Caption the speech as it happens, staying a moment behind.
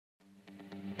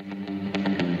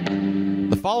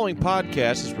The following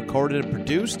podcast is recorded and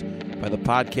produced by the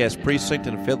Podcast Precinct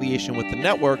in affiliation with the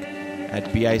network at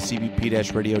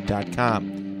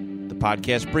bicbp-radio.com. The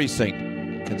Podcast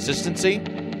Precinct. Consistency,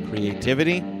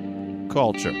 creativity,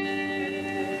 culture.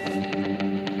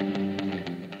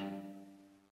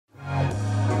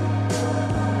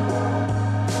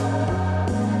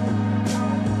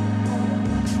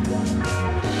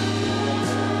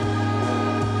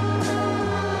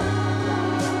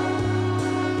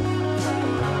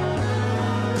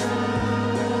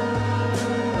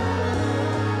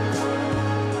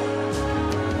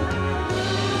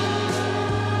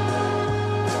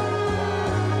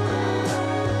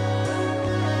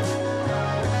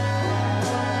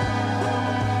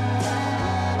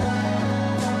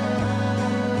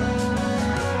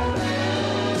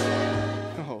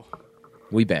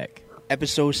 We back.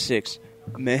 Episode 6.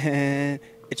 Man,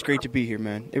 it's great to be here,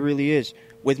 man. It really is.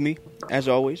 With me, as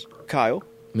always, Kyle.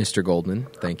 Mr. Goldman,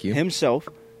 thank you. Himself.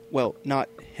 Well, not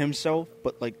himself,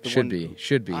 but like the Should one...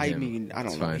 be I him. mean, I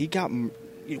don't It's know. fine. He got...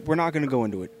 We're not going to go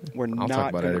into it. I'll talk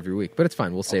about it every week, but it's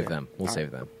fine. We'll save Okay. them. We'll All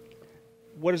save them.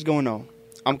 What is going on?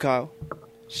 I'm Kyle.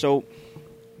 So,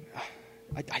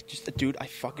 I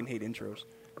fucking hate intros.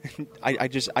 I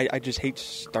just hate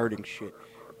starting shit.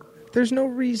 There's no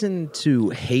reason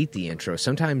to hate the intro.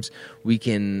 Sometimes we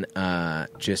can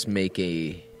just make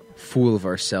a fool of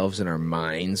ourselves in our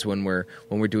minds when we're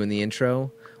doing the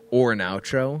intro or an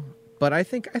outro. But I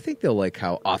think they'll like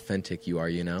how authentic you are.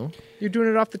 You know, you're doing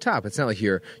it off the top. It's not like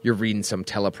you're reading some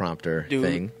teleprompter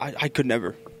thing. I could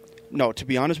never. No, to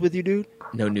be honest with you, dude.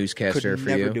 No newscaster could for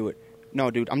never you. do it.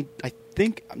 No, dude. I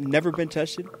think I've never been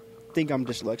tested. Think I'm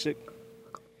dyslexic.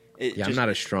 I'm not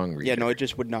a strong reader. Yeah, no, it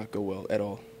just would not go well at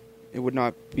all. It would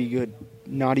not be good,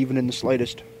 not even in the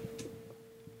slightest.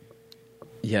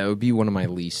 Yeah, it would be one of my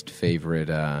least favorite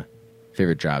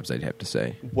jobs, I'd have to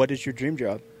say. What is your dream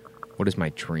job? What is my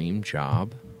dream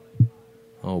job?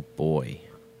 Oh, boy.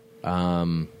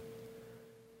 To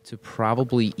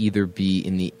probably either be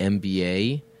in the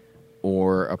NBA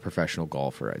or a professional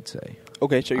golfer, I'd say.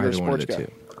 Okay, so you're Either a one of sports the guy.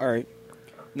 two. All right.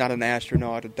 Not an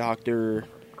astronaut, a doctor,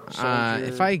 soldier.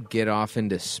 If I get off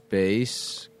into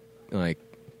space, like,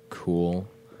 cool.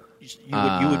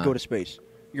 You would go to space.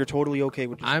 You're totally okay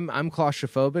with just... I'm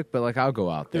claustrophobic, but, like, I'll go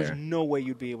out there. There's no way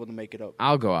you'd be able to make it up.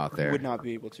 I'll go out there. You would not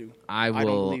be able to. I don't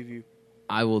will. believe you.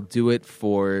 I will do it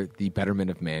for the betterment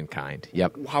of mankind.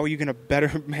 Yep. How are you going to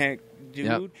better man, dude?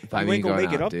 Yep. You By ain't me going to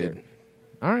going make it out, up dude. there.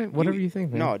 All right, whatever you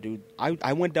think, man. No, dude.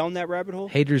 I went down that rabbit hole.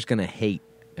 Haters gonna hate,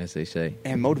 as they say.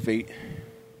 And motivate.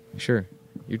 Sure.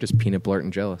 You're just peanut blart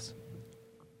jealous.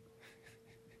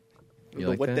 You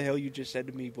like what that? the hell you just said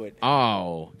to me, but...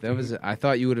 Oh, that was. I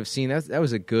thought you would have seen that. That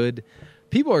was a good...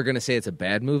 People are going to say it's a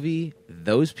bad movie.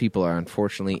 Those people are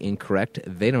unfortunately incorrect.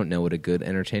 They don't know what a good,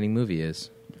 entertaining movie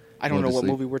is. I don't know what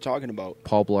Obviously. movie we're talking about.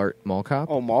 Paul Blart Mall Cop?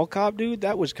 Oh, Mall Cop, dude?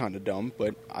 That was kind of dumb,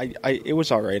 but it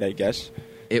was all right, I guess.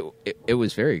 It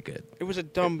was very good. It was a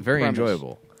dumb Very premise.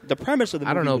 enjoyable. The premise of the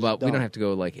movie I don't know was about... dumb. We don't have to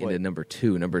go like into What? number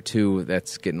two. Number two,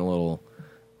 that's getting a little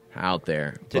out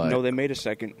there. Didn't but know they made a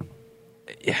second.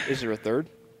 Yeah. Is there a third?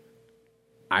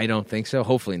 I don't think so.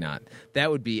 Hopefully not.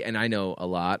 That would be... And I know a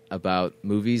lot about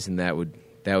movies, and that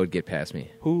would get past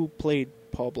me. Who played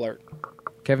Paul Blart?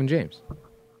 Kevin James.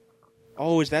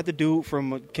 Oh, is that the dude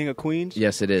from King of Queens?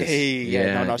 Yes, it is.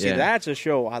 Hey, no. See, that's a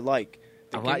show I like.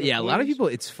 The A lot, King of a lot of Queens? people.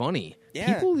 It's funny.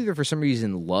 Yeah. People either for some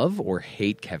reason love or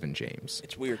hate Kevin James.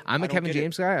 It's weird. I'm I a don't Kevin get it.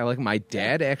 James guy. I like my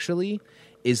dad actually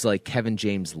is like Kevin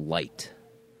James light.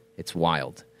 It's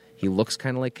wild. He looks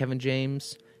kind of like Kevin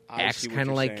James, I acts see what kind of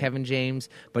you're like saying. Kevin James,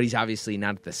 but he's obviously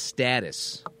not at the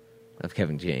status of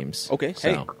Kevin James. Okay,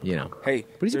 so hey. you know, Hey,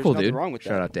 but he's a there's cool nothing dude. wrong with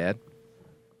Shout that. out, Dad.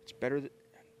 It's better than...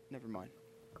 Never mind.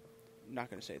 I'm not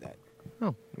going to say that.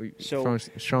 Oh, we So-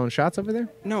 throwing shots over there.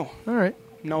 No. All right.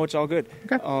 No, it's all good.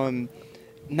 Okay.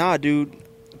 Nah, dude.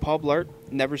 Paul Blart,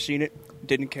 never seen it.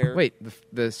 Didn't care. Wait,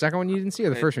 the second one you didn't see, or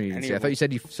the first one you didn't Any see? I of thought them. you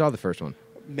said you saw the first one.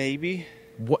 Maybe.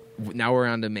 What? Now we're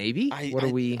on to maybe. What are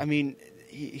we? I mean,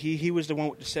 he was the one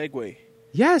with the Segway,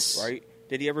 Yes. right?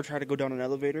 Did he ever try to go down an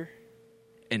elevator?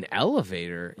 An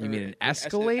elevator? You mean an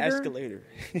escalator? Escalator.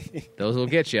 Those will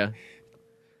get you.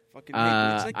 Fucking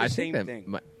it's like the I same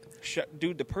think that thing.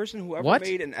 Dude, the person who ever What?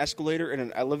 made an escalator and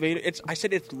an elevator, I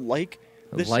said it's like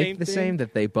the like same the thing. same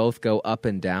that they both go up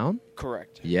and down.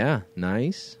 Correct. Yeah,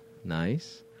 nice.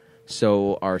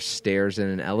 So are stairs and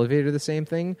an elevator the same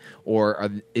thing, or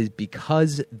is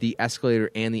because the escalator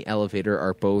and the elevator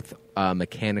are both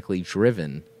mechanically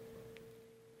driven?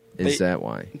 Is that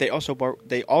why? They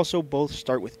also both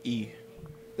start with E.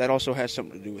 That also has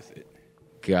something to do with it.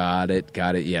 Got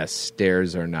it. Yes,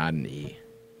 stairs are not an E.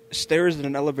 stairs and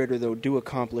an elevator, though, do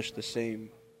accomplish the same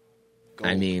goal.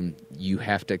 I mean, you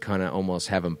have to kind of almost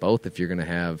have them both if you're going to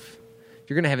have... If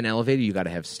you're going to have an elevator, you got to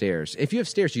have stairs. If you have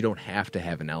stairs, you don't have to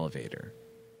have an elevator.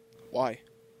 Why?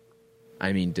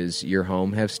 I mean, does your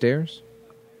home have stairs?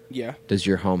 Yeah. Does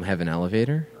your home have an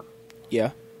elevator?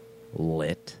 Yeah.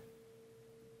 Lit.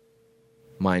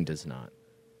 Mine does not.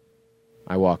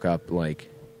 I walk up like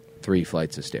 3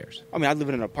 flights of stairs. I mean, I live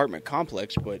in an apartment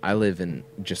complex, but I live in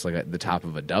just like at the top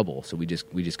of a double, so we just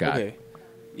got okay.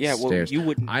 Yeah, well, stairs. you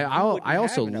wouldn't. I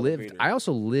also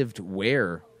lived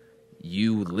where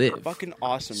you live. Fucking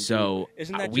awesome. So dude.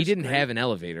 Isn't that we just didn't great? have an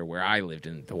elevator where I lived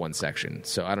in the one section,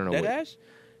 so I don't know. Deadass?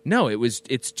 No,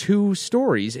 it's 2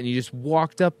 stories, and you just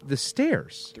walked up the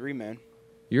stairs. 3, man.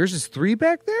 Yours is 3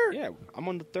 back there? Yeah, I'm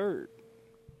on the 3rd.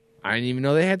 I didn't even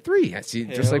know they had 3. I see,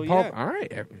 just Hell like Paul. yeah. All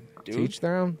right, Dude. to each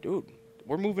their own. Dude,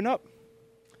 we're moving up.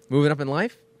 Moving up in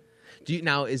life?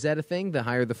 Now, is that a thing? The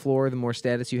higher the floor, the more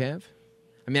status you have?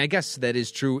 I mean, I guess that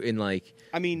is true in, like,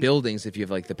 buildings. If you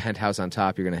have, like, the penthouse on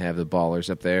top, you're going to have the ballers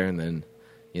up there, and then,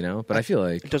 But I feel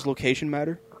like... Does location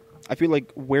matter? I feel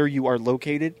like where you are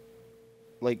located,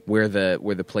 like... Where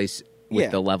the place with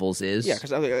the levels is? Yeah,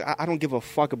 because I don't give a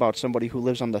fuck about somebody who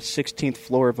lives on the 16th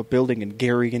floor of a building in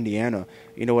Gary, Indiana.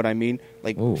 You know what I mean?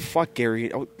 Like, Ooh. fuck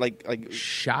Gary. Like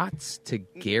Shots to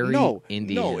Gary,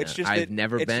 Indiana. No, it's just I've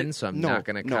never been, so I'm not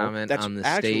going to comment on the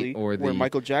state or the... where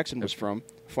Michael Jackson was from.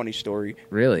 Funny story.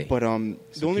 Really? But the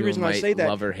only reason I say that...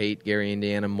 love or hate Gary,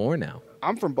 Indiana more now.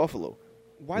 I'm from Buffalo.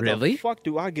 Why Really? the fuck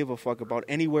do I give a fuck about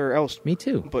anywhere else? Me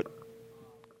too. But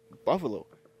Buffalo.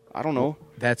 I don't know.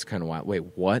 That's kind of wild. Wait,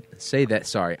 what? Say that.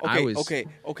 Sorry. Okay.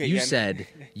 You said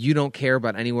you don't care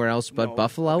about anywhere else but No,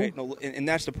 Buffalo? Okay, no, and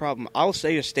that's the problem. I'll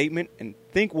say a statement and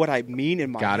think what I mean in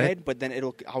my head, but then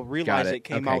I'll realize it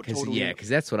came out totally... Yeah, because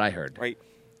that's what I heard. Right.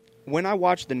 When I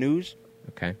watch the news...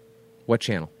 Okay. What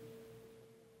channel?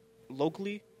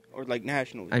 Locally or, like,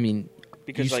 nationally? I mean,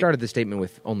 because you started the statement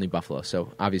with only Buffalo,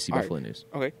 so obviously Buffalo News.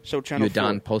 Okay, so Channel 4. You a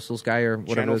Don Postal's guy or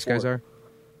whatever Channel those guys 4. are?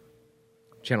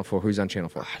 Channel 4. Who's on Channel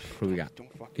 4? Who we got? Don't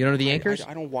fucking- You don't know the anchors?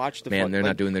 I don't watch the... Man, they're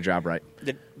not doing their job right.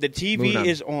 The TV Moving on.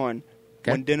 is on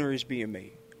Okay. when dinner is being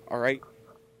made, all right?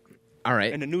 All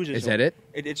right. And the news is that on. it?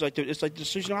 It's like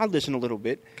I listen a little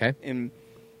bit. Okay. And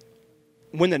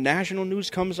when the national news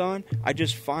comes on, I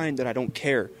just find that I don't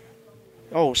care.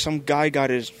 Oh, some guy got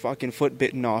his fucking foot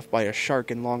bitten off by a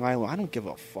shark in Long Island. I don't give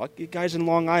a fuck. The guy's in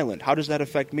Long Island. How does that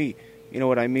affect me? You know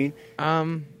what I mean?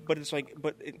 But it's like,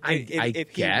 if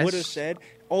he guess. would have said,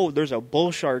 "Oh, there's a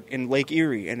bull shark in Lake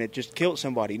Erie and it just killed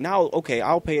somebody," now, okay,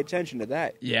 I'll pay attention to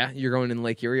that. Yeah, you're going in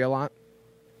Lake Erie a lot?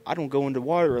 I don't go into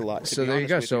water a lot. So there you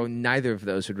go. So neither of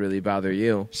those would really bother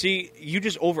you. See, you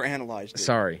just overanalyzed it.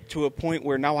 Sorry. To a point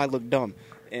where now I look dumb.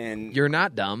 And You're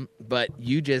not dumb, but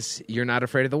you're not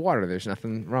afraid of the water. There's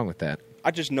nothing wrong with that.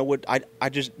 I just know I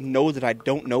just know that I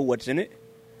don't know what's in it.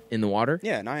 In the water?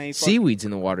 Yeah, and I ain't Seaweed's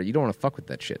in the water. You don't want to fuck with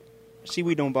that shit.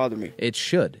 Seaweed don't bother me. It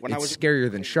should. It's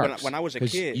scarier than sharks. When I was a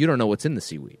 'cause kid. You don't know what's in the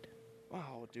seaweed.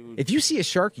 Wow, dude. If you see a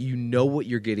shark, you know what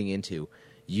you're getting into.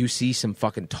 You see some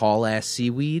fucking tall-ass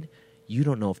seaweed, you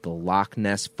don't know if the Loch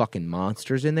Ness fucking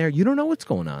monster's in there. You don't know what's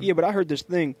going on. Yeah, but I heard this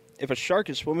thing. If a shark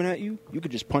is swimming at you, you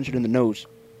could just punch it in the nose.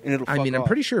 And it'll fuck I'm off.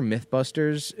 pretty sure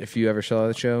Mythbusters, if you ever saw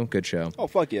that show, good show. Oh,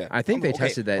 fuck yeah. I think they okay,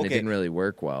 tested that and it okay. didn't really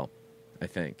work well, I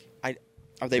think.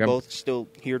 Are they both still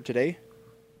here today?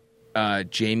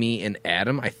 Jamie and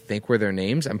Adam, I think were their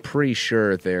names. I'm pretty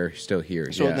sure they're still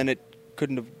here. So yeah. then it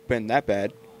couldn't have been that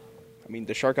bad. I mean,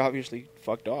 the shark obviously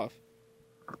fucked off.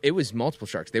 It was multiple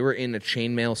sharks. They were in a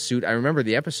chainmail suit. I remember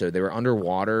the episode. They were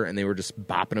underwater, and they were just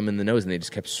bopping them in the nose, and they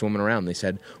just kept swimming around. They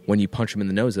said, when you punch them in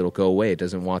the nose, it'll go away. It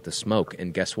doesn't want the smoke.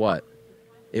 And guess what?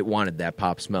 It wanted that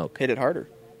pop smoke. Hit it harder.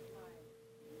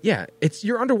 Yeah,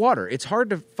 you're underwater. It's hard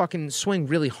to fucking swing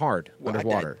really hard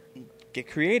underwater. Get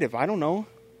creative. I don't know.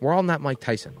 We're all not Mike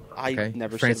Tyson. I okay?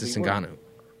 never Francis said we were. Ngannou.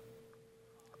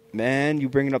 Man, you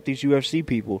bringing up these UFC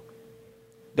people.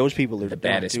 Those people are The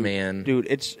baddest dude. man. Dude,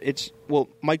 it's well,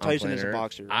 Mike Tyson is a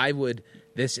boxer. I would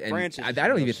this and Francis I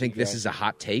don't is even UFC think this guy. is a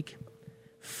hot take.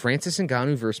 Francis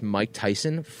Ngannou versus Mike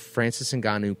Tyson. Francis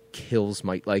Ngannou kills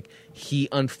Mike. Like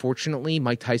unfortunately,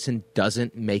 Mike Tyson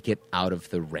doesn't make it out of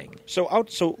the ring.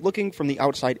 So looking from the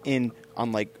outside in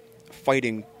on like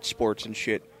fighting sports and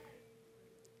shit,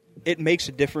 it makes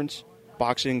a difference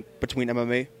boxing between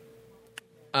MMA.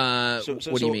 What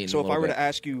do you mean? So if I were to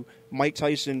ask you, Mike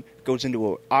Tyson goes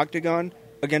into an octagon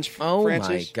against Francis.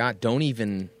 My God! Don't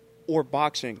even. Or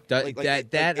boxing.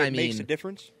 It makes a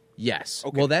difference. Yes.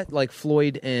 Okay. Well, that like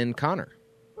Floyd and Conor.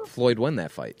 Floyd won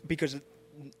that fight because,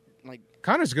 like,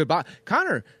 Conor's a good boxer.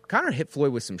 Conor hit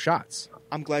Floyd with some shots.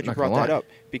 I'm glad you Not brought gonna that lie. up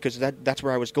because that's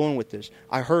where I was going with this.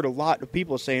 I heard a lot of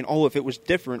people saying, "Oh, if it was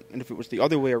different and if it was the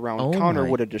other way around, Oh Conor my-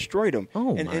 would have destroyed him."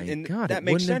 Oh and, my and God! that it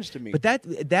makes wouldn't sense have, to me. But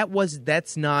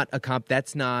that's not a comp.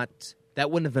 That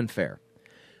wouldn't have been fair.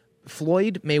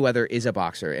 Floyd Mayweather is a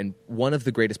boxer and one of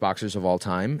the greatest boxers of all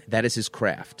time. That is his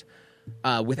craft.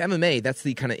 With MMA, that's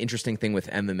the kind of interesting thing with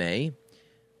MMA.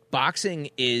 Boxing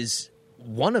is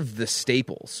one of the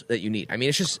staples that you need. I mean,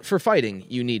 it's just for fighting,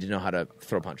 you need to know how to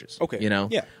throw punches. Okay. You know?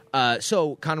 Yeah.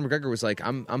 So Conor McGregor was like,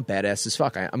 I'm badass as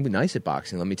fuck. I'm nice at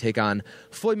boxing. Let me take on.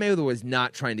 Floyd Mayweather was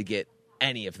not trying to get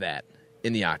any of that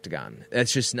in the octagon.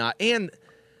 That's just not. And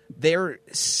they're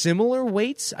similar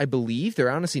weights, I believe. They're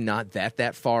honestly not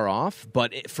that far off.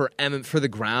 But for the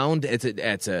ground, it's a Did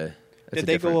they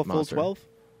different go a full monster. 12?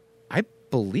 I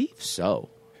believe so.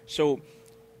 So,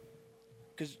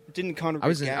 because didn't Conor? I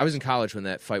was in college when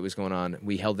that fight was going on.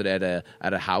 We held it at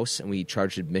a house and we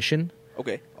charged admission.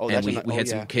 Okay. Oh, And that's we had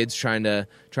some kids trying to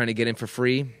get in for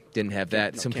free. Didn't have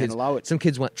that. No, Some can't kids allow it. Some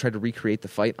kids tried to recreate the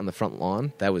fight on the front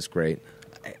lawn. That was great.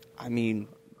 I mean,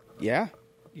 yeah,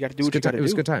 you got to do It was what you got to do. It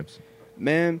was good times.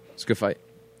 Man. It's a good fight.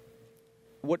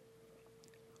 What?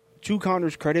 To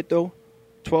Conor's credit, though,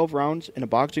 12 rounds in a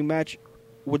boxing match.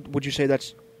 Would you say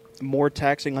that's more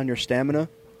taxing on your stamina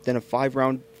than a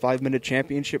 5-minute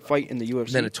championship fight in the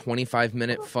UFC? Then a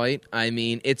 25-minute fight. I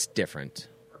mean, it's different.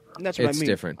 And that's what It's I mean.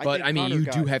 different. But think I mean, Conor you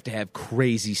got- do have to have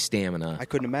crazy stamina. I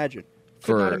couldn't imagine.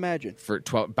 Could not imagine. For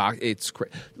 12 it's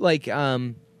like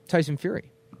Tyson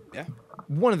Fury. Yeah.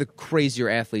 One of the crazier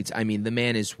athletes. I mean, the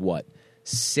man is what?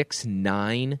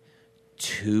 6'9",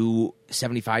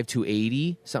 275,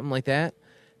 280, something like that.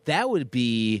 That would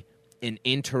be an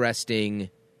interesting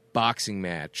boxing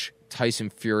match. Tyson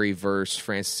Fury versus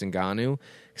Francis Ngannou.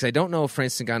 Because I don't know if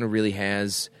Francis Ngannou really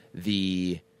has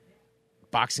the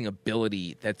boxing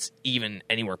ability that's even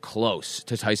anywhere close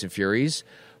to Tyson Fury's.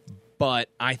 But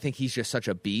I think he's just such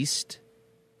a beast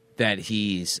that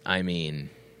he's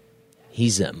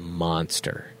a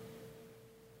monster.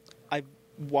 I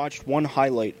watched one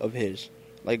highlight of his,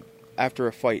 like after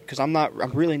a fight, because I'm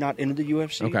really not into the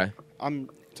UFC. Okay. I'm.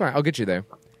 Sorry, I'll get you there.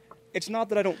 It's not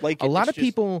that I don't like it. A lot it's of just-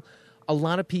 people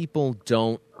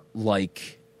don't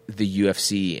like the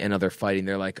UFC and other fighting.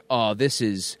 They're like, "Oh, this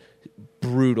is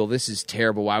brutal. This is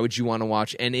terrible. Why would you want to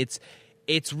watch?" And it's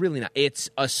really not. It's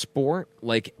a sport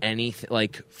like anything,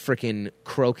 like freaking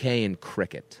croquet and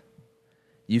cricket.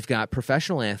 You've got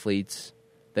professional athletes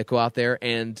that go out there,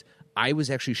 and I was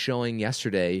actually showing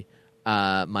yesterday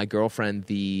my girlfriend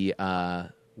the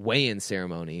weigh-in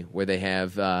ceremony where they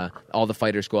have all the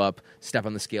fighters go up, step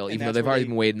on the scale, even though that's they've where already they-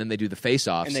 been weighed, and then they do the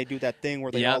face-offs. and they do that thing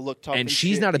where they Yeah. all look tough. And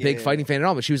she's shit. not a big Yeah. fighting fan at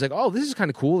all, but she was like, "Oh, this is kind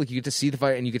of cool. Like you get to see the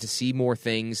fight and you get to see more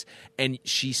things." And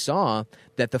she saw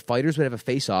that the fighters would have a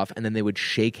face-off and then they would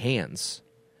shake hands.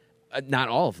 Not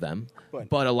all of them,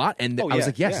 but a lot. And Oh, I was yeah,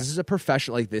 like, "Yes, yeah. this is a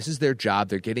professional. Like this is their job.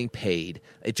 They're getting paid.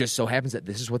 It just so happens that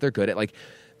this is what they're good at." Like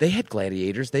they had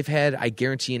gladiators. They've had, I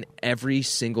guarantee, in every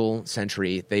single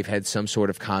century, they've had some sort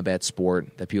of combat sport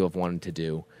that people have wanted to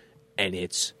do, and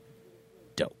it's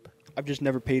dope. I've just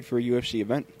never paid for a UFC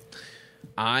event.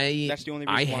 That's the only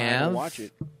reason why I don't watch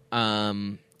it.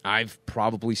 I've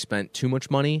probably spent too much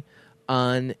money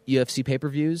on UFC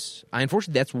pay-per-views.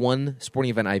 Unfortunately, that's one sporting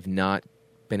event I've not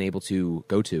been able to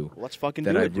go to. Let's fucking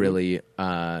that do I it, dude. really.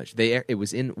 It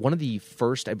was in one of the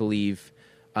first, I believe,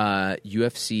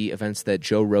 UFC events that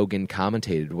Joe Rogan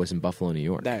commentated was in Buffalo, New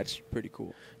York. That's pretty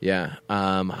cool. Yeah,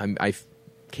 I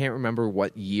can't remember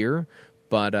what year,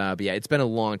 but yeah, it's been a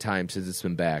long time since it's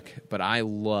been back. But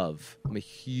I'm a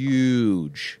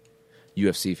huge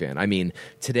UFC fan. I mean,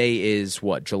 today is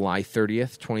what, July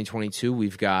 30th, 2022.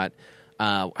 We've got,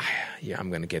 I'm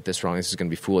going to get this wrong. This is going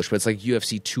to be foolish, but it's like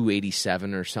UFC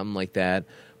 287 or something like that.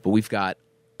 But we've got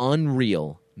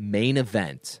unreal main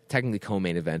event, technically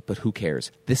co-main event, but who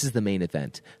cares? This is the main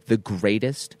event. The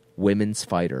greatest women's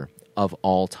fighter of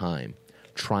all time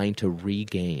trying to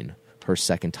regain her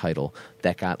second title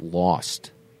that got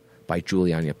lost by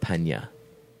Juliana Pena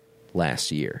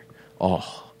last year.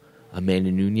 Oh,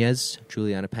 Amanda Nunes,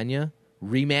 Juliana Pena,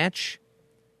 rematch.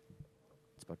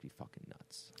 It's about to be fucking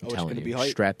nuts. I'm it's telling gonna you. be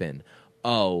hype. Strap in.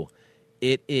 Oh,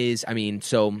 it is. I mean,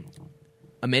 so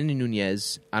Amanda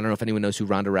Nunes, I don't know if anyone knows who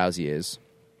Ronda Rousey is,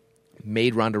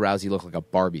 made Ronda Rousey look like a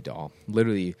Barbie doll.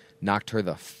 Literally knocked her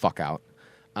the fuck out.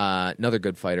 Another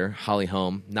good fighter, Holly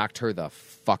Holm, knocked her the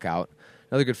fuck out.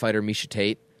 Another good fighter, Misha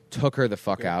Tate, took her the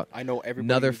fuck out. I know everybody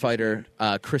Another you just fighter,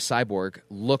 Chris Cyborg,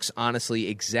 looks honestly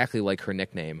exactly like her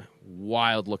nickname.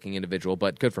 Wild-looking individual,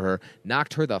 but good for her.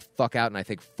 Knocked her the fuck out in, I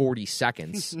think, 40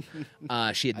 seconds.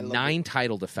 She had 9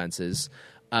 title defenses.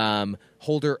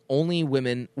 only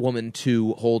woman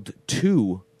to hold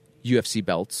 2 UFC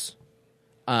belts.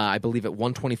 I believe at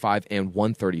 125 and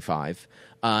 135.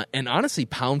 And honestly,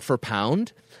 pound for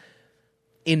pound,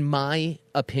 in my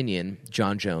opinion,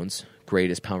 John Jones,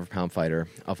 greatest pound for pound fighter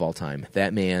of all time.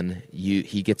 That man,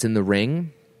 he gets in the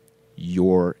ring,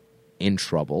 you're in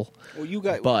trouble.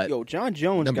 Well, John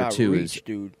Jones got reach,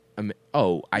 dude.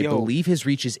 I believe his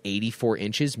reach is 84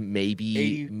 inches,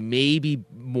 maybe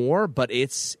more, but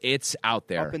it's out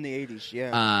there. Up in the 80s,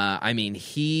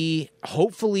 yeah.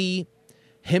 Hopefully,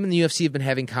 him and the UFC have been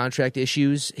having contract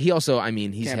issues. He also,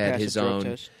 he's had his own.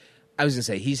 Test. I was going to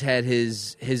say, he's had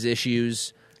his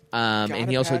issues, and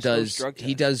he also does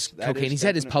cocaine. He's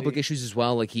had his public issues as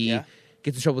well. Like, he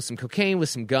gets in trouble with some cocaine, with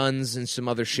some guns, and some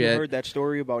other shit. You heard that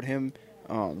story about him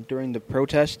during the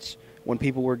protests? When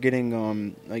people were getting,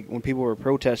 when people were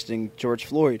protesting George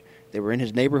Floyd, they were in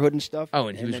his neighborhood and stuff. Oh,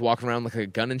 and he was walking around with a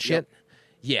gun and shit?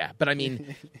 Yep. Yeah, but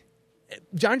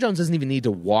John Jones doesn't even need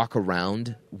to walk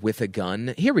around with a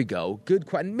gun. Here we go. Good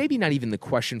question. Maybe not even the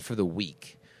question for the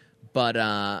week, but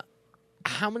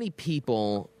how many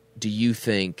people do you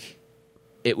think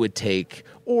it would take,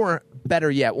 or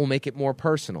better yet, we'll make it more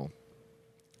personal.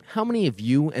 How many of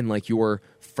you and your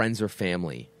friends or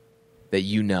family that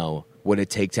you know would it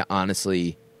take to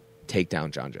honestly take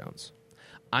down John Jones?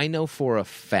 I know for a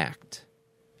fact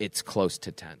it's close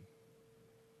to 10.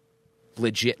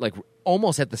 Legit,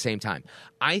 almost at the same time.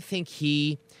 I think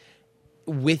he,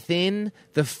 within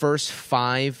the first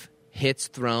 5 hits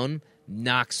thrown,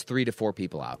 knocks 3 to 4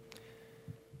 people out.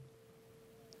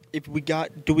 Do we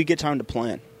get time to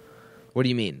plan? What do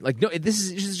you mean? No,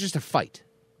 this is just a fight.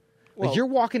 Well, you're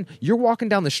walking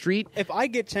down the street. If I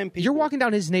get 10 people... You're walking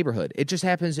down his neighborhood. It just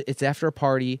happens, it's after a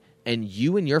party, and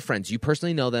you and your friends, you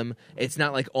personally know them. It's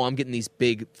not like, I'm getting these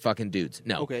big fucking dudes.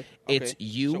 No. Okay. It's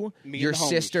you, your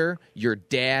sister, your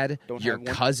dad, your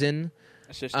cousin.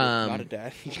 A sister, not a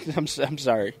dad. I'm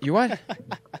sorry. You what?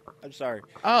 I'm sorry.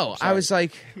 Oh, I was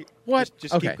like, what?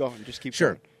 Just keep going. Just keep going.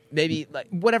 Sure. Maybe,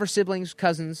 whatever, siblings,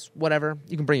 cousins, whatever.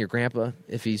 You can bring your grandpa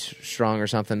if he's strong or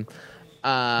something.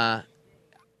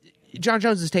 John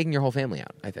Jones is taking your whole family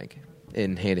out, I think,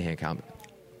 in hand-to-hand combat.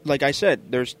 Like I said,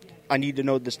 I need to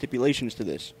know the stipulations to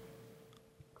this.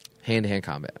 Hand-to-hand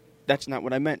combat. That's not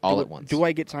what I meant. All at once. Do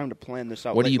I get time to plan this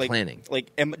out? What are you planning?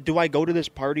 Do I go to this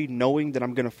party knowing that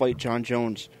I'm going to fight John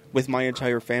Jones with my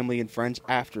entire family and friends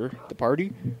after the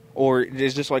party, or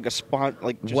is this a spot?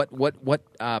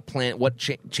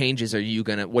 Changes are you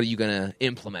gonna? What are you gonna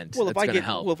implement? Well, that's gonna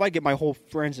help. Well, if I get my whole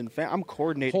friends and family, I'm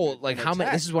coordinating. How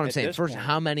many? This is what I'm saying. First,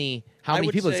 how many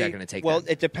people is that going to take? Well,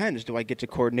 it depends. Do I get to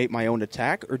coordinate my own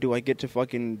attack, or do I get to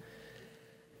fucking?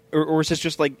 Or is this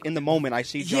just in the moment I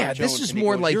see John Jones? Yeah, this is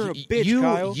more goes, You're a bitch,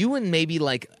 Kyle. You and maybe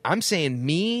I'm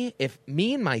saying if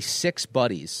me and my 6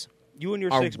 buddies you and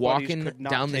your are 6 walking buddies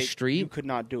down the street, you could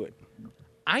not do it.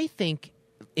 I think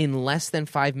in less than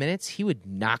 5 minutes he would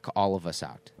knock all of us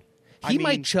out. He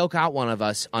might choke out one of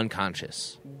us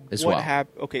unconscious as well.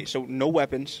 Okay, so no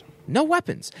weapons. No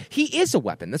weapons. He is a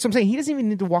weapon. That's what I'm saying. He doesn't even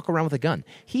need to walk around with a gun.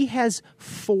 He has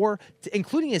 4,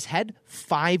 including his head,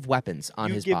 5 weapons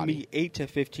on his body. You give me 8 to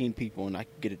 15 people and I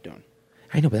can get it done.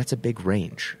 I know, but that's a big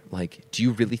range. Do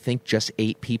you really think just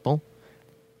 8 people?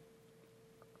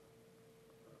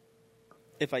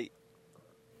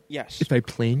 Yes. If I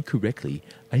plan correctly,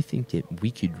 I think that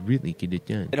we could really get it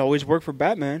done. It always worked for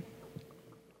Batman.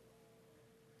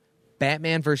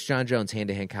 Batman versus John Jones,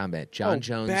 hand-to-hand combat. Jones.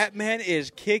 Batman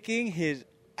is kicking his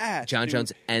ass. John dude.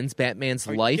 Jones ends Batman's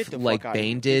life like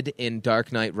Bane did in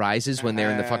Dark Knight Rises when they're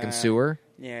in the fucking sewer.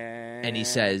 Yeah. And he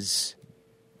says,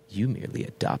 "You merely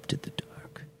adopted the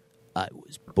dark. I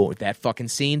was born." That fucking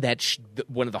scene,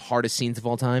 one of the hardest scenes of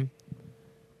all time.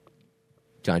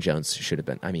 John Jones should have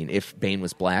been. If Bane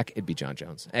was black, it'd be John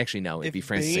Jones. Actually, no, it'd be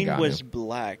Francis Ngannou. If Bane was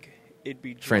black, it'd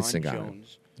be John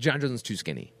Jones. John Jones is too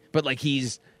skinny. But,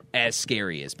 he's as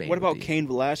scary as Bane. What about Cain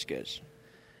Velasquez?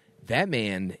 That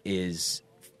man is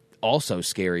also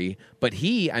scary. But did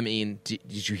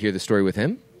you hear the story with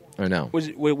him? Or no?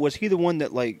 Was he the one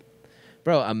that,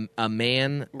 Bro, a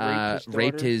man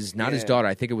raped his daughter,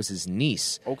 I think it was his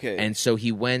niece. Okay. And so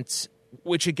he went...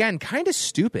 Which, again, kind of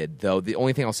stupid, though. The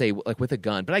only thing I'll say, with a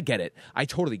gun. But I get it. I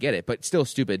totally get it. But still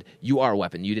stupid. You are a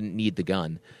weapon. You didn't need the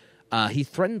gun. He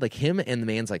threatened, him and the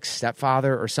man's,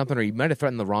 stepfather or something. Or he might have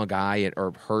threatened the wrong guy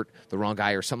or hurt the wrong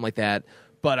guy or something like that.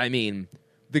 But,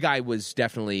 the guy was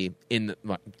definitely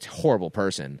horrible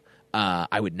person.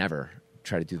 I would never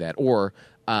try to do that. Or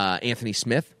Anthony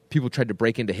Smith. People tried to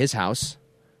break into his house.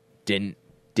 Didn't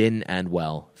end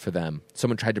well for them.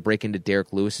 Someone tried to break into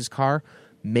Derek Lewis's car.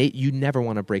 You never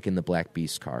want to break in the Black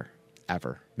Beast's car.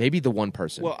 ever. Maybe the one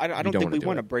person. Well, I don't think we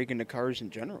want to it. break into cars in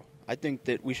general. I think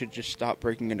that we should just stop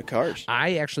breaking into cars.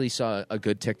 I actually saw a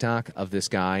good TikTok of this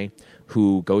guy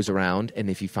who goes around, and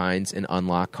if he finds an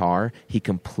unlocked car, he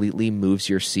completely moves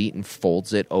your seat and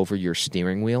folds it over your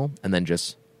steering wheel, and then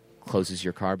just closes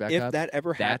your car back up. If that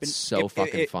ever happened, that's so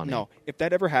fucking funny. No, if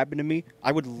that ever happened to me,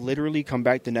 I would literally come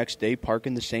back the next day, park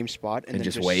in the same spot, and then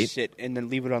just wait? sit, and then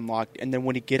leave it unlocked. And then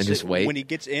when he gets when he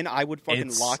gets in, I would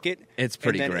fucking lock it. It's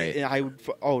pretty and then, great. And I would.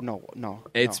 Oh no.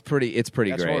 It's pretty. It's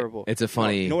pretty That's great. horrible. It's a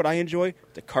funny. You know what I enjoy?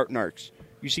 The cart narcs.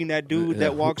 You seen that dude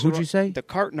that walks? Who'd around? you say? The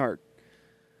cart narc.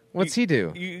 What's he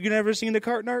do? You never seen the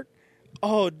cart narc?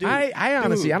 Oh, dude. I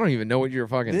honestly, dude. I don't even know what you're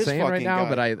fucking This saying right fucking now,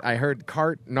 guy. but I heard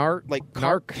cart, narc, Like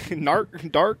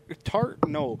narc. tart.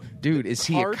 No, Dude, is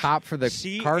he a cop for the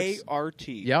carts? CART.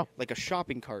 Yep. Like a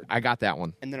shopping cart. I got that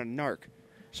one. And then a narc.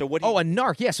 So what? Oh, a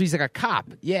narc. Yeah, so he's like a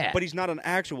cop. Yeah. But he's not an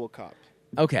actual cop.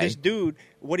 Okay. This dude,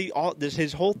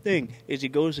 his whole thing is he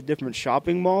goes to different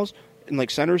shopping malls and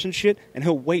like centers and shit, and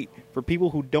he'll wait for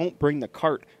people who don't bring the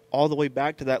cart all the way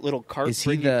back to that little cart Is he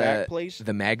bring you back the place.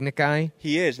 the magnet guy?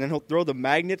 He is, and then he'll throw the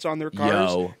magnets on their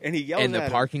cars, and he yells and the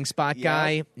at parking spot Yep.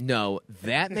 guy. No,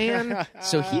 that man.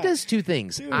 So he does two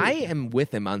things. Dude. I am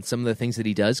with him on some of the things that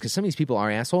he does because some of these people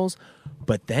are assholes.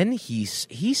 But then he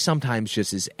sometimes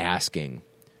just is asking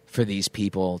for these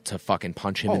people to fucking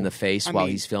punch him in the face while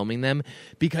he's filming them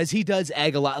because he does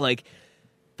egg a lot. Like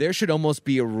there should almost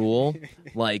be a rule,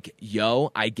 like,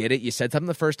 yo, I get it. You said something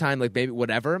the first time, like maybe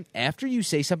whatever. After you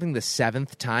say something the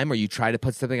seventh time, or you try to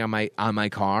put something on my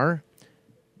car,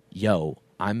 yo,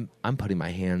 I'm putting my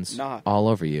hands all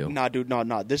over you. Nah, dude,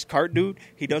 nah. This cart dude,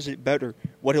 he does it better.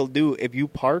 What he'll do if you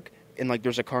park and like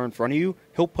there's a car in front of you,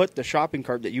 he'll put the shopping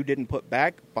cart that you didn't put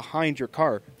back behind your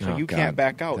car, so you can't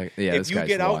back out. If you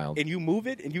get out and you move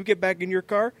it and you get back in your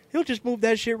car, he'll just move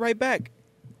that shit right back.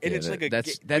 And it's like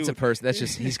that's a person. That's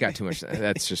just he's got too much.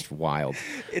 That's just wild.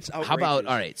 It's outrageous. How about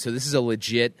all right? So this is a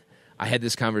legit. I had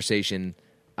this conversation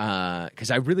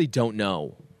because I really don't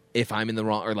know if I'm in the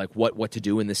wrong or like what to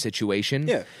do in this situation.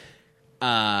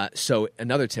 Yeah. So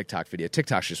another TikTok video.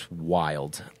 TikTok's just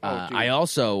wild. I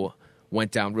also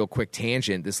went down real quick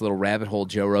tangent. This little rabbit hole.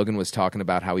 Joe Rogan was talking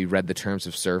about how he read the terms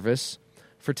of service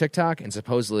for TikTok, and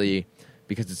supposedly,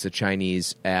 because it's a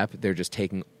Chinese app, they're just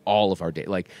taking all of our data.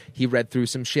 Like, he read through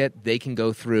some shit. They can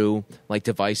go through, like,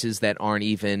 devices that aren't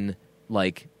even,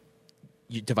 like,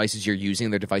 devices you're using.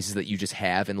 They're devices that you just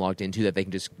have and logged into that they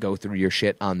can just go through your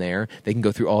shit on there. They can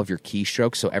go through all of your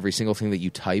keystrokes, so every single thing that you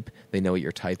type, they know what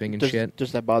you're typing and shit.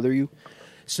 Does that bother you?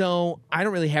 So, I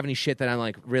don't really have any shit that I'm,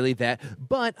 like, really that.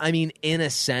 But, I mean, in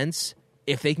a sense,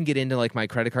 if they can get into like my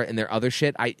credit card and their other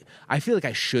shit, I feel like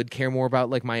I should care more about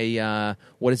like my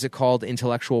what is it called,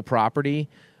 intellectual property.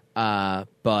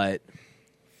 But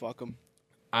fuck them.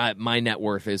 My net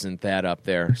worth isn't that up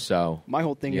there. So my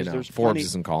whole thing is there's Forbes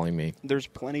isn't calling me. There's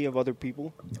plenty of other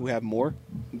people who have more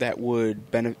that would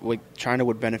benefit. Like China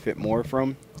would benefit more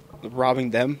from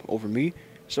robbing them over me.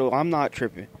 So I'm not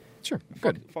tripping. Sure,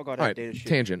 good. Fuck all that right, data shit.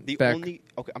 Tangent. Okay,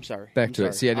 I'm sorry. Back to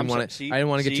it. See, I didn't want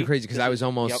to get too crazy because I was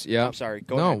almost. Yep, I'm sorry.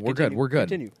 Go no, ahead. We're good. We're good.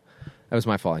 Continue. That was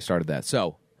my fault. I started that.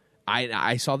 So,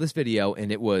 I saw this video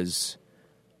and it was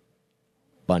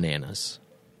bananas.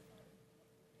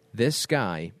 This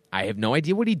guy, I have no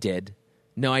idea what he did.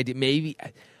 No idea. Maybe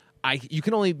you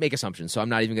can only make assumptions. So I'm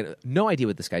not even gonna. No idea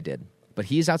what this guy did. But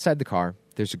he is outside the car.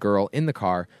 There's a girl in the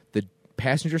car. The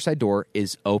passenger side door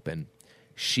is open.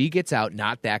 She gets out,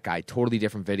 not that guy, totally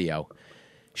different video.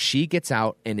 She gets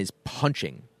out and is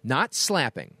punching, not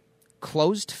slapping,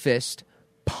 closed fist,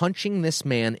 punching this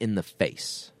man in the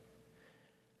face.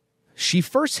 She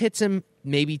first hits him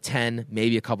maybe 10,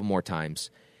 maybe a couple more times.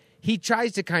 He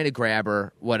tries to kind of grab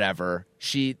her, whatever.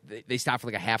 They stop for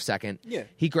like a half second. Yeah.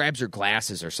 He grabs her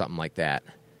glasses or something like that.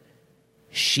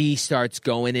 She starts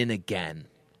going in again.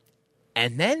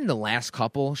 And then the last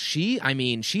couple, she's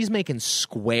making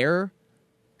square,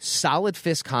 solid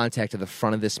fist contact to the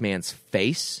front of this man's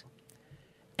face,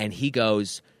 and he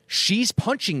goes, "She's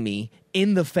punching me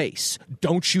in the face.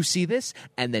 Don't you see this?"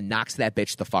 And then knocks that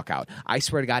bitch the fuck out. I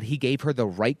swear to God, he gave her the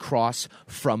right cross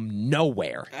from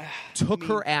nowhere, took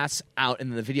her ass out, and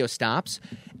then the video stops.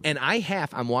 And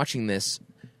I'm watching this,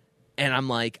 and I'm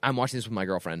watching this with my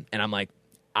girlfriend, and I'm like,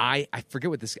 I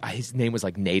forget what this guy, his name was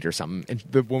like Nate or something, and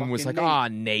the woman was like,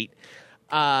 Nate.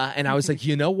 And I was like,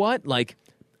 you know what? Like,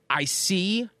 I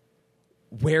see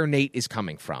where Nate is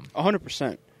coming from.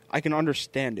 100%. I can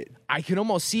understand it. I can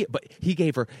almost see it, but he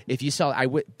gave her, if you saw,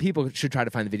 people should try to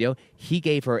find the video. He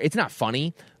gave her, it's not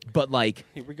funny, but like.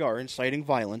 Here we go, inciting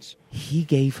violence. He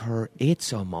gave her,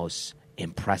 it's almost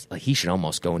impressed. Like, he should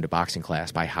almost go into boxing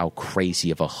class by how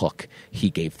crazy of a hook he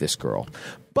gave this girl.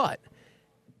 But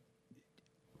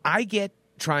I get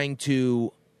trying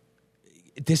to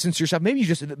distance yourself. Maybe you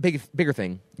just, the bigger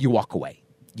thing, you walk away.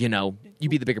 You know, you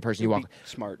be the bigger person, you walk.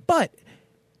 Smart. But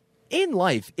in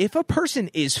life, if a person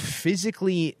is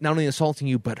physically not only assaulting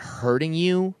you but hurting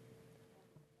you,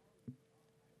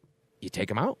 you take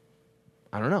them out.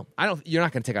 I don't know. You're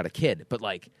not going to take out a kid, but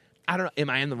like, I don't know. Am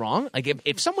I in the wrong? Like,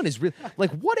 if someone is really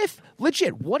like, what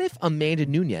if Amanda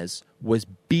Nunes was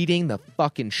beating the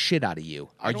fucking shit out of you?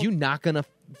 Are you not going to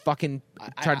fucking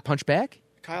try to punch back?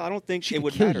 Kyle, I don't think She it could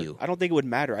would kill matter. you. I don't think it would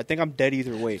matter. I think I'm dead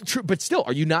either way. True, but still,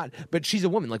 are you not? But she's a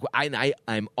woman. Like,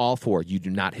 I'm all for you do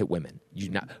not hit women. You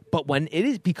do not. But when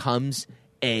becomes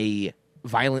a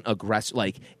violent aggressor,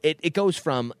 like it goes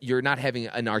from you're not having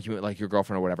an argument with, like, your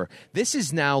girlfriend or whatever. This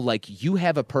is now like you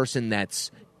have a person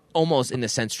that's almost in a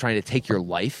sense trying to take your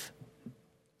life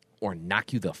or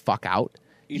knock you the fuck out.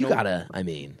 You gotta. I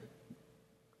mean,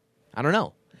 I don't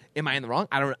know. Am I in the wrong?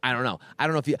 I don't know. I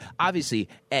don't know if you obviously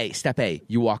step A,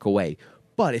 you walk away.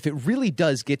 But if it really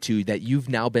does get to that you've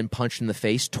now been punched in the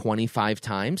face 25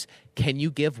 times, can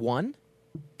you give one?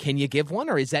 Can you give one,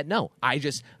 or is that no? I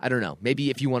don't know. Maybe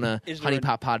if you want to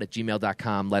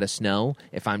honeypotpod@gmail.com, let us know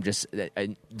if I'm just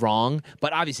wrong.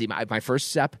 But obviously, my first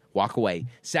step, walk away.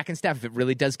 Second step, if it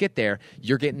really does get there,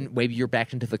 maybe you're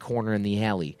backed into the corner in the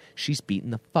alley. She's beating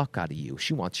the fuck out of you.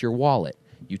 She wants your wallet.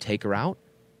 You take her out.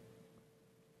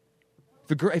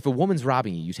 If a woman's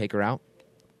robbing you, you take her out?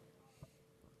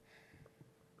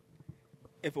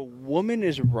 If a woman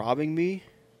is robbing me,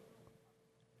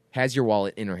 has your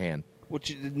wallet in her hand,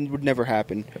 which would never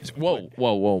happen. Whoa!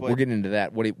 We're getting into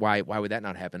that. Why would that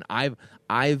not happen?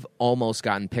 I've almost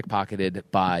gotten pickpocketed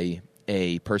by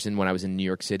a person when I was in New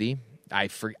York City. I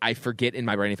forget in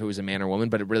my brain if it was a man or woman,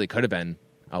 but it really could have been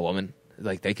a woman.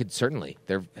 Like, they could certainly.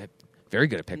 They're very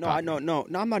good at pickpocketing. No.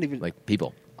 I'm not even like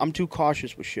people. I'm too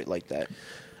cautious with shit like that.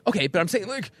 Okay, but I'm saying,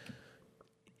 like,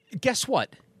 guess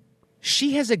what?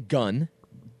 She has a gun.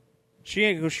 She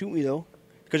ain't gonna shoot me, though.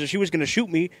 Because if she was gonna shoot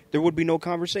me, there would be no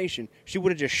conversation. She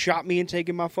would have just shot me and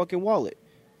taken my fucking wallet.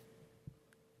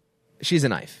 She's a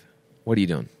knife. What are you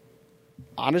doing?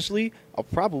 Honestly, I'll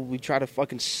probably try to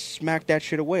fucking smack that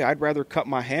shit away. I'd rather cut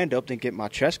my hand up than get my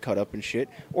chest cut up and shit.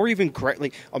 Or even,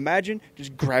 imagine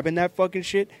just grabbing that fucking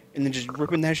shit and then just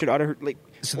ripping that shit out of her, like...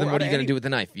 So then what are you going to do with the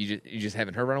knife? You just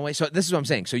having her run away? So this is what I'm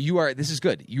saying. So this is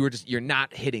good. You're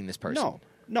not hitting this person.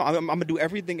 No, I'm going to do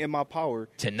everything in my power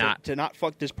to not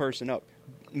fuck this person up.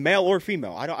 Male or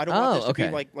female. I don't want this to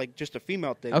be like just a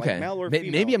female thing. Okay. Like male or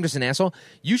female. Maybe I'm just an asshole.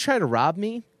 You try to rob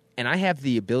me and I have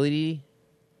the ability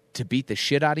to beat the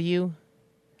shit out of you.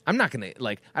 I'm not gonna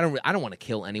I don't want to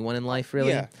kill anyone in life,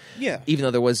 really. Yeah. Even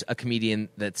though there was a comedian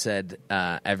that said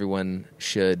everyone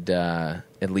should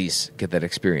at least get that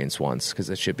experience once, because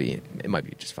it might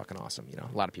be just fucking awesome. You know,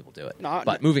 a lot of people do it.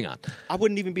 But moving on. I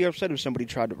wouldn't even be upset if somebody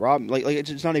tried to rob me. Like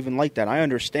it's not even like that. I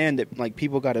understand that like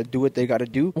people got to do what they got to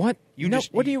do. What? You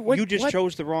just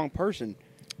chose the wrong person.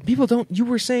 People don't. You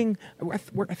were saying. I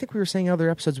think we were saying in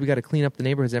other episodes we got to clean up the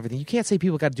neighborhoods and everything. You can't say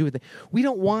people got to do it. We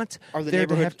don't want. Are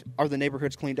the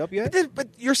neighborhoods cleaned up yet? But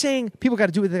you're saying people got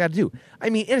to do what they got to do.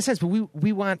 I mean, in a sense, but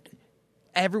we want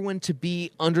everyone to be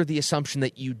under the assumption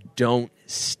that you don't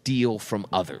steal from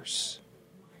others.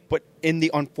 But in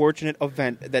the unfortunate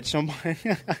event that somebody.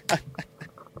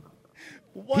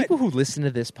 What? People who listen to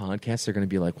this podcast are going to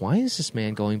be like, why is this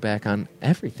man going back on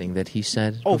everything that he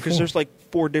said? Oh, because there's like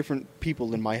 4 different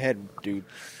people in my head, dude.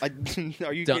 Are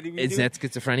you kidding me? Is that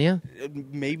schizophrenia?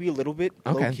 Maybe a little bit.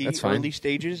 Okay, low key, that's fine. Early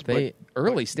stages.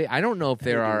 Early stage. I don't know if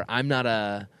there are. I'm not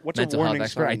a mental health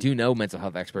expert. I do know mental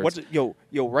health experts. Right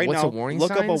What's now, a warning look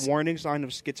signs? up a warning sign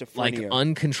of schizophrenia. Like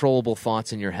uncontrollable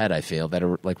thoughts in your head, I feel, that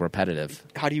are like repetitive.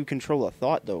 How do you control a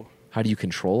thought, though? How do you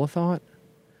control a thought?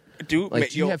 Dude, like,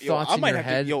 do you have thoughts in your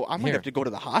head? I might have to go to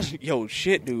the hospital. Yo,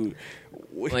 shit, dude.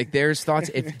 Like, there's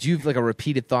thoughts. Do you have like a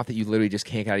repeated thought that you literally just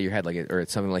can't get out of your head, or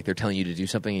it's something like they're telling you to do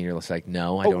something, and you're just like,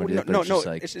 no, I don't want to do that. No,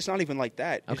 it's not even like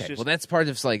that. Okay, it's just, well, that's part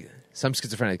of like some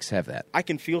schizophrenics have that. I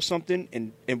can feel something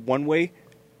in one way.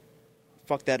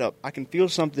 Fuck that up. I can feel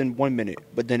something 1 minute,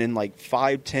 but then in like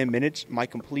 5-10 minutes, my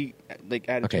complete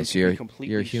attitude. Okay, so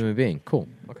you're a human being. Cool.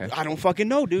 Okay. I don't fucking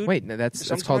know, dude. Wait,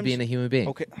 that's called being a human being.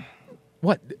 Okay.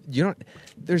 What? You don't.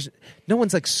 There's no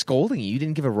one's like scolding you. You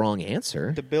didn't give a wrong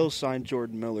answer. The Bills signed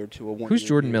Jordan Miller to a 1-year Who's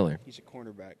Jordan deal. Miller? He's a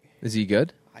cornerback. Is he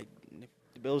good?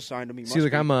 The Bills signed him. See,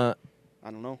 like I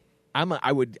don't know.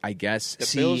 I guess.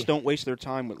 The Bills don't waste their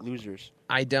time with losers.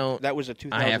 I don't. That was a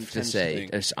 2010 I have to say, thing.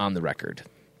 it's on the record,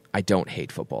 I don't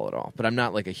hate football at all. But I'm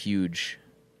not like a huge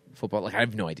football. Like, I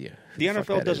have no idea. The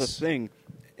NFL does a thing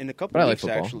in a couple But I like weeks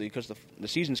football. actually, because the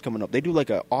season's coming up. They do like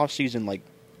a off-season like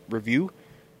review,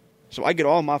 so I get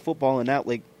all my football and that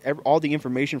like all the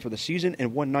information for the season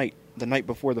in one night, the night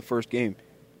before the first game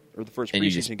or the first And preseason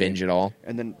you just binge game. it all?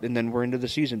 and then we're into the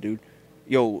season, dude.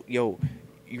 Yo,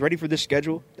 you ready for this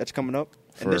schedule that's coming up?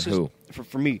 For and this who? Is,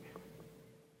 for me.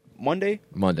 Monday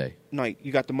night,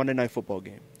 you got the Monday Night Football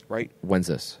game, right? When's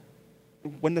this?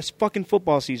 When this fucking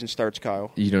football season starts,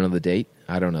 Kyle. You don't know the date?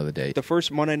 I don't know the date. The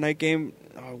first Monday night game,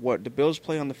 the Bills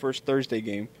play on the first Thursday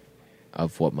game.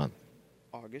 Of what month?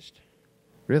 August.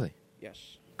 Really?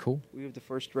 Yes. Cool. We have the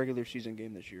first regular season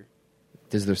game this year.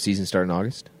 Does their season start in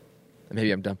August?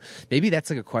 Maybe I'm dumb. Maybe that's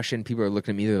like a question people are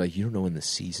looking at me. They're like, you don't know when the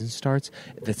season starts?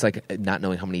 That's like not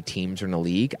knowing how many teams are in the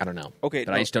league. I don't know. Okay,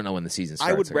 but no. I just don't know when the season starts.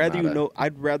 I would rather I'm you not know.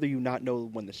 I'd rather you not know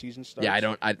when the season starts. Yeah, I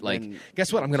don't. I like. than-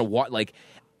 Guess what? I'm gonna watch. Like,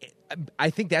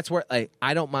 I think that's where like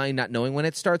I don't mind not knowing when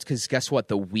it starts because guess what?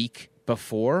 The week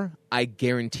before, I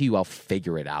guarantee you, I'll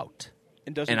figure it out,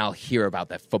 It doesn't. and I'll hear about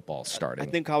that football starting. I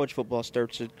think college football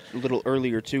starts a little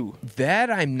earlier too. That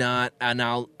I'm not, and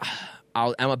I'm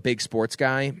a big sports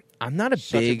guy. I'm not a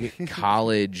Such a- big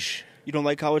college. You don't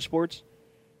like college sports?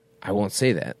 I won't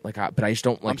say that. Like, but I just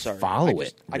don't like I'm sorry. follow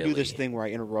it. I do really. this thing where I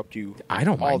interrupt you. I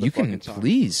don't all mind. the You can fucking time.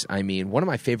 please. I mean, one of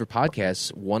my favorite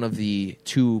podcasts. One of the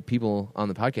two people on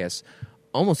the podcast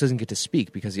almost doesn't get to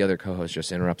speak because the other co-host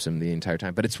just interrupts him the entire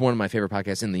time. But it's one of my favorite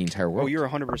podcasts in the entire world. Oh, you're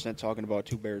 100% talking about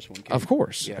Two Bears, One Cave. Of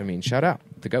course. Yeah. I mean, shout out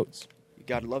the goats. You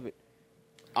gotta love it.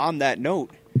 On that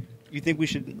note, you think we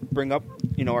should bring up,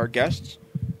 our guests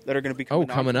that are going to be coming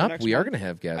Oh, coming on for up, next we are month? going to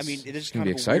have guests. I mean, it is It's gonna kind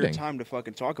be of a exciting. weird time to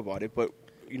fucking talk about it, but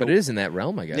But it is in that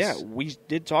realm, I guess. Yeah, we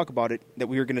did talk about it that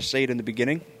we were going to say it in the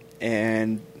beginning,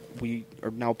 and we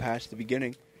are now past the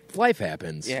beginning. Life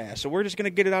happens. Yeah, so we're just going to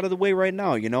get it out of the way right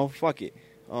now. Fuck it.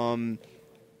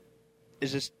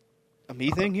 Is this a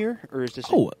me thing here, or is this?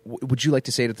 Would you like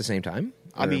to say it at the same time?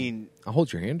 I Or- mean, I'll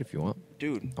hold your hand if you want.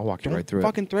 dude, I'll walk you don't right through it.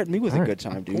 fucking threaten me with All a right, good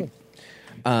time, dude.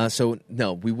 cool. So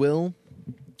no, we will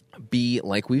be,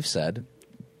 like we've said,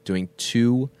 doing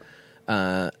two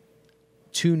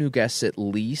new guests at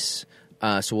least.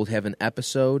 So we'll have an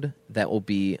episode that will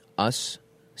be us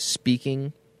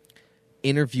speaking,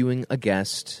 interviewing a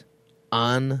guest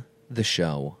on the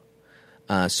show.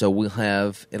 So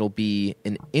it'll be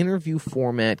an interview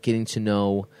format, getting to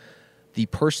know the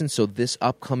person. So this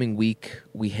upcoming week,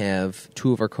 we have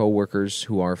two of our coworkers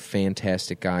who are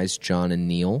fantastic guys, John and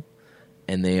Neil,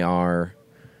 and they are,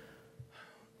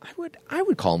 I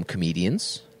would call them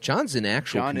comedians. John's an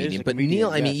actual John is comedian, a but comedian, Neil,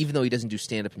 I mean, yes. even though he doesn't do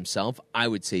stand-up himself, I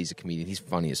would say he's a comedian. He's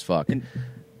funny as fuck. And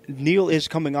Neil is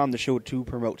coming on the show to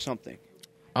promote something.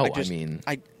 Oh,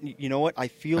 You know what? I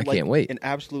feel I like can't wait. an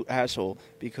absolute asshole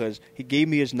because he gave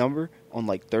me his number on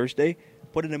like Thursday,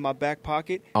 put it in my back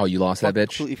pocket. Oh, you lost that bitch?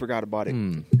 Completely forgot about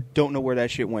it. Don't know where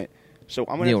that shit went. So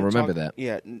I'm gonna Neil, have to remember talk- that.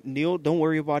 Yeah, Neil, don't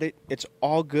worry about it. It's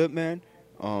all good, man.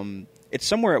 It's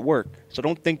somewhere at work, so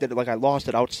don't think that like I lost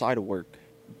it outside of work.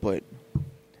 But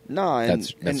nah,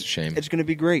 That's a shame. It's gonna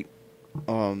be great.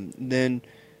 Then,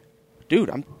 dude,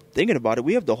 I'm thinking about it.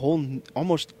 We have the whole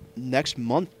almost next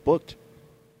month booked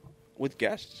with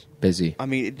guests. Busy. I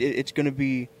mean, it's going to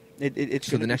be. It's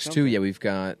So gonna the be next two, something. yeah, we've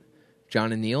got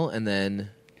John and Neil, and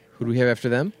then who do we have after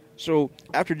them? So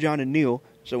after John and Neil,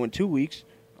 so in 2 weeks,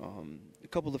 a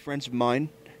couple of friends of mine,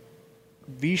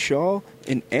 V. Shaw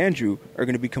and Andrew, are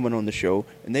going to be coming on the show,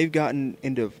 and they've gotten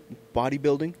into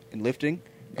bodybuilding and lifting.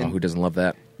 Oh, And, who doesn't love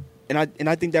that? and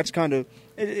I think that's kind of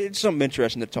it's something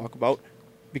interesting to talk about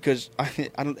because I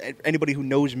don't anybody who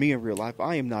knows me in real life,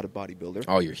 I am not a bodybuilder.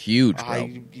 Oh, you're huge, bro.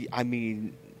 I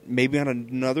mean, maybe on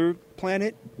another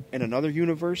planet, in another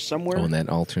universe somewhere, Oh, in that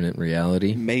alternate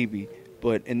reality. maybe.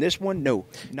 But in this one, no,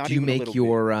 not Do you even a make little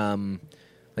your bit.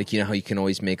 like, you know how you can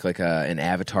always make like an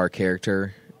avatar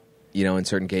character, in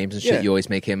certain games and shit? Yeah. You always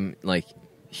make him like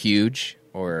huge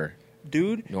or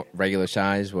Dude? regular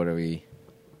size. What are we?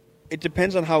 It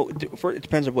depends on it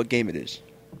depends on what game it is.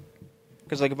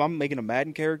 Because like if I'm making a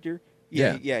Madden character,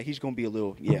 yeah, he's gonna be a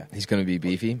little, He's going to be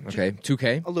beefy. Okay,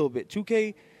 2K. a little bit.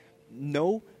 2K,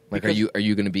 no. Like, because are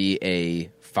you going to be a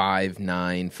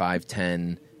 5'9",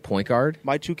 5'10" point guard?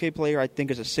 My 2K player, I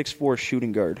think, is a 6'4"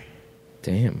 shooting guard.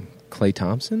 Damn, Klay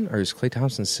Thompson, or is Klay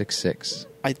Thompson 6'6"?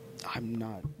 I'm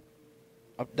not.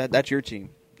 That's your team.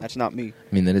 That's not me.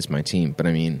 I mean, that is my team, but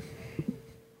I mean,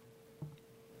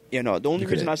 Yeah, no. The only You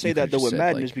reason coulda- I say you that coulda though just with said,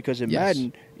 Madden like, is because in yes.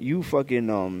 Madden, you fucking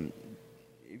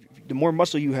the more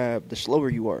muscle you have, the slower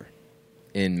you are.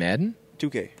 in Madden.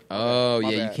 2K. Oh My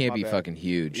yeah, bad, you can't my be bad. fucking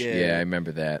huge. Yeah. Yeah, I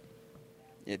remember that.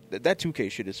 Yeah, that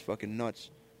 2K shit is fucking nuts.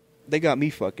 They got me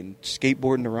fucking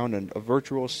skateboarding around a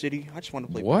virtual city. I just want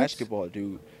to play What? basketball,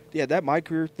 dude. Yeah, that My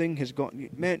Career thing has gone.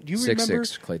 Man, do you remember?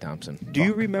 6'6", Klay Thompson. Do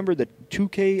you remember the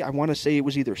 2K? I want to say it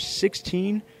was either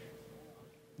 16.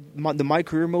 The My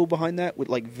Career mode behind that with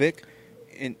like Vic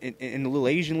and the little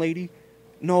Asian lady.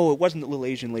 No, it wasn't the little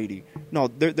Asian lady. No,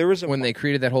 there was a When they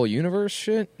created that whole universe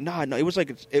shit? Nah, no, it was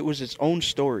like it was its own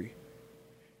story.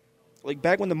 Like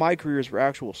back when the My Careers were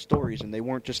actual stories and they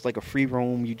weren't just like a free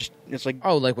roam. It's like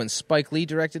Oh, like when Spike Lee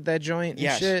directed that joint and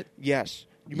yes, shit? yes.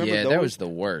 You remember Yeah, those? that was the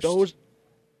worst.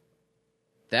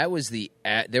 That was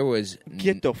there was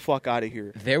Get the fuck out of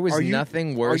here. There was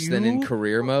nothing worse than in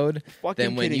career mode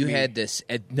than when you me? had this.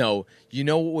 No, you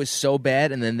know what was so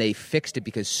bad, and then they fixed it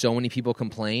because so many people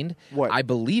complained. What? I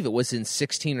believe it was in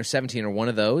 16 or 17 or one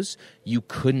of those. You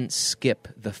couldn't skip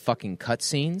the fucking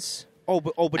cutscenes.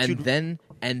 But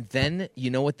And then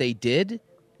you know what they did?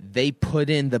 They put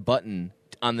in the button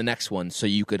on the next one so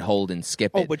you could hold and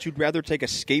skip it. Oh, but you'd rather take a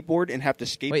skateboard and have to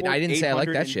skateboard? Wait, I didn't say I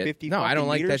like that shit. No, I don't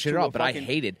like that shit at all. But I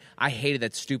hated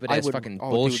that stupid ass fucking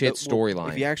bullshit storyline.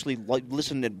 If you actually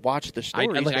listened and watched the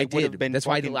story, I did. That's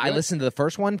why I listened to the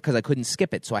first one because I couldn't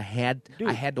skip it. So I had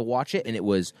to watch it, and it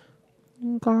was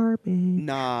garbage.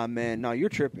 Nah, man, no, you're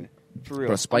tripping. For real.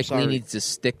 Bro, Spike Lee needs to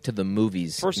stick to the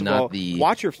movies. First of not all, the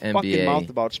watch your NBA. fucking mouth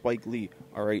about Spike Lee.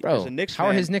 All right, Bro, as a Knicks how are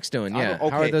fan, his Knicks doing? Yeah, okay.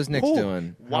 how are those Knicks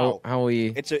doing? Wow, how are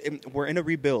we? We're in a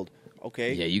rebuild.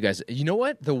 Okay. Yeah, you guys. You know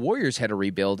what? The Warriors had a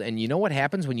rebuild, and you know what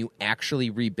happens when you actually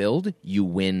rebuild? You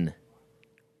win.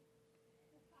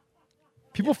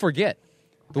 People forget.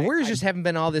 The Warriors just haven't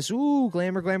been all this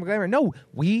glamour, glamour, glamour. No,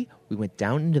 we went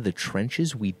down into the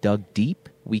trenches. We dug deep.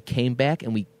 We came back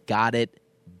and we got it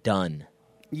done.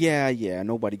 Yeah.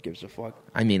 Nobody gives a fuck.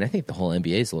 I mean, I think the whole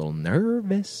NBA is a little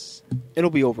nervous. It'll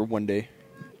be over one day,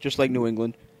 just like New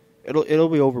England. It'll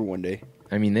be over one day.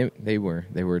 I mean, they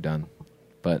were done,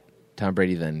 but Tom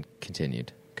Brady then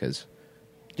continued because.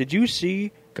 Did you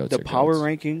see the power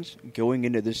rankings going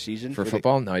into this season for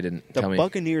football? No, I didn't. The Tell me.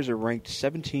 Buccaneers are ranked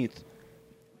 17th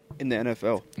in the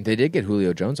NFL. They did get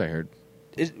Julio Jones, I heard.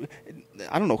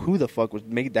 I don't know who the fuck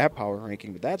made that power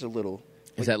ranking, but that's a little.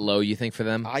 Is that low? You think for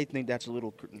them? I think that's a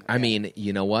little. I mean,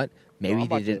 you know what? Maybe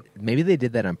they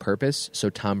did that on purpose. So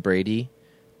Tom Brady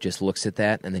just looks at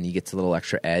that, and then he gets a little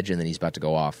extra edge, and then he's about to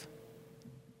go off.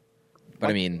 But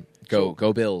I mean, go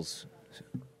Bills!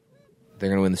 They're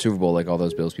going to win the Super Bowl, like all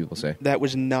those Bills people say. That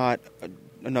was not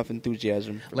enough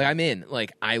enthusiasm.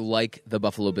 I like the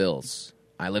Buffalo Bills.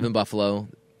 I live in Buffalo.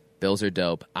 Bills are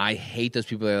dope. I hate those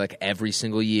people that are like every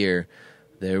single year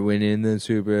they're winning the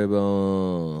Super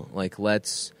Bowl. Like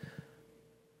let's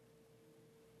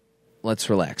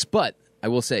relax. But I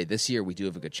will say this year we do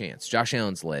have a good chance. Josh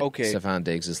Allen's lit. Okay. Stephon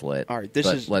Diggs is lit. All right, this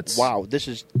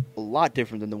is a lot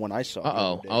different than the one I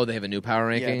saw. Oh, they have a new power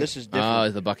ranking? Yeah, this is different. Oh,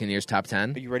 the Buccaneers top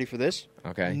 10? Are you ready for this?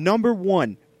 Okay. Number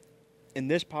 1 in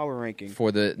this power ranking.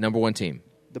 For the number 1 team.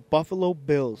 The Buffalo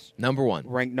Bills. Number 1.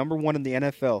 Ranked number 1 in the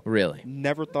NFL. Really?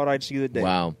 Never thought I'd see the day.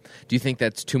 Wow. Do you think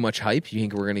that's too much hype? You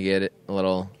think we're going to get it a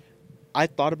little... I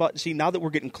thought about... See, now that we're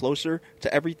getting closer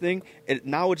to everything,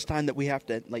 now it's time that we have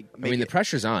to, like... the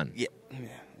pressure's on. Yeah.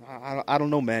 I don't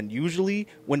know, man. Usually,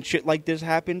 when shit like this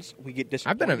happens, we get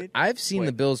disappointed. I've seen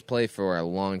the Bills play for a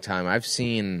long time. I've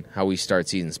seen how we start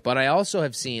seasons. But I also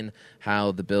have seen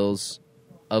how the Bills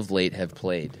of late have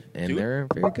played. And they're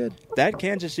very good. That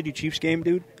Kansas City Chiefs game,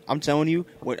 dude, I'm telling you...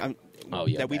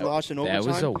 that we lost in overtime. That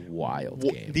was a wild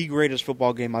game. The greatest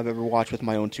football game I've ever watched with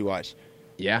my own 2 eyes.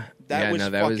 Yeah. That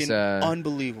was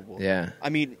unbelievable. Yeah. I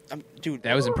mean, dude.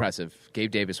 That was impressive.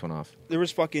 Gabe Davis went off. There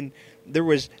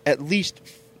was at least,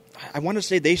 I want to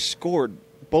say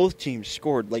both teams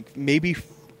scored, like maybe,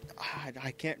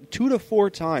 I can't, 2 to 4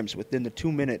 times within the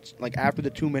 2 minutes, like after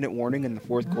the 2-minute warning in the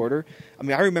fourth quarter. I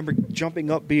mean, I remember jumping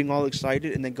up, being all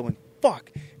excited, and then going,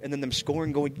 fuck, and then them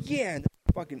scoring, going, yeah, and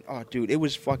fucking, oh, dude, it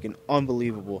was fucking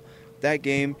unbelievable. That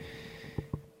game,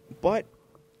 but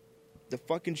the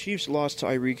fucking Chiefs lost to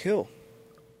Tyreek Hill.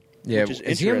 Yeah, which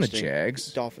is he on the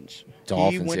Jags? Dolphins.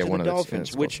 He went to the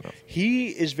Dolphins, which he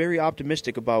is very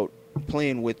optimistic about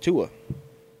playing with Tua.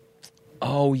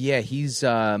 Oh, yeah, he's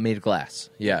made of glass.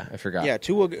 Yeah, I forgot. Yeah,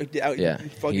 Tua,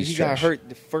 he got hurt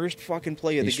the first fucking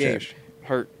play of the game. Trash.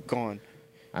 Hurt, gone.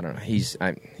 I don't know. He's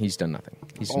done nothing.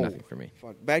 He's done nothing for me.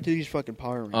 Fuck. Back to these fucking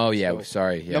power rankings. Oh, yeah,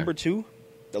 sorry. Yeah. Number 2,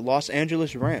 the Los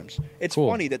Angeles Rams. It's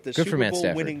funny that the Super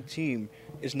Bowl winning team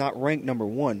is not ranked number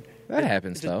 1. That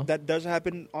happens, though. That does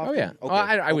happen often? Oh, yeah. Okay.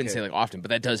 I wouldn't say like often, but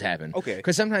that does happen. Okay.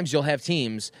 Because sometimes you'll have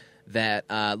teams that,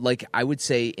 like I would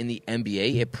say in the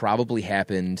NBA, it probably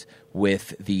happened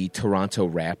with the Toronto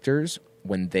Raptors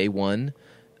when they won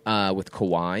with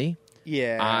Kawhi.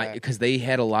 Yeah. Because they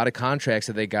had a lot of contracts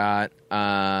that they got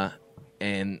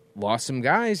and lost some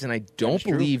guys, and I don't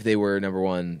believe they were number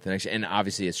one the next. And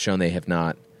obviously, it's shown they have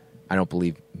not. I don't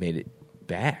believe made it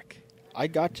back. I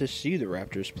got to see the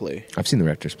Raptors play. I've seen the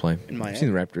Raptors play. In Miami. I've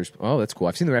seen the Raptors. Oh, that's cool.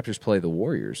 I've seen the Raptors play the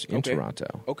Warriors in Toronto.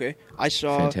 Okay. I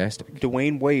saw Fantastic.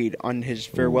 Dwayne Wade on his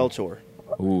farewell tour.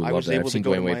 Ooh, I love was that. able I've seen to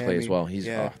go to Dwayne Wade play Miami. as well. He's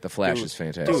the Flash is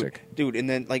fantastic. Dude, and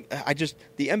then the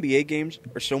NBA games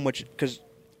are so much because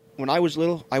when I was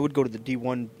little, I would go to the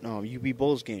D1 UB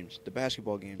Bulls games, the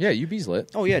basketball games. Yeah, UB's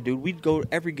lit. Oh yeah, dude, we'd go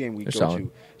every game we'd They're go solid.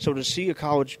 to. So to see a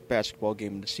college basketball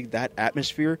game and to see that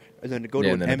atmosphere, and then to go to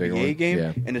and an then a big NBA one. game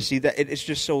Yeah. and to see that, it's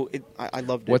just so. I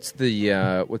loved it. What's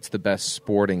the best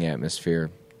sporting atmosphere?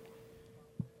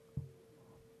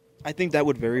 I think that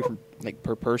would vary from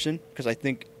per person because I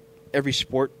think every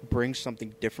sport brings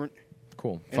something different.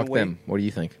 Cool. In a Fuck way. them. What do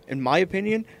you think? In my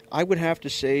opinion, I'd have to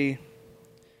say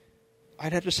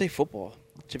football.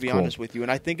 To be Cool. honest with you,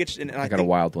 and I think it's. And I got a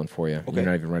wild one for you. Okay. You're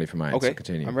not even ready for mine. Okay, So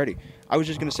continue. I'm ready. I was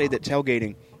just going to say that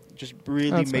tailgating just really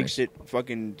That's makes nice. it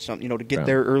fucking something. To get Bro.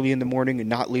 there early in the morning and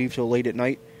not leave till late at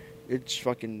night. It's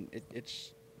fucking.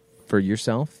 It's. For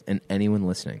yourself and anyone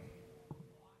listening,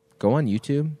 go on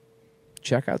YouTube,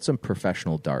 check out some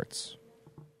professional darts.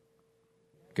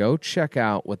 Go check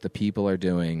out what the people are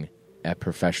doing at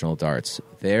professional darts.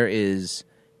 There is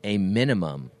a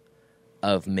minimum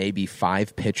of maybe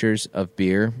 5 pitchers of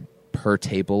beer per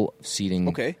table,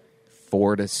 seating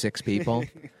 4 to 6 people.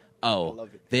 love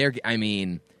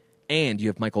it. And you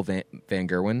have Michael Van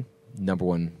Gerwen, number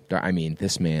one dart. I mean,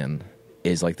 this man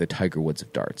is like the Tiger Woods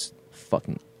of darts.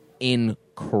 Fucking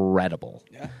incredible.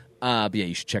 Yeah. But yeah,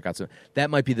 you should check out some.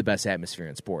 That might be the best atmosphere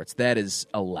in sports. That is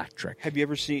electric. Have you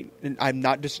ever seen? And I'm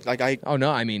not just like I. Oh no,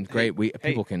 I mean, great.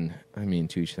 People can. I mean,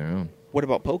 to each their own. What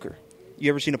about poker? You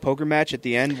ever seen a poker match at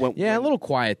the end? Yeah, a little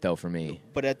quiet though for me.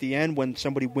 But at the end, when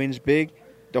somebody wins big,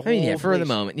 the whole. I mean, yeah, for the place-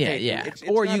 moment, yeah, Hey, yeah. it's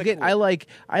Or not you a get. cool-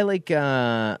 I like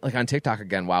on TikTok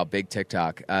again. Wow, big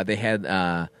TikTok. They had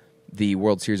the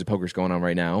World Series of Poker's going on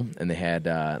right now, and they had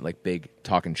big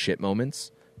talking shit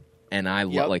moments. And I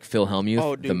Yep. like Phil Hellmuth,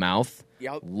 Oh, the dude. mouth.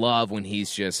 Yep. Love when he's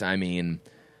just,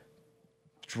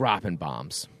 dropping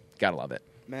bombs. Gotta love it.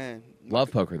 Man,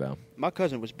 Love poker though. my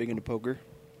cousin was big into poker.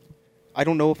 I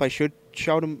don't know if I should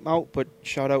shout him out, but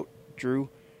shout out Drew.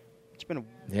 It's been a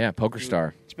Yeah, poker dude,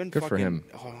 star. It's been Good fucking, for him,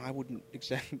 Oh, I wouldn't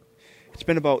exactly. It's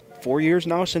been about 4 years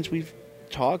now since we've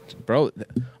talked. bro.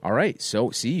 All right, so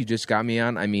see, you just got me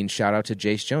on. I mean, shout out to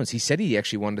Jace Jones. He said he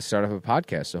actually wanted to start up a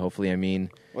podcast, so hopefully,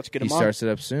 Let's get he him on. starts it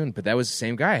up soon. But that was the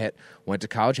same guy. I went to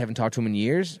college, haven't talked to him in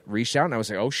years. Reached out, and I was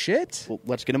like, oh shit, Well,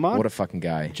 let's get him on. what a fucking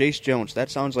guy. Jace Jones. That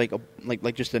sounds like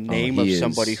like just the name he of is.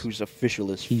 somebody who's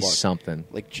official as He's fuck. something.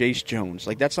 Like Jace Jones.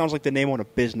 Like that sounds like the name on a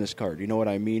business card. You know what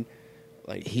I mean?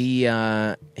 Like He's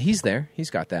there. He's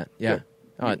got that. Yeah.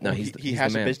 Yeah. No, he he's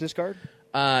has the a man. business card.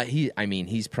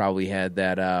 He's probably had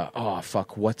that.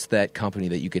 What's that company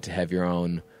that you get to have your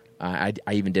own? I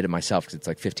even did it myself because it's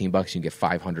like $15. You can get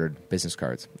 500 business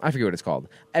cards. I forget what it's called.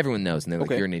 Everyone knows, and they're like,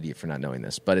 Okay. "You're an idiot for not knowing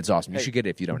this," but it's awesome. You Hey. should get it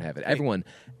if you don't have it.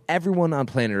 Everyone on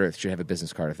planet Earth should have a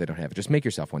business card if they don't have it. Just make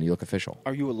yourself one. You look official.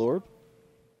 Are you a lord?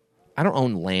 I don't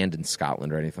own land in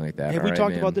Scotland or anything like that. Have all we right,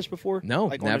 talked man? about this before? No,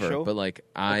 Like on the never. show? But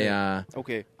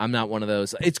Okay. I'm not one of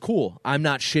those. It's cool. I'm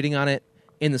not shitting on it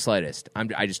in the slightest.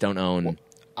 I just don't own.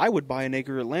 I would buy an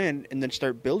acre of land and then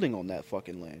start building on that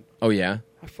fucking land. Oh yeah,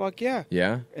 Fuck yeah.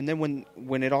 yeah. And then when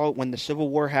the Civil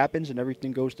War happens and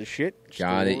everything goes to shit, just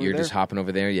Got go it. over You're there. just hopping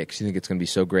over there. Yeah, because you think it's going to be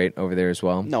so great over there as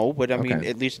well. No, but I mean, Okay.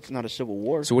 at least it's not a Civil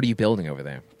War. So what are you building over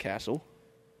there? Castle.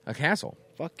 A castle.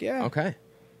 Fuck yeah. Okay.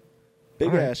 Big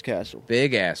All right. ass castle.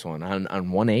 Big ass one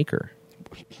on 1 acre.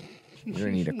 You're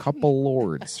gonna need a couple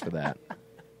lords for that.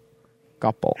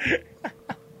 Couple.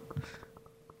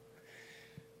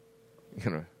 You're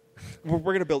gonna-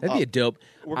 We're gonna build That'd be a up. dope.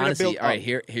 We're gonna Honestly, build all right. up.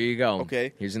 Here you go.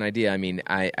 Okay. Here's an idea. I mean,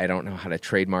 I don't know how to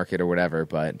trademark it or whatever,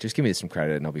 but just give me some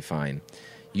credit and I'll be fine.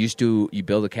 You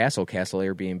build a castle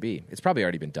Airbnb. It's probably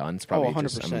already been done. It's probably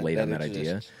just 100% I'm late on that that idea.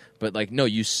 exists. But like, no,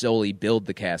 you solely build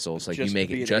the castles. Like Just you make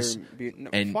to be it an just. Airbnb. No,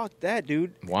 and- fuck that,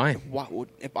 dude. Why?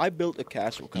 If I built a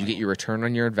castle, You Kyle, get your return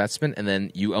on your investment, and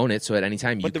then you own it. So at any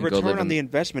time you but the can go return live on in. the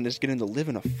investment is getting to live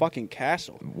in a fucking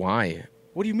castle. Why?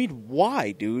 What do you mean?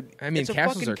 Why, dude? I mean, it's a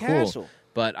castles fucking are castle. cool.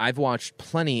 But I've watched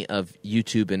plenty of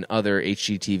YouTube and other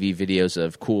HGTV videos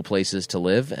of cool places to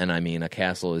live, and I mean, a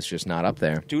castle is just not up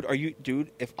there. Dude,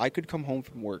 if I could come home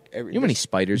from work every You know how many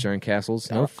spiders are in castles?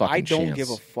 No fucking I don't chance. give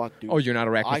a fuck, dude. Oh, you're not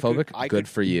arachnophobic? I Good could-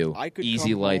 for you. I could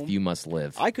Easy come life home- you must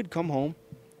live. I could come home,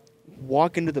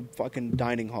 walk into the fucking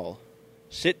dining hall,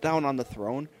 sit down on the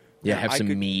throne. Yeah, and have I some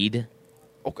could- mead.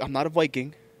 Okay, I'm not a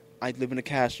Viking. I live in a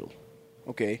castle.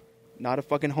 Okay, not a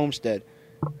fucking homestead.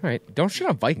 All right, don't shit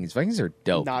on Vikings. Vikings are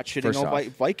dope. Not shitting on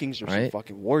Vikings are some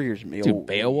fucking warriors, man. Dude,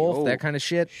 Beowulf, that kind of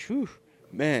shit. Whew,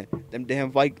 man, them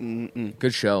damn Vikings.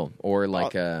 Good show. Or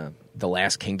like The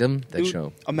Last Kingdom. That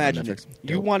show. Imagine it.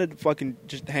 You wanted to fucking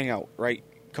just hang out, right?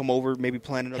 Come over, maybe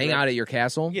plan another. Hang out at your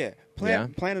castle. Yeah,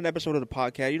 plan an episode of the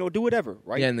podcast. Do whatever,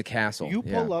 right? Yeah, in the castle. You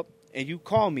pull up and you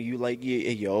call me. You like, yeah,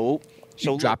 yo.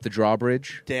 So drop the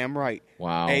drawbridge. Damn right.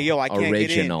 Wow. Hey, yo, I can't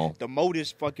Original. get in. The moat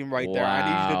is fucking right there. I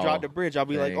need you to drop the bridge. I'll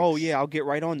be like, oh, yeah, I'll get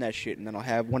right on that shit. And then I'll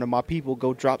have one of my people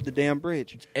go drop the damn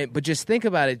bridge. But just think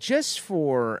about it.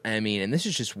 And this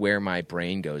is just where my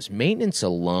brain goes. Maintenance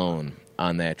alone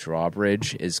on that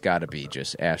drawbridge has got to be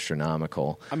just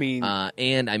astronomical. I mean...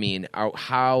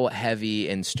 how heavy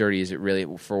and sturdy is it really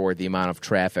for the amount of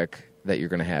traffic that you're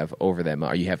going to have over that?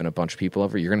 Are you having a bunch of people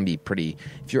over? You're going to be pretty...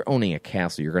 If you're owning a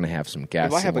castle, you're going to have some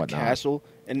guests. If I have and a castle,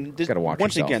 and this, watch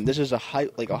once yourself. again, this is a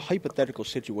hypothetical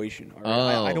situation. All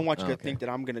right? I don't want you to think that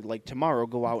I'm going to tomorrow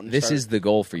go out and. This is the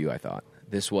goal for you. I thought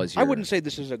this was. Your I wouldn't say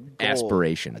this is a goal.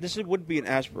 Aspiration. This would be an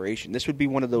aspiration. This would be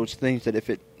one of those things that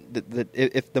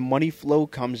if the money flow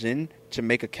comes in to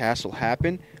make a castle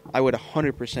happen, I would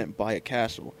 100% buy a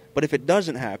castle. But if it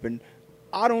doesn't happen,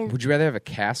 I don't. Would you rather have a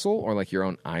castle or like your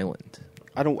own island?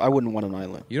 I wouldn't want an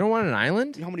island. You don't want an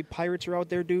island? You know how many pirates are out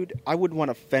there, dude? I wouldn't want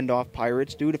to fend off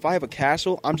pirates, dude. If I have a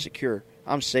castle, I'm secure.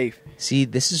 I'm safe. See,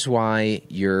 this is why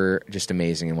you're just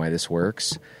amazing and why this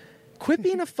works. Quit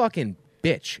being a fucking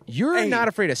bitch. You're not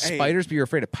afraid of spiders, but you're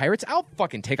afraid of pirates. I'll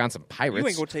fucking take on some pirates. You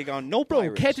ain't gonna take on no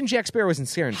pirates. Bro, Captain Jack Sparrow isn't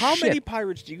scaring How shit. many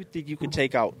pirates do you think you could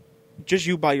take out? Just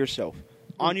you by yourself?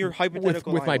 On your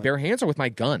hypothetical with my island? bare hands or with my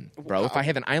gun? Bro, if I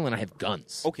have an island, I have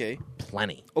guns. Okay.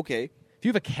 Plenty. Okay. If you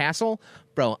have a castle,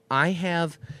 bro, I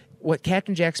have what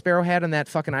Captain Jack Sparrow had on that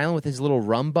fucking island with his little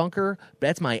rum bunker.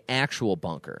 That's my actual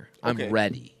bunker. I'm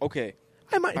ready. Okay.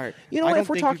 I might, All right. You know I what? don't If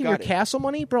we're think you talking your got it. castle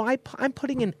money, bro, I'm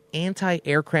putting an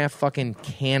anti-aircraft fucking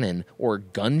cannon or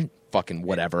gun fucking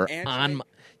whatever on.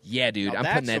 Yeah, dude, Now, I'm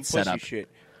putting that that's some set up. pussy shit.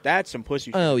 That's some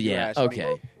pussy shit. Oh, if you yeah, ask me.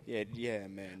 okay. Yeah,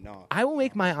 man, no. I will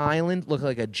make my island look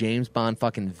like a James Bond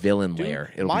fucking villain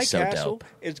lair. It'll my be so castle dope.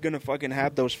 is gonna fucking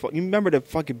have those. You remember the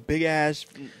fucking big ass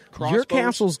crossbows? Your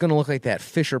castle's gonna look like that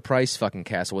Fisher Price fucking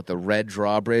castle with the red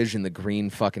drawbridge and the green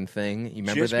fucking thing. You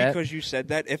remember Just that? because you said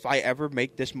that, if I ever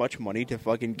make this much money to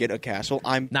fucking get a castle,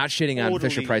 I'm Not shitting on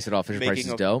Fisher Price at all. Fisher Price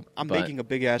is dope. I'm but- making a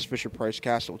big ass Fisher Price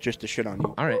castle just to shit on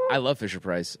you. All right, I love Fisher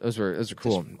Price. Those are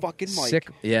cool. This fucking mic Sick.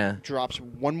 Yeah. drops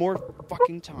one more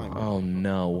fucking time. Oh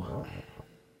no.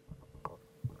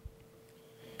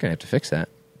 Gonna have to fix that.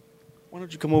 Why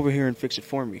don't you come over here and fix it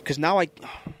for me? Because now I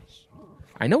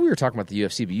know we were talking about the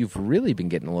UFC, but you've really been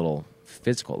getting a little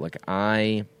physical. Like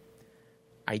I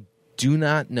do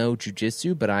not know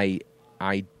jiu-jitsu, but I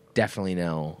definitely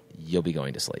know you'll be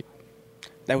going to sleep.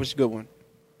 That was a good one.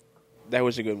 That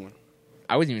was a good one.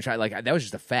 I wasn't even trying. Like that was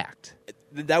just a fact.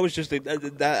 That was just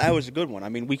that was a good one. I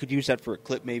mean, we could use that for a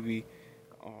clip, maybe.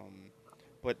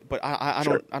 But I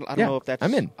Sure. don't Yeah, know if that's.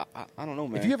 I'm in. I don't know,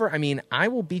 man. If you ever, I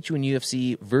will beat you in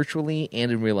UFC virtually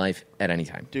and in real life at any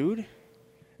time. Dude,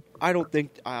 I don't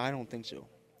think so.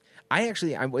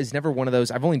 I was never one of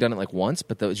those. I've only done it like once,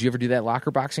 but did you ever do that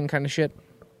locker boxing kind of shit?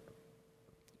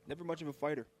 Never much of a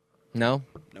fighter. No?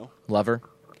 No. Lover?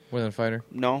 More than a fighter?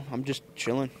 No, I'm just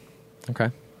chilling.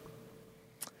 Okay.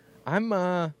 I've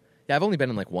only been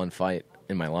in like one fight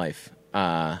in my life.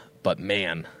 But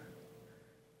man,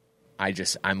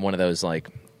 I'm one of those like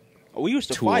We used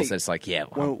to tools fight that's like, yeah,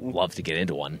 I'd love to get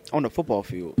into one. on the football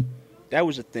field. That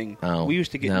was a thing. Oh, we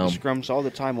used to get no. into scrums all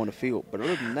the time on the field. But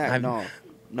other than that,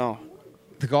 no.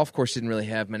 The golf course didn't really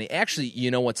have many. Actually,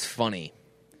 you know what's funny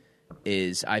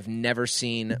is I've never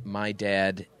seen my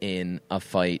dad in a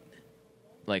fight,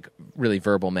 like really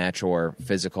verbal match or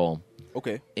physical,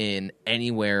 Okay. in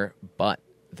anywhere but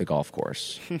the golf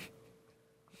course. I'm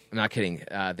not kidding.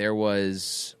 There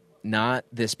was not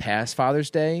this past Father's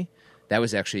Day. That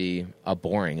was actually a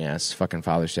boring-ass fucking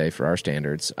Father's Day for our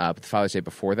standards. But the Father's Day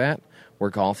before that, we're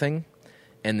golfing,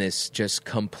 and this just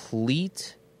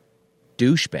complete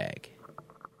douchebag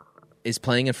is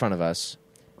playing in front of us,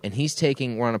 and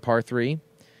we're on a par 3.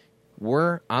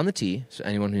 We're on the tee, so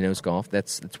anyone who knows golf,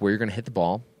 that's where you're going to hit the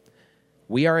ball.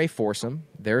 We are a foursome.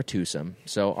 They're a twosome.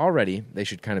 So already they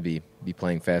should kind of be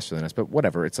playing faster than us. But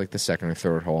whatever. It's like the second or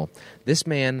third hole. This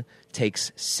man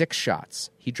takes 6 shots.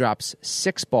 He drops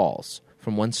 6 balls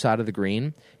from one side of the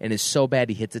green and is so bad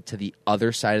he hits it to the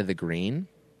other side of the green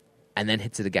and then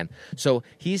hits it again. So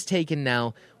he's taken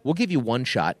now, we'll give you 1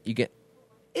 shot. You get,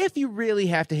 if you really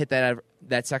have to hit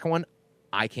that second one,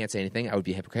 I can't say anything. I would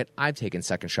be a hypocrite. I've taken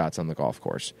second shots on the golf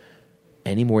course.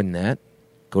 Any more than that,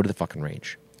 go to the fucking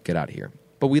range. Get get out of here.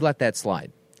 But we let that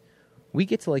slide. We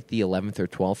get to like the 11th or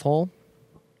 12th hole.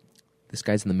 This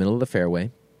guy's in the middle of the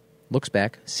fairway, looks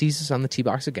back, sees us on the tee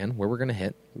box again, where we're going to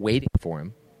hit, waiting for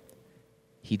him.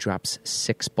 He drops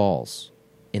 6 balls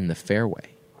in the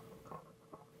fairway.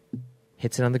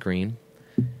 Hits it on the green.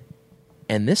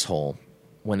 And this hole,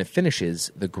 when it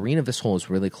finishes, the green of this hole is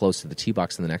really close to the tee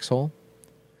box in the next hole.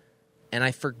 And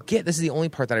I forget, this is the only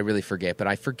part that I really forget, but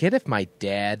I forget if my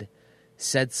dad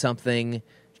said something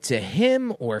to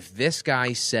him or if this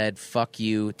guy said, fuck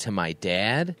you, to my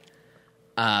dad.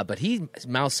 But he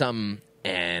mouthed something,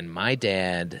 and my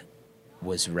dad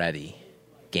was ready.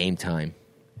 Game time.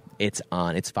 It's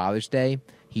on. It's Father's Day.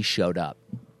 He showed up.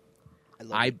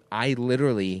 I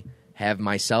literally have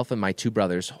myself and my 2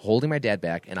 brothers holding my dad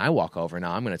back, and I walk over.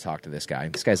 Now I'm going to talk to this guy.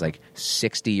 This guy's like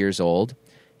 60 years old.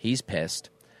 He's pissed.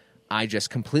 I just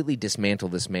completely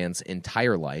dismantled this man's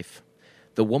entire life.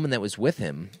 The woman that was with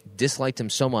him disliked him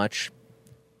so much,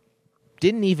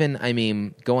 didn't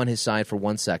even, go on his side for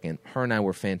 1 second. Her and I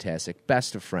were fantastic,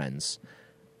 best of friends.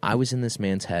 I was in this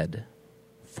man's head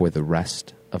for the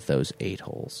rest of those 8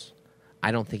 holes.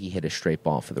 I don't think he hit a straight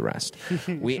ball for the rest.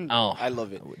 I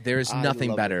love it. There's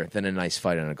nothing better than a nice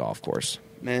fight on a golf course.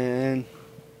 Man,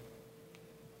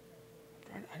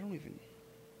 I don't even...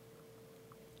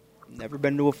 Never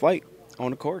been to a fight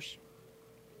on a course.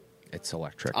 It's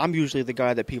electric. I'm usually the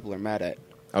guy that people are mad at.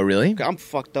 Oh, really? I'm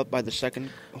fucked up by the second.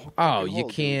 Oh, you hole,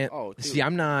 can't. Oh, see,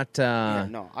 I'm not.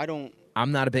 No, I don't.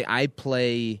 I'm not a big. I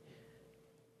play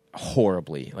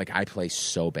horribly. Like, I play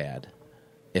so bad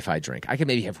if I drink. I could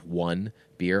maybe have 1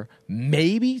 beer,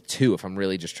 maybe 2 if I'm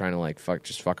really just trying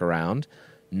to fuck around.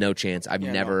 No chance. I've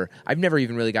never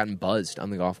even really gotten buzzed on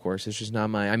the golf course. It's just not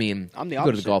my. I'm the opposite.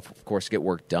 Go to the golf course to get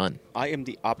work done. I am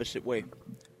the opposite way.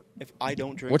 If I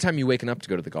don't drink, what time are you waking up to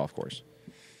go to the golf course?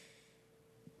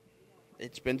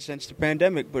 It's been since the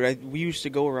pandemic, but we used to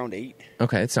go around 8.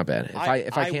 Okay, it's not bad.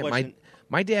 If I can't,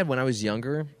 my dad, when I was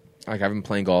younger, like, I've been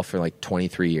playing golf for like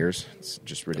 23 years. It's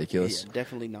just ridiculous. Yeah,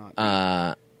 definitely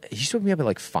not. He used to wake me up at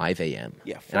like 5 a.m.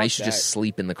 Yeah, and I used to just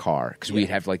sleep in the car because we'd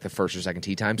have like the first or second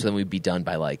tee time, so then we'd be done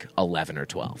by like 11 or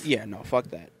 12. Yeah, no, fuck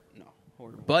that. No,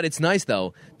 horrible. But it's nice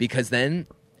though, because then,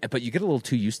 but you get a little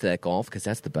too used to that golf, because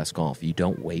that's the best golf. You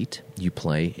don't wait, you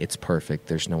play. It's perfect.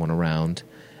 There's no one around,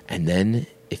 and then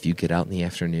if you get out in the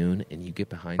afternoon and you get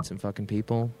behind some fucking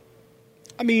people,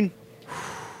 I mean,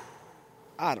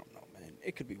 I don't know, man.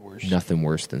 It could be worse. Nothing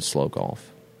worse than slow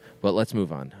golf. But let's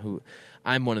move on.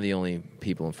 I'm one of the only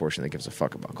people, unfortunately, that gives a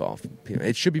fuck about golf.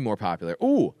 It should be more popular.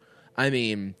 Ooh,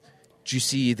 did you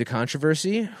see the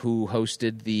controversy? Who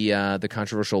hosted the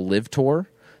controversial Live Tour,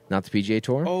 not the PGA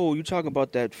Tour? Oh, you talking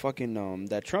about that fucking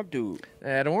that Trump dude?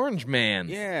 That orange man.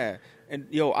 Yeah, and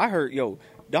I heard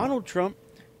Donald Trump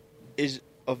is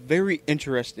a very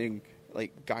interesting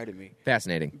guy to me.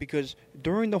 Fascinating. Because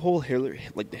during the whole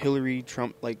Hillary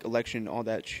Trump election, all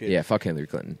that shit. Yeah, fuck Hillary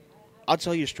Clinton. I'll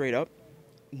tell you straight up,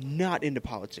 not into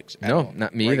politics at all. No,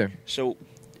 not me either. So,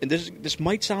 and this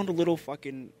might sound a little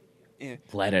fucking...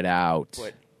 Let it out.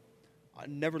 But I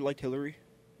never liked Hillary.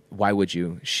 Why would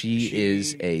you? She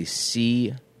is a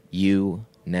see you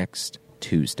next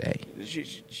Tuesday.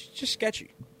 She's just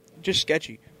sketchy. Just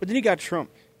sketchy. But then you got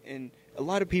Trump, and a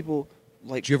lot of people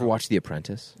like... Did you ever watch The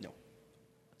Apprentice? No.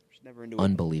 Just never into it.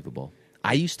 Unbelievable.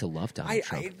 I used to love Donald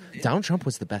Trump. Donald Trump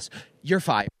was the best. You're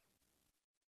fired.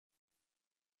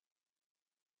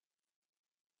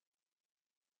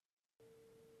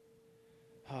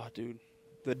 Oh, dude.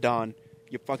 The Don.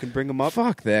 You fucking bring him up?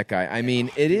 Fuck that guy. I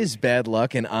mean, it is bad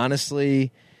luck, and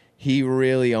honestly, he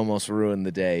really almost ruined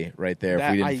the day right there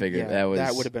if we didn't figure that was...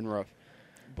 That would have been rough.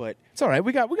 But it's all right.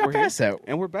 We got past that.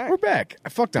 And we're back. We're back.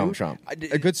 Fuck Donald Trump.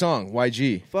 A good song,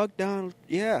 YG. Fuck Donald.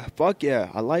 Yeah, fuck yeah.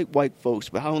 I like white folks,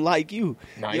 but I don't like you.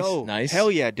 Nice. Yo, nice.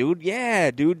 Hell yeah, dude.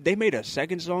 Yeah, dude. They made a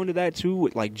second song to that, too,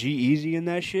 with G-Eazy and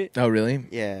that shit. Oh, really?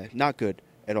 Yeah, not good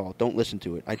at all. Don't listen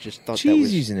to it. I just thought that was...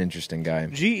 G-Eazy's an interesting guy.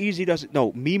 G-Eazy doesn't...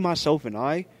 No, Me, Myself, and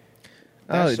I...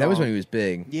 That was when he was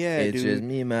big. Yeah, it's dude. Just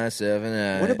me, myself, and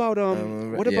I.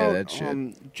 What about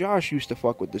Josh used to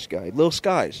fuck with this guy, Lil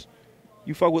Skies.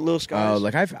 You fuck with Lil Skies?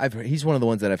 Oh, he's one of the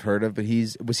ones that I've heard of, but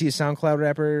was he a SoundCloud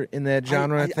rapper in that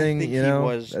genre thing? I think he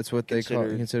was. That's what they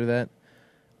consider that.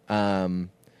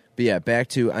 But yeah, back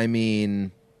to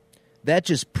that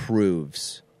just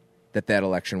proves that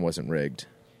election wasn't rigged.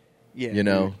 Yeah, you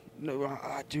know,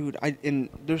 dude. And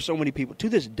there's so many people to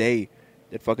this day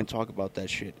that fucking talk about that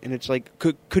shit. And it's like,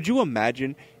 could you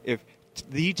imagine if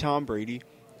the Tom Brady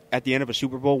at the end of a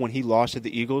Super Bowl when he lost to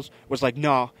the Eagles was like,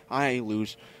 "No, I ain't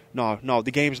lose. No,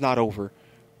 the game's not over.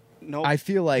 No, I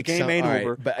feel like the game ain't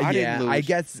over. But I didn't lose." I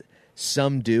guess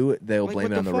Some do. They'll Like, blame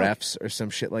what it on the the fuck? refs or some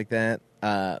shit like that.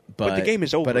 But the game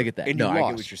is over. But I get that. And No, you I get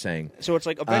lost. what you're saying. So it's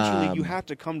like eventually you have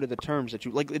to come to the terms that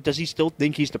you like. Does he still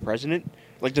think he's the president?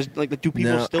 Like, do people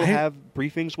No, still have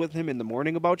briefings with him in the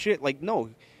morning about shit? Like, no.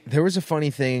 There was a funny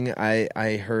thing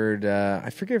I heard. I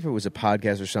forget if it was a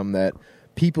podcast or something that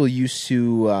people used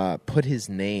to put his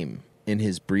name in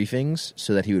his briefings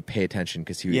so that he would pay attention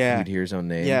because he would hear his own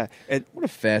name. Yeah, and what a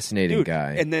fascinating dude,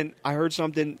 guy. And then I heard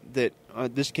something that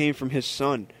this came from his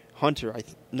son, Hunter.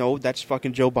 No, that's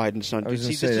fucking Joe Biden's son. I was Dude,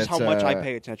 gonna see, say, this is how that's, much I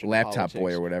pay attention. Laptop to boy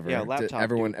politics. or whatever. Yeah, laptop.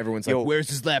 Everyone's Yo, like, "Where's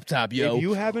his laptop, yo?" If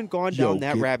you haven't gone Yo, down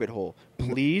that rabbit hole,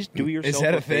 please do yourself Is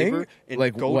that a favor. thing? And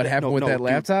Like, go what happened with that dude,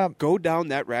 laptop? Go down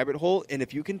that rabbit hole, and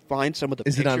if you can find some of the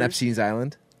Is pictures, it on Epstein's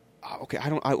Island? Okay, I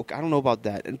don't know about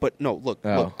that, but no, look,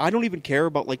 I don't even care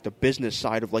about like the business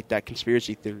side of like that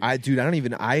conspiracy theory. I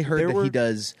heard There that were- he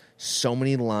does so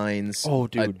many lines. Oh,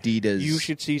 dude, Adidas. you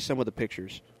should see some of the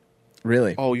pictures.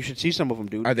 Really? Oh, you should see some of them,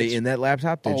 dude. Are they in that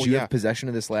laptop? Did you yeah. have possession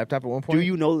of this laptop at one point? Do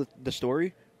you know the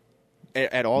story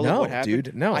at all? No, of what happened?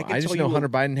 dude. No, can I just tell know you Hunter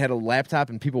Biden had a laptop,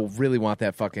 and people really want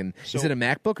that fucking. So- is it a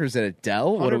MacBook or is it a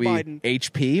Dell? What Hunter are we? Biden-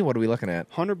 HP? What are we looking at?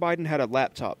 Hunter Biden had a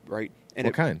laptop, right? And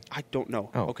What kind? I don't know.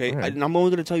 Oh, okay, all right. and I'm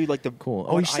only going to tell you like the Cool. what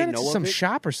Oh, he I sent it know to of some it.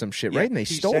 shop or some shit, Yeah, right? And they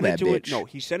he stole sent that it to bitch. No,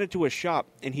 he sent it to a shop,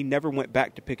 and he never went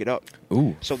back to pick it up.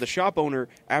 Ooh. So the shop owner,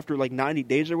 after like 90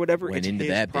 days or whatever, Went it's into his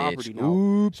that property bitch. now.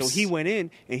 Oops. So he went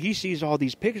in and he sees all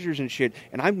these pictures and shit,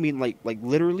 and I mean like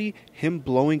literally him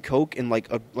blowing coke and like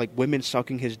women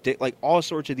sucking his dick, like all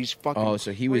sorts of these fucking. Oh,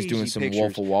 so he was doing crazy some pictures.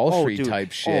 Wolf of Wall Oh, Street dude. type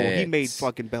Oh, he shit. made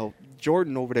fucking Bell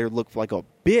Jordan over there look like a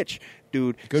bitch,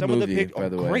 dude. Good Some movie, of the by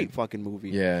the way. Great fucking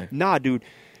movie. Yeah. Nah, dude.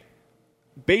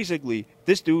 Basically,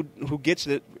 this dude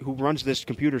who runs this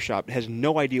computer shop has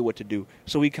no idea what to do.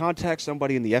 So he contacts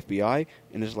somebody in the FBI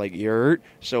and is like, "You're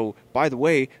so by the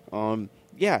way,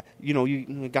 yeah,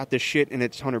 you got this shit and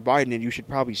it's Hunter Biden and you should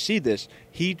probably see this."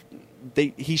 He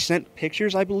sent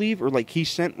pictures, I believe, or like he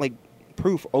sent like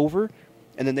proof over,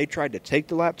 and then they tried to take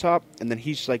the laptop, and then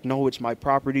he's like, "No, it's my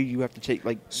property. You have to take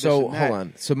like." So this and that." hold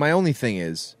on. So my only thing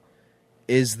is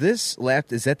this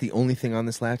is that the only thing on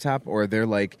this laptop, or are there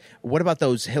like what about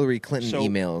those Hillary Clinton So-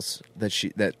 emails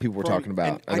that people were talking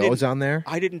about? and Are I those didn't- on there?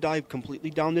 I didn't dive completely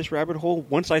down this rabbit hole.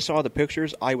 Once I saw the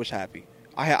pictures, I was happy.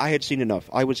 I had seen enough.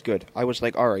 I was good. I was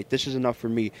like, all right, this is enough for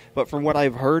me. But from what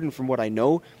I've heard and from what I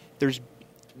know, the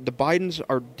Bidens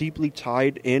are deeply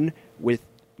tied in with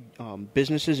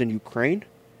businesses in Ukraine.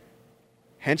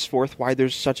 Henceforth, why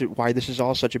this is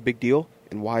all such a big deal,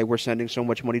 and why we're sending so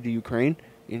much money to Ukraine,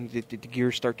 and the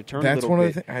gears start to turn a That's little one bit.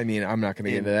 of the things. I mean, I'm not going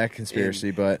to get And- into that conspiracy,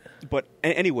 but But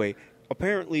anyway,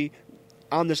 apparently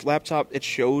on this laptop it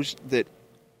shows that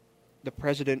the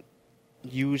president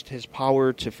used his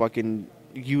power to fucking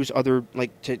use other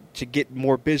to get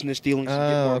more business dealings, to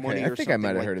get more money. I or think I something might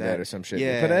have like heard of that or some shit.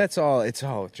 Yeah, But it's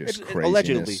all just craziness.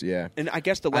 allegedly. Yeah. And I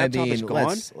guess the laptop is mean, gone.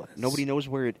 let's- Nobody knows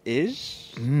where it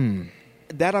is.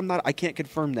 That I can't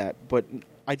confirm that, but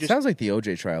I just Sounds like the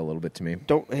OJ trial a little bit to me.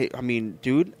 don't. Hey, I mean,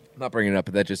 dude, I'm not bringing it up,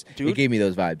 but that just Dude. it gave me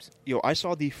those vibes. I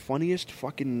saw the funniest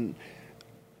fucking.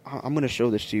 I'm gonna show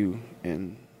this to you,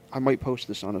 and I might post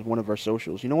this on one of our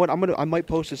socials. You know what? I might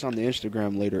post this on the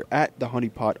Instagram later at the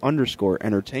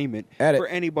HoneyPot_entertainment At it. for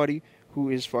anybody who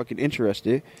is fucking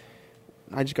interested.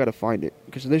 I just gotta find it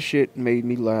because this shit made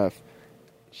me laugh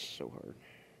so hard.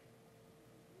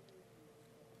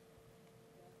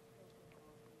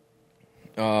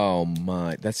 Oh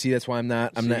my! That's why I'm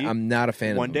not a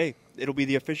fan. One of them. day it'll be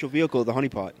the official vehicle of the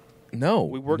HoneyPot. No,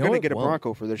 We were no, gonna it get a won't.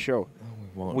 Bronco for this show.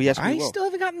 Won't. Well, yes, we I will. still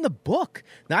haven't gotten the book.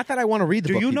 Not that I want to read the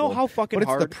Do book. you know people, how fucking but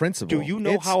hard? it's the principle. Do you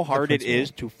know It's how the hard it principle.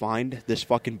 is to find this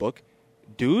fucking book,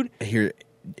 dude? Here,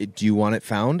 do you want it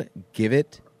found?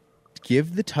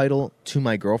 Give the title to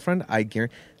my girlfriend. I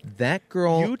guarantee that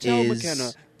girl You tell is.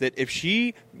 McKenna that if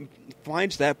she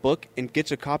finds that book and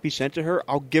gets a copy sent to her,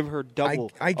 I'll give her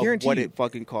double I guarantee of what you. it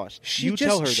fucking costs. She you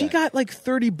tell her she that. got like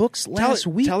 30 books last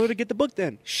week. Tell her to get the book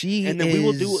then. She and then is, we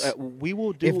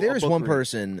will do. If a there's book one read.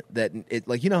 person that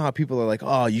like how people are like,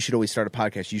 oh, you should always start a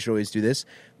podcast. You should always do this.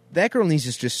 That girl needs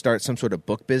to just start some sort of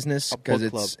book business because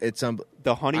book it's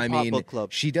the HoneyPot Book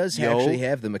Club. She does actually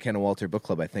have the McKenna Walter Book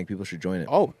Club. I think people should join it.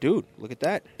 Oh, dude, look at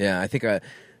that. Yeah, I think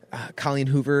Colleen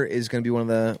Hoover is going to be one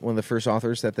of the first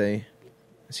authors that they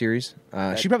series.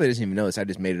 She probably doesn't even know this. I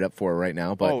just made it up for her right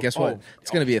now. But guess what?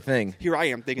 It's going to be a thing. Here I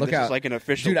am thinking Look this out. is like an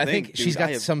official Dude, thing. I think she's got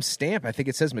I have- some stamp. I think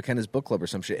it says McKenna's Book Club or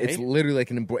some shit. It's Hey. literally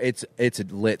like it's a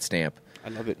lit stamp. I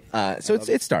love it. So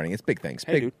it's starting. It's big things.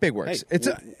 Hey, dude. Big works. Hey.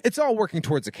 It's all working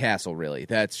towards a castle, really.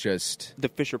 That's just the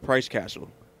Fisher Price Castle.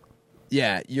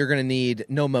 yeah. You're gonna need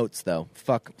no moats though.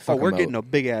 Fuck. Oh, a we're moat. getting a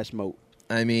big ass moat.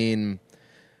 I mean,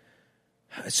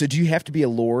 So do you have to be a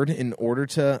lord in order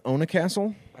to own a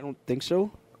castle? I don't think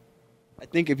so. I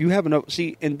think if you have enough...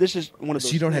 See, and this is one of those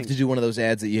So you don't have to do one of those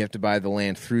ads that you have to buy the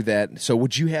land through that. So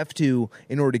would you have to,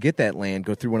 in order to get that land,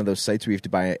 go through one of those sites where you have to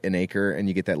buy an acre and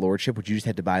you get that lordship? Would you just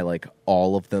have to buy, like,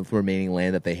 all of the remaining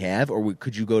land that they have? Or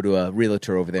could you go to a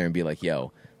realtor over there and be like,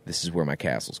 yo, this is where my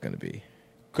castle's going to be?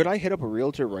 Could I hit up a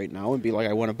realtor right now and be like,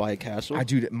 I want to buy a castle?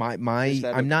 Dude,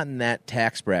 I'm not in that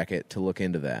tax bracket to look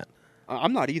into that.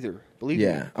 I'm not either. Believe me.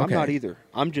 Okay. I'm not either.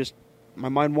 I'm just... My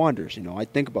mind wanders, you know. I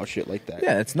think about shit like that.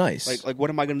 Yeah, that's nice. Like what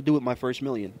am I going to do with my first $1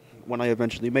 million when I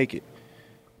eventually make it?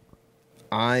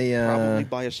 Probably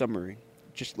buy a submarine.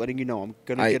 Just letting you know, I'm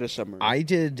going to get a submarine. I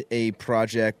did a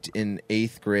project in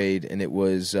 8th grade, and it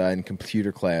was in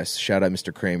computer class. Shout out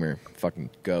Mr. Kramer, fucking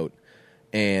goat.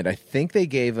 And I think they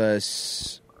gave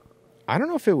us, I don't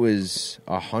know if it was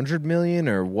 $100 million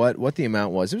or what the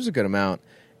amount was. It was a good amount.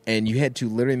 And you had to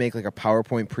literally make like a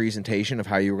PowerPoint presentation of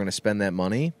how you were going to spend that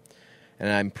money.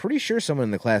 And I'm pretty sure someone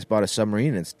in the class bought a submarine,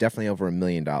 and it's definitely over $1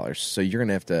 million. So you're going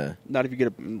to have to... Not if you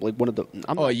get one of the...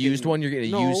 a used one? You're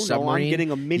getting a used submarine? No, I'm getting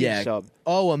a mini sub.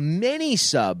 Oh, a mini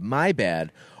sub. My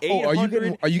bad. Oh, are you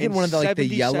getting one of the, like, the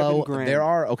yellow... Grand. There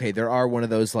are one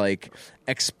of those, like,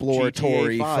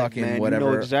 exploratory 5, fucking man. whatever.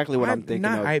 You know exactly what I'm thinking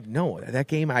of. No, that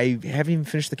game, I haven't even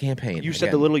finished the campaign. You said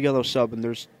the little yellow sub, and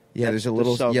there's... Yeah, there's a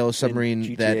little yellow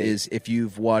submarine that is, if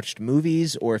you've watched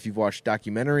movies or if you've watched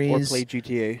documentaries... Or played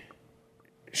GTA.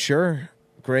 Sure.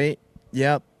 Great.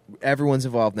 Yep. Everyone's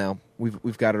involved now.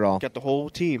 We've got it all. Got the whole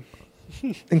team.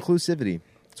 Inclusivity.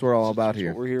 That's what we're all about here.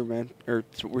 That's what we're here, man. Or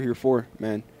that's what we're here for,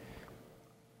 man.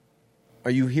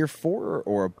 Are you here for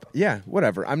or yeah,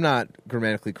 whatever. I'm not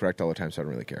grammatically correct all the time, so I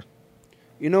don't really care.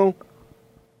 You know,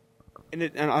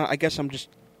 and I guess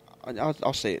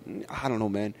I'll say it. I don't know,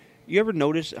 man. You ever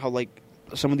notice how, like,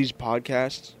 some of these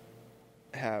podcasts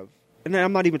have... And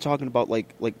I'm not even talking about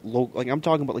like I'm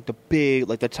talking about like the big,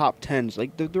 like the top 10s.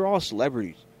 Like they're all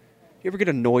celebrities. You ever get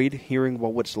annoyed hearing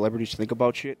about what celebrities think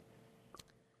about shit?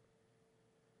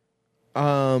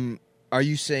 Are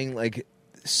you saying like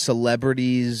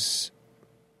celebrities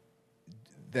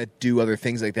that do other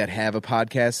things like that have a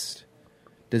podcast?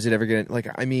 Does it ever get like?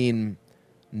 I mean,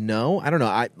 no, I don't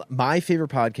know. My favorite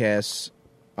podcasts.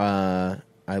 I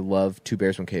love Two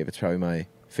Bears One Cave. It's probably my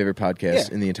favorite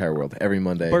podcast in the entire world. Every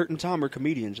Monday. Bert and Tom are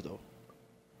comedians, though.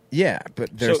 Yeah, but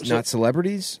they're not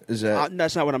celebrities? Is that...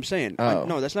 that's not what I'm saying. Oh.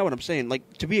 No, that's not what I'm saying.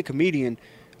 Like, to be a comedian,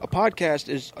 a podcast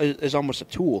is almost a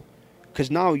tool.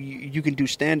 Because now you can do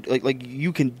like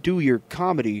you can do your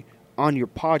comedy on your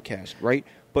podcast, right?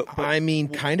 But I mean,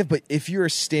 kind of. But if you're a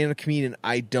stand-up comedian,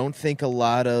 I don't think a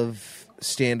lot of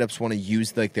stand-ups want to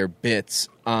use like their bits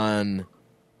on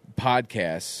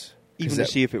podcasts. Even to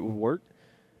see if it would work?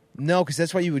 No, because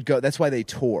that's why you would go. That's why they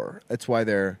tour. That's why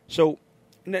they're... So,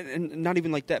 and not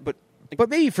even like that, but... But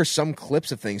maybe for some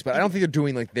clips of things, but I don't think they're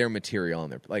doing like their material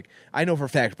on there. Like, I know for a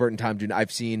fact Bert and Tom do. I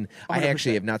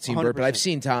actually have not seen 100%. Bert, but I've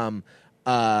seen Tom,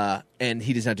 and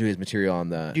he does not do his material on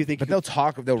the... Do you think but they'll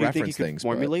reference things.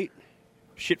 Formulate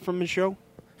shit from the show?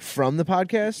 From the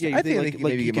podcast? Yeah, I think they can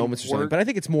maybe get moments or something. But I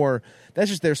think it's more... That's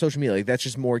just their social media. Like, that's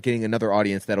just more getting another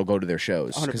audience that'll go to their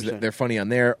shows. Because they're funny on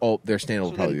there. Oh, their stand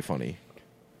will probably be funny.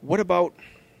 What about...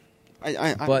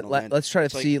 Let's try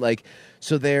to see, like...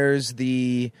 So there's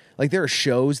the... Like, there are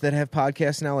shows that have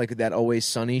podcasts now. Like, that Always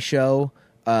Sunny show.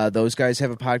 Those guys have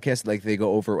a podcast. Like, they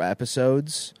go over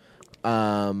episodes.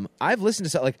 I've listened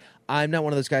to... Like, I'm not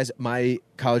one of those guys. My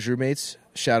college roommates...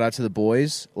 Shout out to the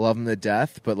boys, love them to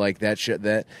death. But like that shit,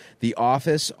 that The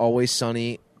Office, Always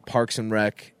Sunny, Parks and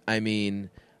Rec. I mean,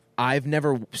 I've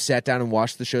never sat down and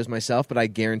watched the shows myself, but I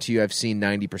guarantee you, I've seen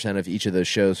 90% of each of those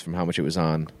shows from how much it was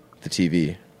on the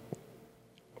TV.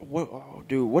 We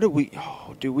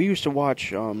used to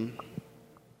watch.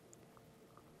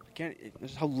 This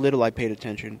is how little I paid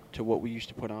attention to what we used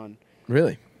to put on.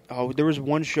 Really? Oh, there was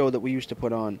one show that we used to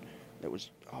put on. That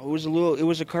was it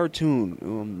was a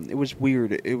cartoon. It was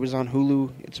weird. It was on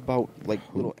Hulu. It's about like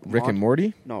little Rick and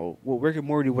Morty. No, well, Rick and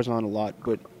Morty was on a lot,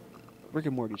 but Rick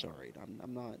and Morty's all right.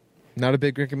 I'm not a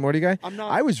big Rick and Morty guy. I'm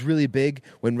not. I was really big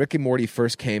when Rick and Morty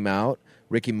first came out.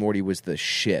 Rick and Morty was the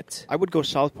shit. I would go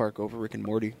South Park over Rick and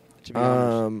Morty. To be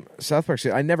honest. South Park.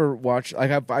 I never watched.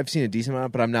 Like I've seen a decent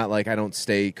amount, but I'm not like I don't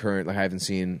stay current. Like I haven't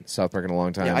seen South Park in a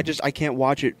long time. Yeah, I can't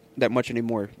watch it that much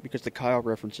anymore because the Kyle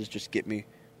references just get me.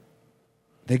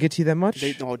 They get to you that much?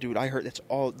 No, dude, I heard that's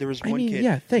all. There was one kid.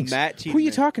 Yeah, thanks. Matt Tiedemann. Who are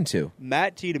you talking to?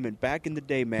 Matt Tiedemann, back in the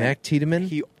day, man. Matt Tiedemann?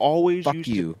 He always Fuck used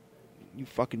you. to... You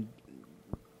fucking...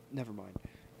 Never mind.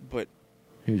 But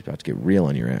He was about to get real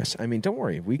on your ass. I mean, don't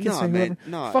worry. We can say man,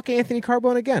 whatever. Fuck Anthony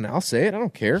Carbone again. I'll say it. I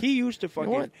don't care. He used to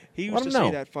fucking. He used to say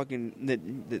that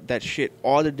fucking that shit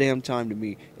all the damn time to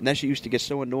me, and that shit used to get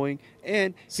so annoying.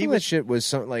 And some of that shit was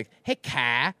something like, "Hey,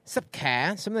 Ka, sup,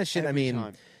 Ka?" Some of that shit. Every I mean,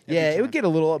 time. it would get a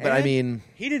little. But I mean,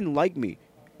 he didn't like me.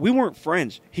 We weren't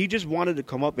friends. He just wanted to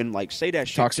come up and like say that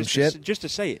shit, talk some shit, just to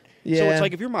say it. Yeah. So it's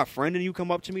like if you're my friend and you come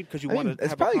up to me because you want to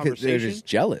have a conversation. They're just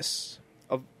jealous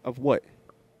of what.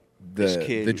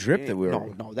 The drip that we were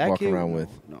walking around with.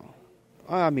 No,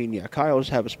 I mean, yeah, Kyle's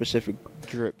have a specific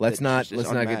drip. Let's not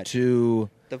get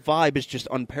too. The vibe is just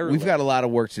unparalleled. We've got a lot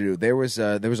of work to do. There was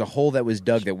a hole that was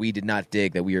dug that we did not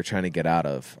dig that we are trying to get out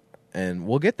of, and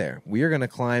we'll get there. We are going to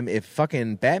climb. If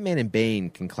fucking Batman and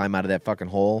Bane can climb out of that fucking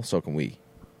hole, so can we.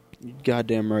 You're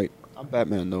goddamn right. I'm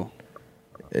Batman though.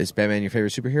 Is Batman your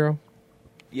favorite superhero?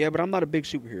 Yeah, but I'm not a big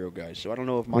superhero guy, so I don't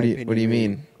know if my opinion. What do you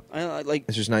mean? I like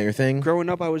it's just not your thing. Growing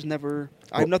up, I was never.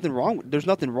 I have nothing wrong. There's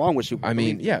nothing wrong with superheroes. I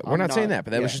mean, yeah, we're not saying that,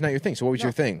 but that was just not your thing. So what was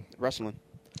your thing? Wrestling.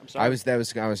 I'm sorry. That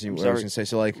was what I was going to say.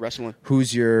 So like wrestling.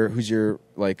 Who's your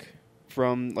like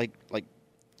from like what do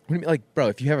you mean, like, bro?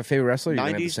 If you have a favorite wrestler, you're 90s,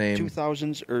 gonna have the same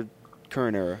 2000s or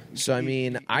current era. So I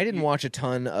mean, I didn't watch a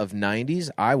ton of 90s.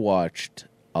 I watched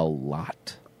a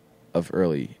lot of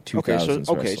early 2000s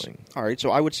wrestling. All right,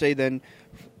 so I would say then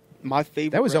my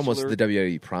favorite. That was wrestler, almost the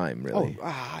WWE prime, really. Oh,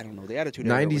 I don't know. The Attitude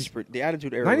 90s, Era. The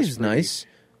Attitude Era 90s was nice.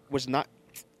 Was not.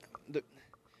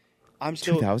 I'm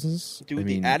still 2000s. Dude, I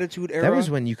mean, the Attitude Era. That was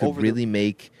when you could really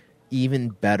make even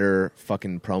better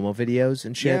fucking promo videos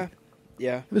and shit.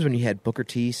 Yeah. It was when you had Booker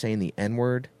T saying the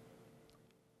N-word.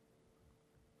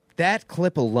 That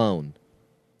clip alone,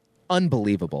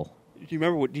 unbelievable. Do you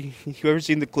remember you ever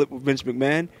seen the clip of Vince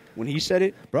McMahon when he said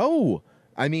it? Bro,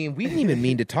 I mean, we didn't even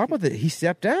mean to talk about it. He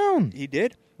stepped down. He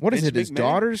did. What is it? His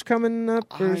daughter's coming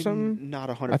up or something? Not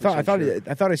 100%.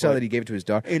 I thought I saw that he gave it to his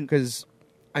daughter because,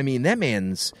 I mean,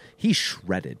 he's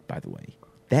shredded. By the way,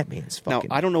 that man's fucking.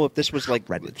 Now I don't know if this was like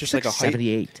shredded. just like a hype.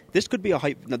 78. This could be a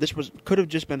hype. No, could have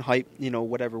just been hype.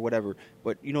 Whatever.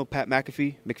 But Pat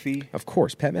McAfee. Of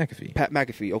course, Pat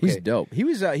McAfee. Okay, he's dope. He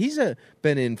was. He's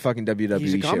been in fucking WWE.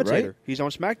 He's a commentator. Shit, right? He's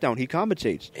on SmackDown. He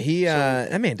commentates.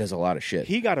 That man does a lot of shit.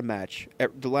 He got a match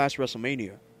at the last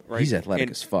WrestleMania. Right? He's athletic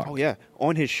as fuck. Oh yeah,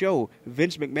 on his show,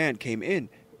 Vince McMahon came in.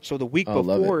 So the week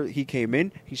before he came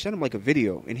in, he sent him like a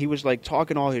video, and he was like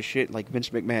talking all his shit like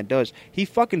Vince McMahon does. He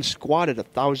fucking squatted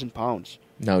 1,000 pounds.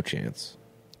 No chance.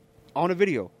 On a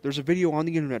video, there's a video on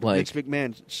the internet. Like, Vince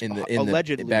McMahon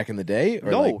allegedly back in the day.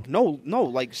 Or no,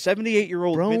 like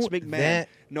 78-year-old Vince McMahon.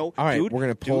 All right, dude, we're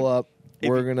gonna pull up.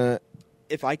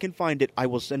 If I can find it, I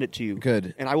will send it to you.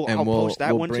 Good, and I'll post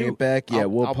that one too. Bring it back. Yeah,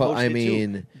 I'll post it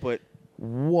too. But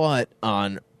what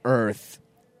on earth,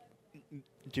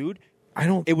 dude? I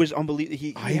don't. It was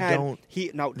unbelievable.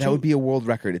 That would be a world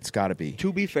record. It's got to be.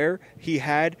 To be fair, he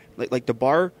had like the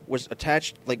bar was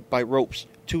attached like by ropes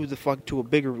to a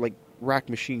bigger like rack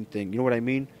machine thing. You know what I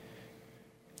mean?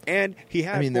 And he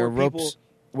had. there are ropes.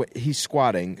 He's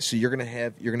squatting, so you're gonna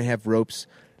have ropes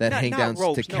that hang down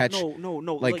to catch.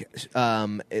 No. Like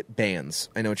bands.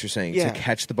 I know what you're saying. Yeah. To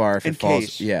catch the bar if it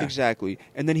falls. Yeah, exactly.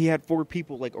 And then he had 4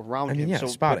 people like around him. Yeah, so,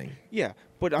 spotting.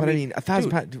 But I mean 1,000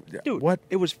 pounds. Dude, what?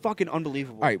 It was fucking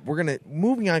unbelievable. All right, we're gonna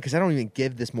moving on because I don't even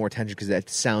give this more attention because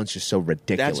that sounds just so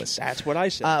ridiculous. That's what I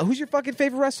said. Who's your fucking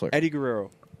favorite wrestler? Eddie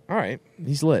Guerrero. All right,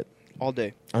 he's lit. All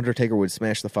day. Undertaker would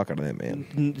smash the fuck out of that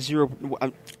man. Zero.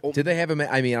 Did they have him?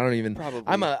 I mean, I don't even. Probably.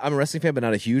 I'm a wrestling fan, but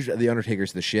not a huge. The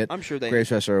Undertaker's the shit. I'm sure they.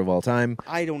 Greatest wrestler of all time.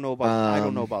 I don't know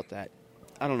about that.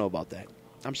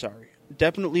 I'm sorry.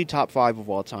 Definitely top 5 of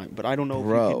all time, but I don't know.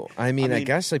 Bro, I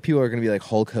guess like people are gonna be like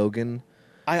Hulk Hogan.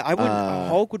 I would.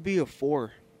 Hulk would be a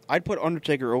 4. I'd put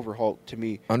Undertaker over Hulk to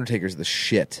me. Undertaker's the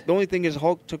shit. The only thing is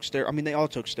Hulk took steroids. I mean, they all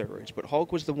took steroids, but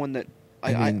Hulk was the one that.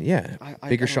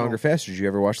 Bigger, Stronger, Faster. Did you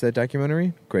ever watch that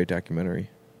documentary? Great documentary.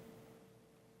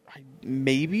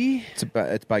 Maybe.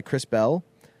 It's by Chris Bell.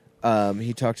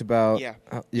 He talked about. Yeah.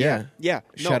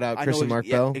 Shout out Chris and Mark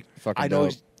Bell. Fucking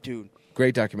dope. Dude.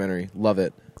 Great documentary. Love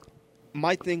it.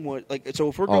 My thing was so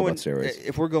if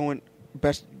we're going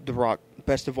The Rock,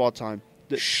 best of all time.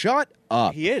 Shut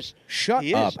up. He is. Shut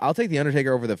up. I'll take the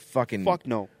Undertaker over the fucking. Fuck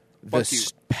no.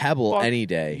 Pebble Fuck any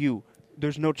day. You.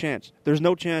 There's no chance. There's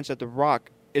no chance that The Rock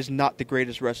is not the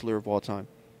greatest wrestler of all time.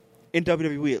 In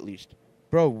WWE, at least.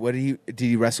 Bro, did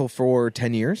he wrestle for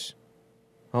 10 years?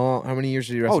 How many years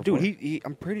did he wrestle for? Oh, dude,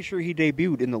 I'm pretty sure he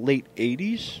debuted in the late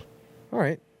 80s. All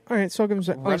right, so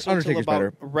Undertaker's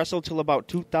better. Wrestled till about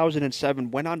 2007,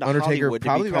 went on to Undertaker Hollywood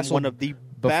probably to become one of the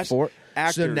best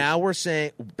actors. So now we're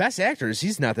saying best actors.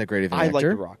 He's not that great of an actor. I like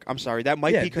The Rock. I'm sorry. That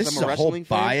might be because I'm a wrestling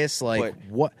fan. Bias, like,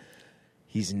 what?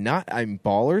 He's not. I'm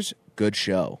Ballers. Good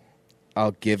show.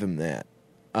 I'll give him that.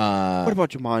 What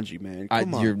about Jumanji, man?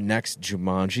 Come on. Your next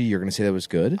Jumanji, you're going to say that was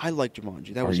good? I like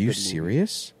Jumanji. That Are was a you good movie.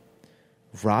 serious?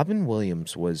 Robin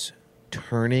Williams was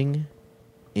turning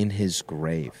in his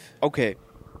grave. Okay.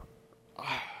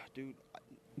 Dude,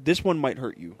 this one might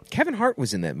hurt you. Kevin Hart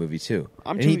was in that movie too.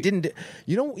 I'm he too- didn't.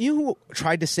 You know who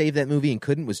tried to save that movie and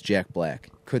couldn't was Jack Black.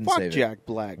 Couldn't Fuck save Jack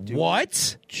Black, it. dude.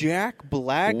 What? Jack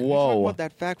Black? You Whoa. talking about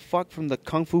that fat fuck from the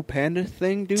Kung Fu Panda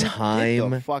thing, dude? Time Get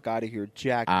the fuck out of here,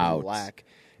 Jack out. Black.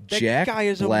 That Jack guy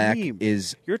is Black a meme.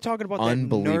 is You're talking about that nerd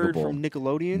unbelievable. from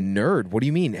Nickelodeon? Nerd. What do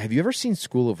you mean? Have you ever seen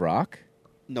School of Rock?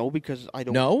 No, because I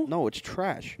don't. No? No, it's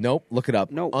trash. Nope. Look it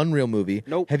up. Nope. Unreal movie.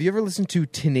 Nope. Have you ever listened to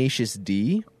Tenacious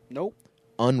D? Nope.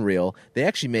 Unreal. They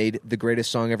actually made the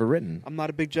greatest song ever written. I'm not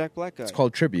a big Jack Black guy. It's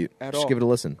called Tribute. At Just all. give it a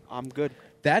listen. I'm good.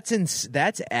 That's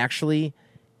actually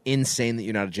insane that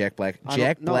you're not a Jack Black. I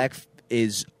Jack don't know. Black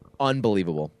is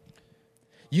unbelievable.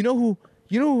 You know who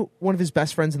one of his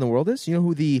best friends in the world is? You know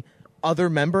who the other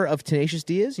member of Tenacious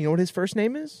D is? You know what his first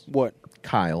name is? What?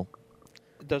 Kyle.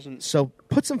 It doesn't. So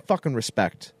put some fucking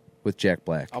respect with Jack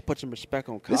Black. I'll put some respect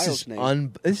on Kyle's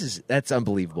name. That's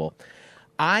unbelievable.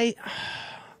 I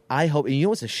hope. And you know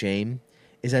what's a shame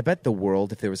is I bet the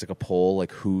world, if there was like a poll,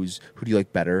 like who do you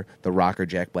like better, The Rock or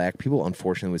Jack Black? People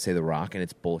unfortunately would say The Rock, and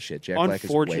it's bullshit. Jack Black is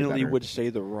way Unfortunately, better. would say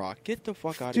The Rock. Get the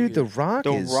fuck out of here. Dude, The Rock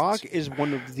The is Rock is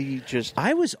one of the just.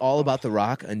 I was all about The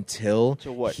Rock until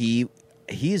So what? he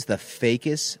is the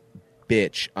fakest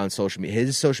bitch on social media.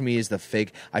 His social media is the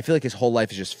fake. I feel like his whole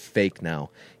life is just fake now.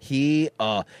 He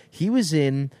was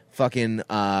in fucking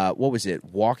what was it?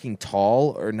 Walking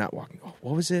Tall or not Walking?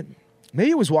 What was it?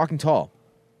 Maybe it was Walking Tall.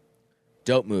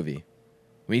 Dope movie.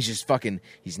 I mean, he's just fucking.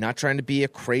 He's not trying to be a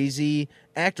crazy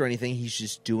actor or anything. He's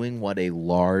just doing what a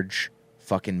large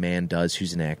fucking man does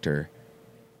who's an actor.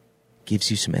 Gives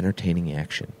you some entertaining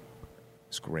action.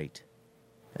 It's great.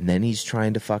 And then he's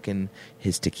trying to fucking.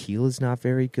 His tequila's not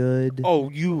very good.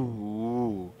 Oh,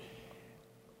 you.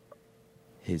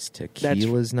 His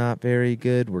tequila's not very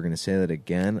good. We're gonna say that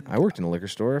again. I worked in a liquor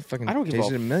store. Fucking I don't give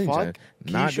tasted a it a million fuck. times.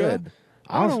 Not Keisha, good.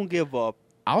 I don't give up.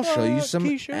 I'll show you some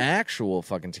Keisha? actual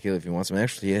fucking tequila if you want some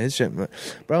actual. Yeah, his shit,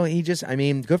 bro. He just. I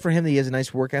mean, good for him that he has a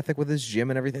nice work ethic with his gym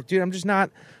and everything. Dude, I'm just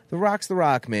not. The Rock's The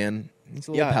Rock, man. He's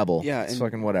a little Yeah, pebble. yeah, It's and-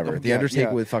 fucking whatever. The yeah, Undertaker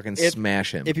yeah. would fucking If-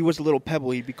 smash him. If he was a little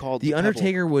pebble, he'd be called The Pebble.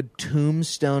 Undertaker would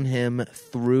tombstone him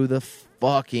through the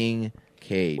fucking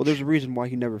cage. Well, there's a reason why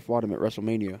he never fought him at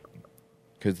WrestleMania.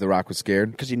 Because The Rock was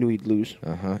scared. Because he knew he'd lose.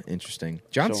 Interesting.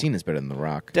 John So- Cena's better than The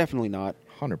Rock. Definitely not.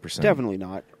 100%. Definitely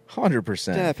not.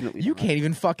 100%. Definitely You not. can't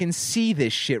even fucking see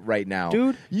this shit right now.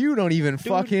 Dude. You don't even Dude,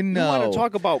 fucking know. You want to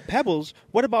talk about Pebbles?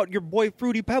 What about your boy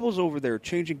Fruity Pebbles over there,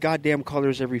 changing goddamn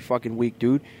colors every fucking week,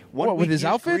 dude? One What, week with his he's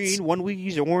outfits? Green, one week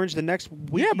he's orange, the next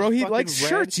week Yeah, bro, he's he fucking likes red.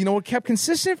 shirts. You know what kept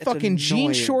consistent? It's Fucking jean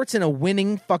annoying. shorts and a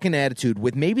winning fucking attitude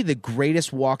with maybe the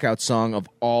greatest walkout song of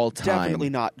all time. Definitely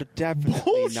not. Definitely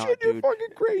Bullshit, not, you're dude. fucking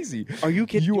crazy. Are you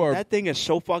kidding? You Dude, are That thing is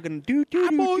so fucking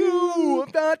so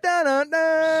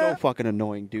so fucking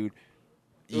annoying, dude.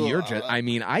 You're just, I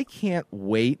mean, I can't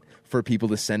wait for people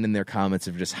to send in their comments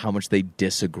of just how much they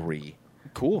disagree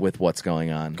Cool. with what's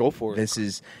going on. Go for it. This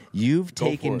is you've Go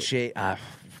taken for it. shape.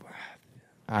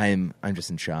 I'm just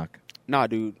in shock. Nah,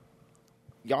 dude.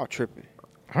 Y'all tripping.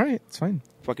 All right, it's fine.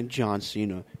 Fucking John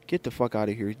Cena. Get the fuck out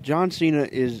of here. John Cena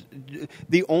is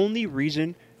the only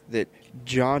reason that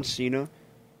John Cena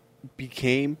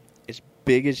became as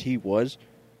big as he was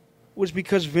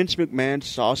because Vince McMahon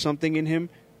saw something in him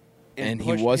And he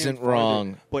pushed him wasn't farther.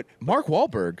 wrong. But Mark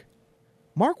Wahlberg's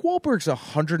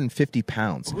 150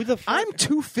 pounds. Who the fuck- I'm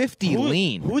 250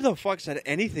 lean. Who the fuck said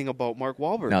anything about Mark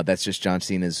Wahlberg? No, that's just John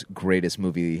Cena's greatest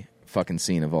movie fucking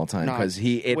scene of all time. Nah, Because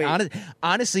wait.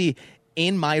 honestly,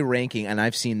 in my ranking, and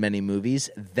I've seen many movies,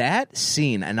 that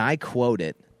scene, and I quote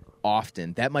it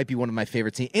often, that might be one of my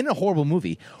favorite scenes in a horrible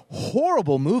movie.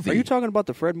 Horrible movie. Are you talking about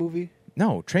the Fred movie?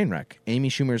 No, Trainwreck. Amy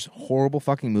Schumer's horrible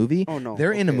fucking movie. Oh, no.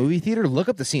 They're in a Okay. movie theater. Look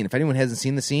up the scene. If anyone hasn't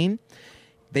seen the scene,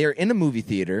 they are in a movie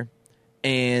theater,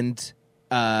 and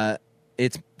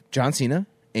it's John Cena,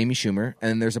 Amy Schumer,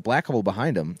 and there's a black couple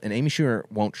behind him, and Amy Schumer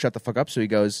won't shut the fuck up, so he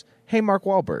goes, "Hey, Mark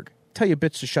Wahlberg, tell your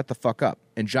bitch to shut the fuck up."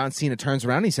 And John Cena turns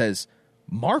around and he says,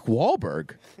 "Mark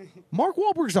Wahlberg? Mark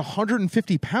Wahlberg's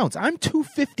 150 pounds. I'm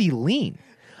 250 lean.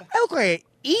 I look like I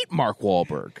eat Mark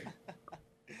Wahlberg."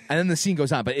 And then the scene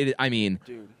goes on, but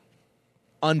dude,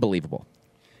 unbelievable.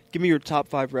 Give me your top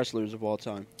 5 wrestlers of all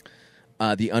time.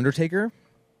 The Undertaker,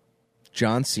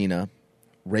 John Cena,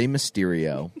 Rey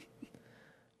Mysterio,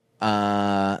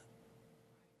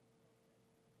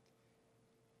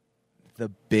 The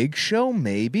Big Show,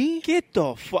 maybe? Get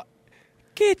the fuck.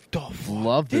 Get the fuck.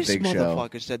 Love the this Big Show.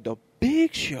 motherfucker said the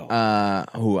Big Show.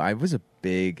 I was a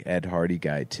big Ed Hardy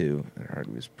guy too. Ed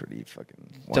Hardy was pretty fucking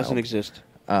wild. Doesn't exist.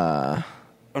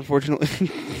 Unfortunately.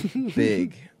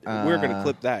 Big. We're gonna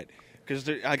clip that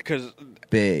because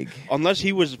big. Unless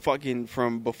he was fucking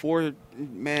from before,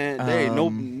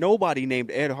 man. Nobody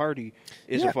named Ed Hardy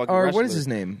is a fucking or wrestler. what is his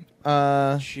name?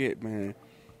 Shit, man.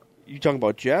 You talking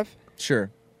about Jeff?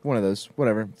 Sure, one of those.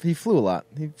 Whatever. He flew a lot.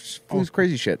 He flew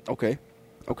crazy shit. Okay.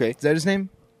 Is that his name?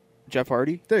 Jeff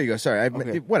Hardy? There you go. Sorry.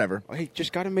 Whatever. Hey,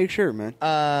 just got to make sure, man.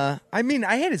 I mean,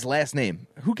 I had his last name.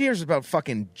 Who cares about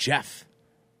fucking Jeff?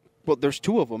 Well, there's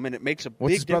two of them, and it makes a big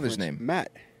difference. What's his brother's name?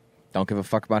 Matt. Don't give a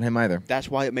fuck about him either. That's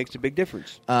why it makes a big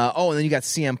difference. And then you got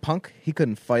CM Punk. He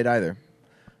couldn't fight either.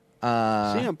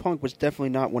 CM Punk was definitely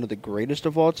not one of the greatest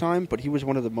of all time, but he was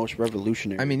one of the most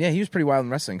revolutionary. I mean, yeah, he was pretty wild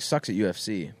in wrestling. Sucks at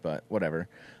UFC, but whatever.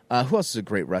 Who else is a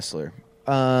great wrestler?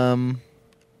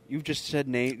 You've just said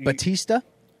name. Batista?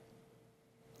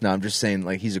 No, I'm just saying,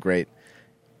 like, he's a great...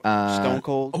 Stone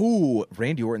Cold? Ooh,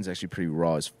 Randy Orton's actually pretty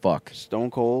raw as fuck.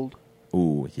 Stone Cold?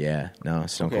 Ooh, yeah. No,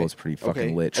 Stone Cold's pretty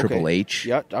fucking lit. Okay. Triple H?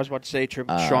 Yeah, I was about to say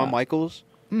Shawn Michaels.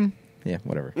 Yeah,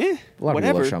 whatever. Eh, a lot of whatever.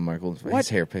 people love Shawn Michaels. What? His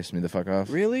hair pissed me the fuck off.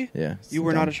 Really? Yeah. You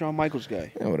were not a Shawn Michaels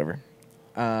guy. Yeah, whatever.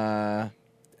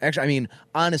 Actually, I mean,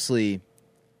 honestly...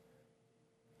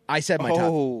 I said my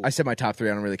top three.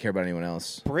 I don't really care about anyone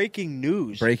else. Breaking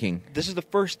news. This is the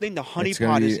first thing the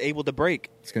HoneyPot is able to break.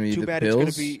 It's going to be Too the bad Bills?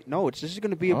 it's going to be... No, this is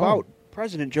going to be about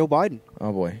President Joe Biden.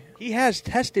 Oh, boy. He has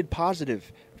tested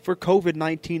positive for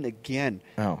COVID-19 again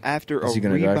after a Is he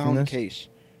gonna die from rebound this? case.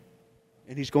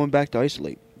 And he's going back to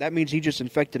isolate. That means he just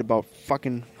infected about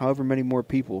fucking however many more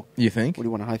people. You think? What, do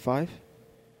you want a high five?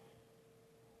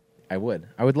 I would.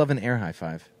 I would love an air high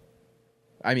five.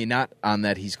 I mean, not on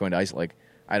that he's going to isolate. Like,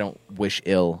 I don't wish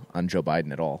ill on Joe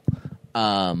Biden at all.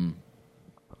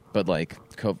 But like,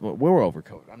 we're over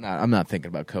COVID. I'm not thinking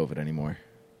about COVID anymore.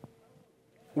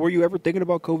 Were you ever thinking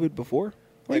about COVID before?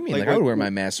 What do you mean? Like I would wear my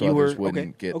mask so others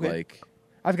wouldn't get like.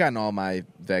 I've gotten all my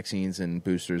vaccines and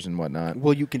boosters and whatnot.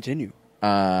 Will you continue?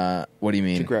 What do you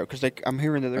mean? Because I'm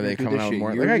hearing that they're coming out with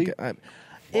more. yearly. Like,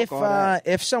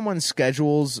 if someone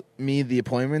schedules me the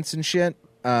appointments and shit,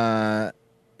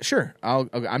 sure.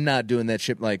 I'm not doing that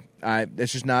shit. Like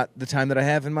it's just not the time that I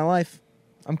have in my life.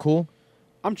 I'm cool.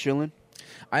 I'm chilling.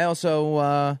 I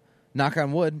also knock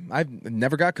on wood. I've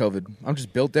never got COVID. I'm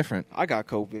just built different. I got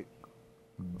COVID.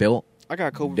 Built. I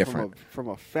got COVID different. from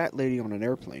a fat lady on an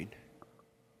airplane.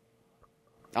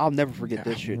 I'll never forget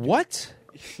this shit. What?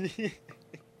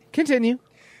 Continue.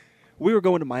 We were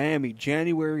going to Miami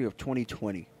January of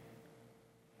 2020.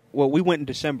 Well, we went in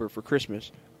December for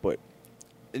Christmas,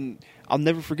 and I'll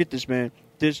never forget this, man.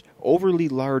 This overly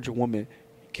large woman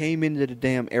came into the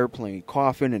damn airplane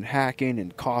coughing and hacking,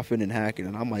 and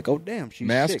I'm like, oh damn, she's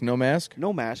mask, sick. no mask,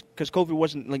 no mask, because COVID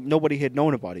wasn't like nobody had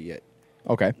known about it yet.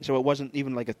 Okay, so it wasn't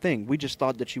even like a thing. We just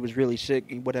thought that she was really sick,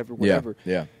 whatever.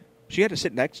 Yeah. She had to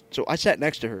sit next, so I sat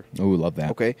next to her. Oh, love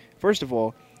that. Okay, first of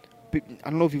all, I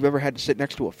don't know if you've ever had to sit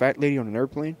next to a fat lady on an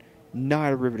airplane.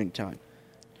 Not a riveting time.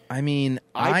 I mean,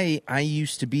 I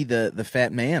used to be the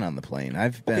fat man on the plane.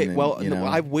 I've been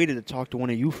I've waited to talk to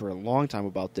one of you for a long time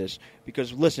about this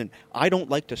because listen, I don't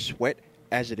like to sweat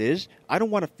as it is. I don't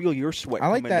want to feel your sweat. I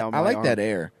like coming that. Down my I like arm. that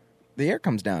air. The air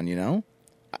comes down. You know.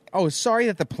 Oh, sorry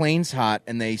that the plane's hot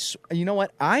and they. You know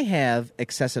what? I have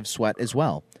excessive sweat as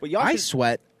well. But I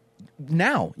sweat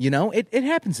now. You know, it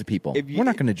happens to people. We're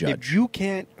not going to judge. If you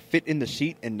can't fit in the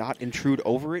seat and not intrude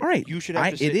over it, all right. You should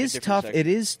have to sit It is tough. Section. It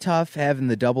is tough having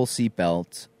the double seat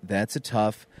belt. That's a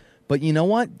tough. But you know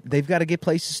what? They've got to get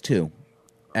places too.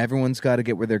 Everyone's got to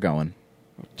get where they're going.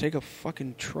 Take a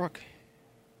fucking truck.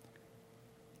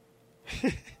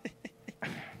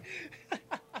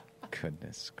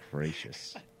 Goodness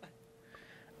gracious.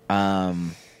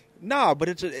 Nah, but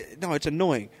it's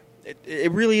annoying.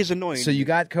 It really is annoying. So you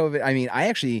got COVID. I mean,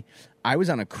 I was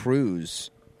on a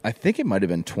cruise. I think it might have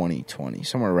been 2020,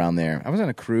 somewhere around there. I was on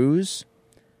a cruise,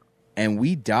 and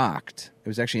we docked. It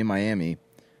was actually in Miami.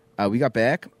 We got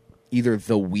back either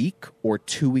the week or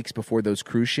 2 weeks before those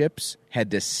cruise ships had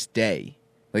to stay.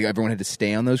 Like, everyone had to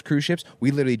stay on those cruise ships.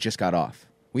 We literally just got off.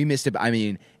 We missed it. I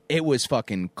mean, it was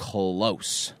fucking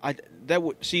close.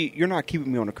 See, you're not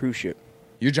keeping me on a cruise ship.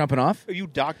 You're jumping off? You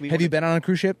dock me. Have you been on a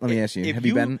cruise ship? Let me ask you. Have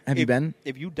you been?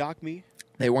 If you dock me,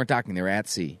 they weren't docking. They were at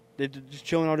sea. They're just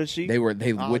chilling out at sea. They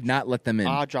would not let them in.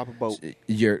 I'll drop a boat.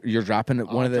 You're dropping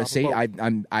one of the. See,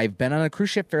 I've been on a cruise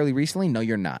ship fairly recently. No,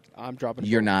 you're not. I'm dropping.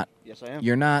 You're not. Yes, I am.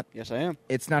 You're not. Yes, I am.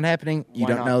 It's not happening. You Why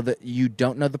don't not? know that. You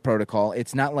don't know the protocol.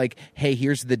 It's not like, hey,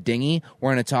 here's the dinghy.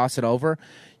 We're going to toss it over.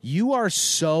 You are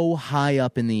so high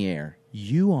up in the air.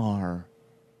 You are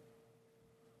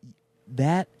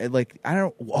that, like, I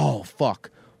don't, oh, fuck.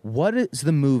 What is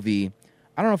the movie?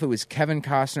 I don't know if it was Kevin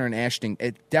Costner and Ashton.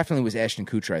 It definitely was Ashton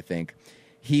Kutcher, I think.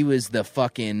 He was the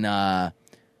fucking the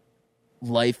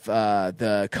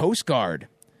Coast Guard.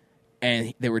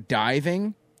 And they were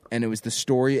diving, and it was the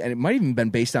story, and it might even been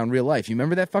based on real life. You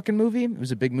remember that fucking movie? It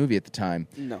was a big movie at the time.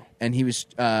 No. And he was,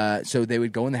 so they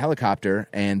would go in the helicopter,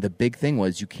 and the big thing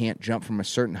was you can't jump from a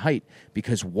certain height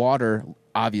because water,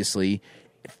 obviously,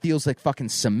 feels like fucking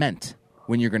cement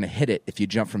when you're going to hit it if you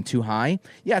jump from too high.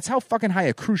 Yeah, it's how fucking high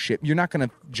a cruise ship. You're not going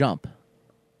to jump.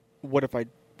 What if I...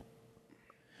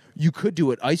 You could do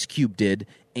what Ice Cube did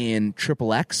in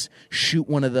XXX, shoot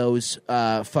one of those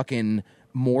fucking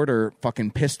mortar fucking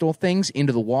pistol things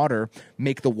into the water,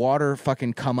 make the water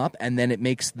fucking come up, and then it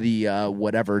makes the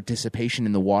whatever dissipation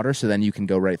in the water, so then you can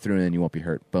go right through and then you won't be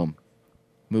hurt. Boom.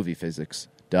 Movie physics.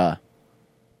 Duh.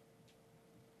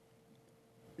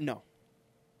 No,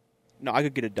 I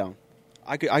could get it down.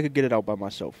 I could get it out by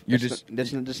myself.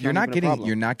 You're not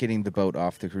getting the boat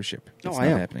off the cruise ship. No, It's I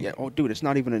not am. happening. Yeah. Oh, dude, it's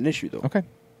not even an issue though. Okay.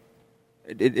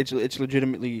 It's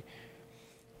legitimately.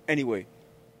 Anyway,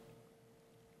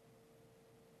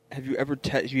 have you ever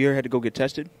had to go get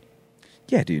tested?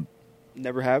 Yeah, dude.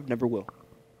 Never have, never will.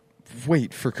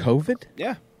 Wait, for COVID?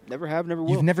 Yeah, never have, never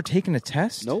will. You've never taken a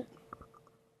test? Nope.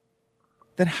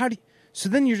 Then how do you... So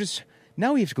then you're just...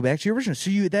 Now we have to go back to your original.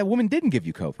 So that woman didn't give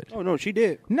you COVID? Oh, no, she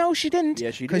did. No, she didn't.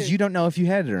 Yeah, she did. Because you don't know if you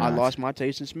had it or not. I lost my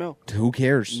taste and smell. Who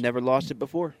cares? Never lost it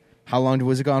before. How long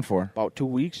was it gone for? About 2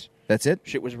 weeks. That's it?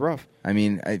 Shit was rough. I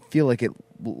mean, I feel like it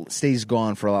stays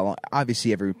gone for a lot longer.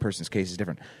 Obviously, every person's case is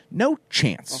different. No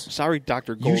chance. Oh, sorry,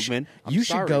 Dr. Goldman. You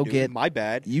should go dude. get... My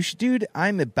bad. You should, dude.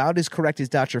 I'm about as correct as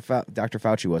Dr.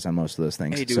 Fauci was on most of those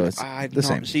things. Hey, dude. So it's the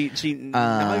same. See,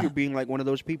 now you're being like one of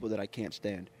those people that I can't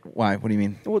stand. Why? What do you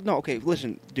mean? Well, no, okay,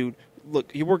 listen, dude.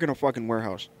 Look, you work in a fucking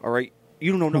warehouse, all right?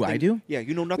 You don't know nothing. Who, I do? Yeah,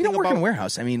 you know nothing We don't work about... in a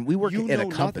warehouse. I mean, we work at a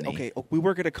company. Okay, we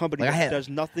work at a company Like, that does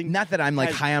nothing... Not that I'm, like,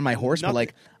 high on my horse, nothing. but,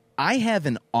 like... I have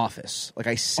an office. Like,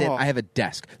 I sit, Oh, I have a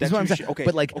desk. that's That's what I'm your saying. shit. Okay,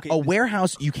 but, like, okay. a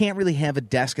warehouse, you can't really have a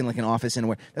desk in, like, an office in a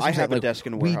warehouse. I have a desk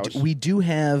in a warehouse. We do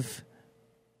have...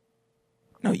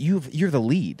 No, you're the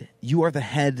lead. You are the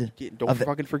head. Don't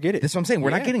fucking forget it. That's what I'm saying.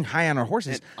 We're Yeah. not getting high on our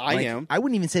horses. And I am. I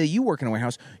wouldn't even say that you work in a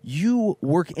warehouse. You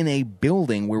work in a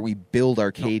building where we build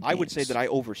arcade I would say games. that I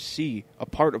oversee a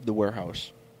part of the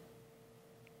warehouse.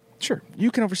 Sure.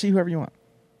 You can oversee whoever you want.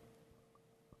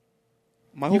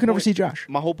 My You whole can point- oversee Josh.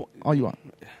 My whole point... All you want.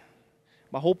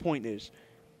 My whole point is,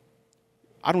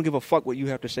 I don't give a fuck what you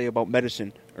have to say about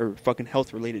medicine or fucking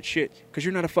health-related shit, because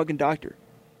you're not a fucking doctor.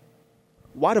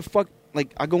 Why the fuck...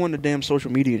 Like, I go on the damn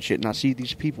social media and shit, and I see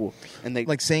these people, and they...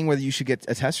 Like saying whether you should get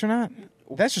a test or not?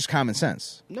 That's just common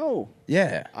sense. No.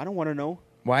 Yeah. I don't want to know.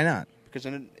 Why not? Because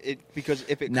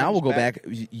if it Now comes we'll go back.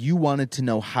 You wanted to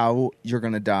know how you're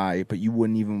going to die, but you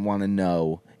wouldn't even want to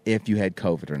know if you had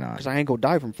COVID or not. Because I ain't gonna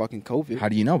die from fucking COVID. How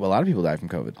do you know? But a lot of people die from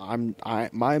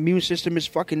COVID. My immune system is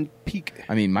fucking peak.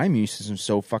 I mean, my immune system's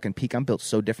so fucking peak. I'm built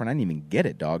so different. I didn't even get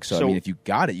it, dog. So I mean, if you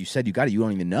got it, you said you got it. You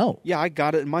don't even know. Yeah, I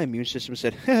got it, and my immune system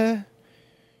said, and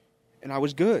I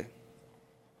was good.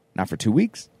 Not for 2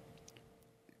 weeks.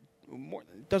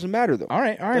 It doesn't matter though. All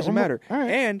right. Doesn't matter. All right.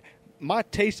 And my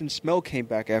taste and smell came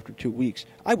back after 2 weeks.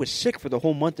 I was sick for the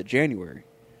whole month of January.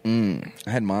 I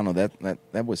had mono.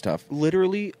 That was tough.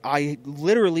 Literally, I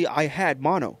had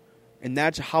mono, and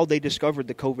that's how they discovered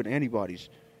the COVID antibodies.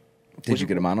 Did you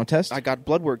get a mono test? I got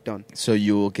blood work done. So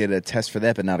you will get a test for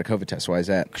that, but not a COVID test. Why is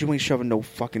that? Because you ain't shoving no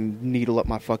fucking needle up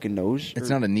my fucking nose. It's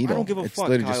not a needle. I don't give a It's fuck,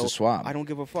 literally Kyle. just a swab. I don't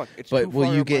give a fuck. It's But too will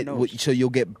far you up my get? nose. So you'll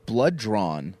get blood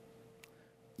drawn.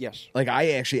 Yes. Like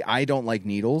I don't like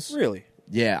needles. Really?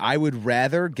 Yeah, I would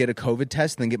rather get a COVID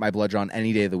test than get my blood drawn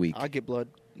any day of the week. I get blood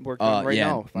work done right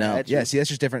now. If I had to. Yeah, see, that's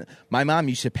just different. My mom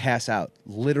used to pass out.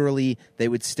 Literally, they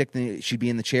would she'd be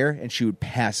in the chair and she would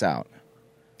pass out.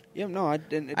 Yeah, no, I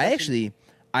didn't.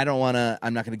 I don't want to.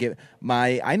 I'm not going to give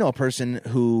I know a person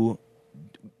who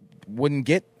wouldn't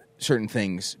get certain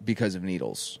things because of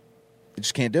needles. They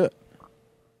just can't do it.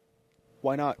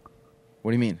 Why not?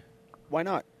 What do you mean? Why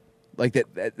not? Like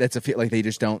that's a feel like they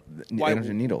just don't. Why They don't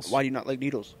do needles. Why do you not like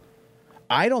needles?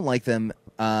 I don't like them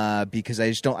because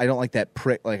I don't like that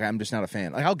prick. Like I'm just not a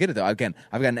fan. Like I'll get it though. Again,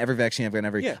 I've gotten every vaccine.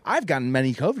 I've gotten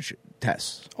many COVID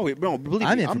tests. Oh, wait, no, believe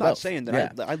I'm me, in I'm for not both. saying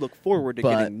that Yeah. I look forward to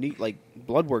But- getting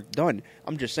blood work done.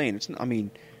 I'm just saying it's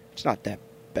not that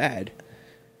bad.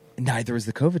 Neither is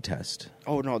the COVID test.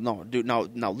 Oh no, dude. Now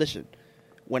listen.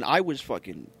 When I was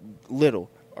fucking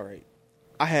little, all right,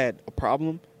 I had a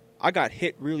problem. I got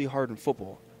hit really hard in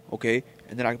football. Okay,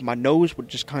 and then my nose would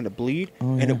just kind of bleed,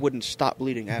 and it wouldn't stop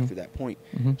bleeding after that point.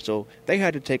 So they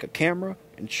had to take a camera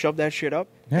and shove that shit up.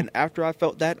 Yeah. And after I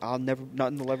felt that,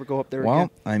 nothing will ever go up there Well, again.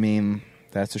 I mean,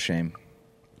 that's a shame.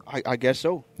 I guess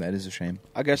so. That is a shame.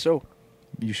 I guess so.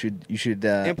 You should.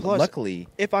 And plus, luckily,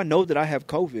 if I know that I have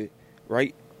COVID,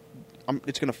 right,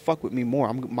 it's going to fuck with me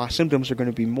more. My symptoms are going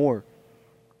to be more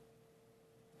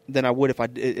than I would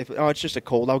if it's just a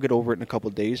cold. I'll get over it in a couple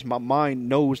of days. My mind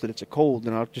knows that it's a cold,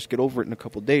 and I'll just get over it in a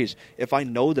couple of days. If I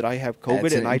know that I have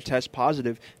COVID and I test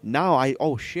positive, now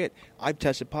I've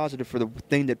tested positive for the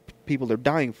thing that people are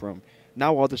dying from.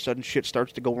 Now all of a sudden shit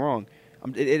starts to go wrong.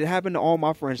 It happened to all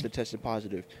my friends that tested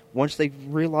positive. Once they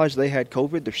realized they had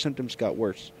COVID, their symptoms got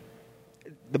worse.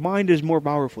 The mind is more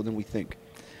powerful than we think.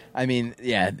 I mean,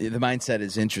 yeah, the mindset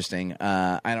is interesting.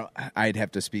 I'd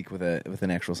have to speak with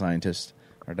an actual scientist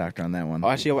or doctor on that one. Oh,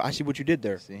 I see what you did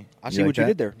there. I see like what you that?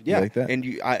 did there. Yeah, You like that?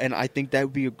 And I think that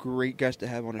would be a great guest to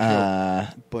have on a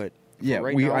show. But yeah,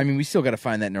 right now, we still got to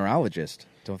find that neurologist.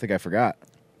 Don't think I forgot.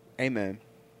 hey man,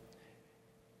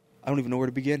 I don't even know where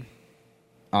to begin.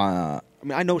 Uh, I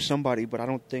mean, I know somebody, but I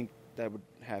don't think that would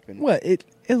happen. well,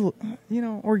 it'll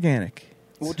organic.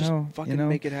 We'll just fucking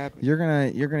make it happen. You're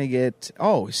gonna get.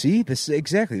 Oh, see, this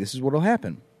is what'll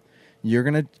happen. You're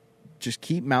gonna just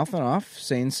keep mouthing off,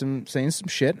 saying some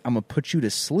shit. I'm gonna put you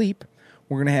to sleep.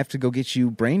 We're gonna have to go get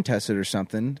you brain tested or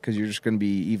something because you're just gonna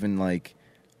be even like,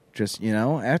 just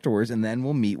afterwards, and then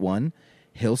we'll meet one.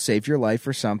 He'll save your life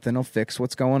or something. He'll fix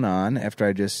what's going on after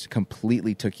I just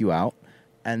completely took you out,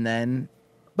 and then,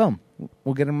 boom,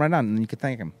 we'll get him right on, and you can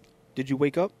thank him. Did you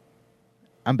wake up?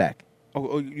 I'm back.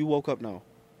 Oh, you woke up now.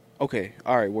 Okay,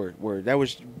 all right, word. That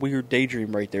was weird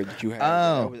daydream right there that you had.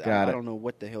 Oh, got it. I don't know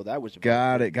what the hell that was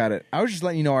about. Got it. I was just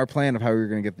letting you know our plan of how we were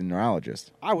going to get the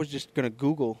neurologist. I was just going to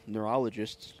Google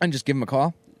neurologists. And just give him a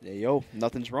call. Hey, yo,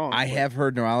 nothing's wrong. I have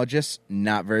heard neurologists,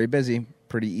 not very busy.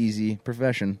 Pretty easy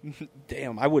profession.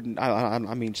 Damn, I wouldn't. I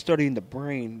mean, studying the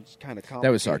brain is kind of complicated.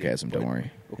 That was sarcasm, don't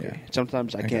worry. Okay. Yeah.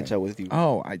 Sometimes I can't tell with you.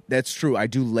 Oh, that's true. I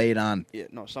do lay it on Yeah,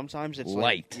 no, sometimes it's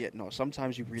light.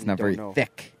 Sometimes you really It's not don't very know.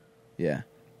 thick. Yeah.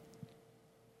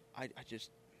 I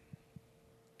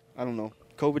don't know.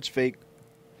 COVID's fake.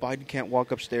 Biden can't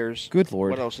walk upstairs. Good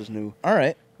Lord. What else is new? All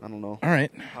right. I don't know. All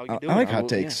right. How you I doing? like hot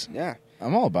takes. Yeah.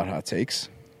 I'm all about hot takes.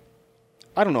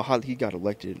 I don't know how he got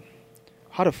elected.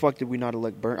 How the fuck did we not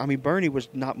elect Bernie? I mean, Bernie was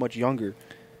not much younger,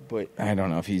 but I don't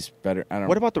know if he's better. I don't.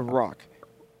 What about The Rock?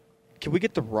 Can we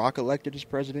get The Rock elected as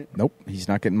president? Nope. He's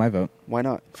not getting my vote. Why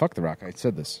not? Fuck The Rock. I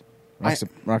said this.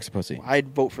 Rock's a pussy. I'd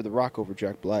vote for The Rock over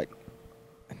Jack Black.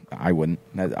 I wouldn't.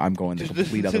 I'm going the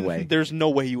complete other way. There's no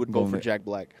way you would vote for Jack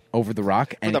Black. Over The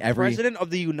Rock and for the president of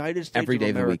the United States every day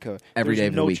of of the week. America. Every day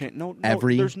of the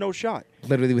week. There's no shot.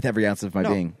 Literally with every ounce of my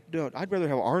being. Dude, I'd rather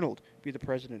have Arnold be the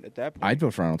president at that point. I'd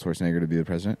vote for Arnold Schwarzenegger to be the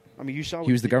president. I mean, you saw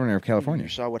he was the governor of California. You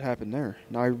saw what happened there.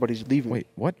 Now everybody's leaving. Wait,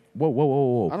 what?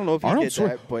 Whoa! I don't know if he did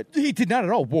that, but he did not at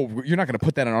all. Whoa, you're not going to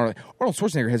put that on Arnold. Arnold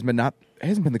Schwarzenegger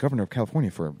hasn't been the governor of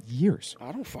California for years.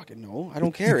 I don't fucking know. I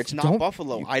don't care. It's not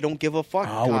Buffalo. I don't give a fuck.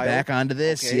 Oh, we're back onto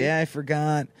this. Okay. Yeah, I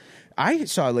forgot. I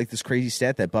saw like this crazy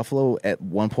stat that Buffalo at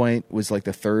one point was like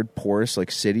the third poorest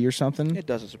like city or something. It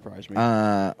doesn't surprise me.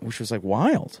 Which was like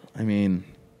wild. I mean,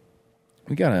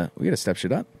 we gotta step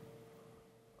shit up.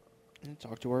 And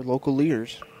talk to our local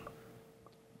leaders.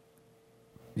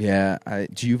 Yeah.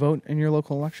 Do you vote in your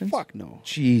local elections? Fuck no.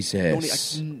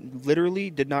 Jesus. I literally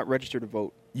did not register to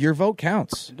vote. Your vote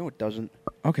counts. No, it doesn't.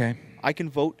 Okay. I can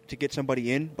vote to get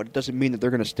somebody in, but it doesn't mean that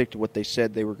they're going to stick to what they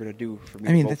said they were going to do for me.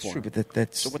 I mean, to vote that's for true, them. but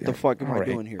that's so. What the fuck am I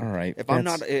doing here? All right. If I'm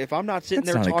not sitting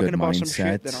there not a talking good about some shit,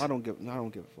 mindset. then I don't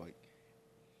give a fuck.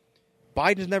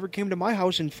 Biden's never came to my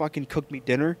house and fucking cooked me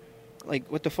dinner. Like,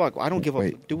 what the fuck? I don't give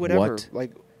a fuck. Do whatever. What?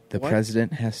 Like, the what?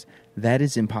 president has. That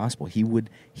is impossible. He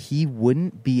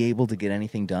wouldn't be able to get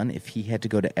anything done if he had to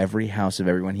go to every house of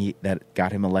everyone that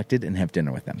got him elected and have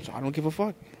dinner with them. So I don't give a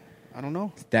fuck. I don't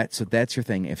know. So that's your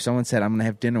thing. If someone said, "I'm going to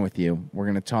have dinner with you. We're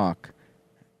going to talk.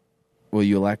 Will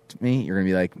you elect me?" You're going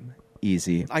to be like,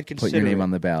 "Easy. I'd consider Put your name it.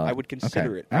 on the ballot." I would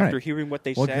consider it All after right. hearing what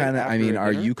they What said. kind of? I mean,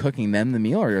 are you cooking them the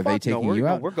meal, or are they taking you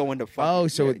out? We're going to. Fucking, oh,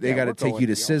 so they got to take you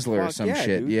to Sizzler or some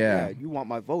shit. Dude. Yeah. You want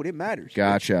my vote? It matters.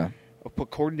 Gotcha.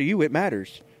 According to you, it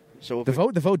matters. So if the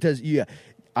vote does. Yeah.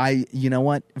 You know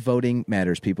what? Voting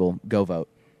matters. People, go vote.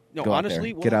 No, go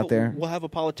honestly, get out there. We'll have a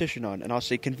politician on, and I'll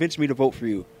say, convince me to vote for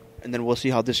you, and then we'll see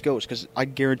how this goes, because I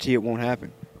guarantee it won't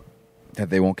happen. That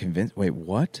they won't convince... Wait,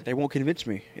 what? They won't convince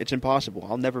me. It's impossible.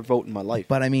 I'll never vote in my life.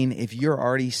 But I mean, if you're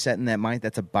already set in that mind,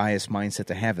 that's a biased mindset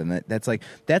to have. And that's like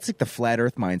the flat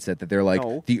Earth mindset that they're like,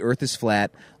 No. the Earth is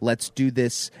flat. Let's do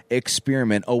this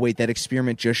experiment. Oh wait, that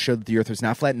experiment just showed that the Earth was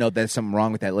not flat. No, there's something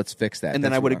wrong with that. Let's fix that. And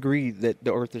then That's I would wrong. agree that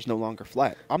the Earth is no longer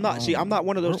flat. I'm not. See, I'm not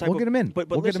one of those. We'll get him in. But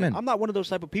We'll get listen, him in. I'm not one of those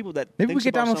type of people that. Maybe we thinks get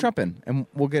about Donald some- Trump in, and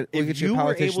we'll get you a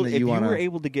politician that you want If you were to.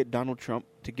 able to get Donald Trump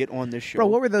to get on this show, Bro,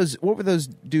 what were those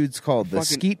dudes called? The Fucking-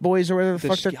 Skeet Boys or whatever the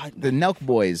the fuck they're Ske- the Nelk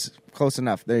Boys. Close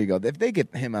enough. There you go. If they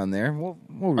get him on there, we'll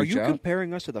are reach you out.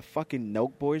 comparing us to the fucking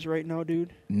Nelk Boys right now,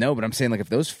 dude? No, but I'm saying like if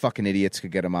those fucking idiots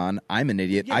could get him on, I'm an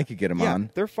idiot. I could get him yeah,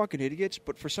 on. They're fucking idiots,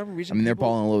 but for some reason, I mean, they're people-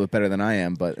 balling a little bit better than I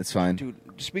am, but it's fine. Dude,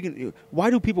 speaking, why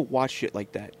do people watch shit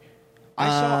like that?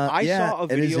 I yeah, saw a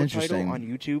it is video title interesting. on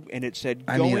YouTube, and it said,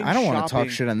 I mean, I don't want to talk shopping-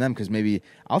 shit on them because maybe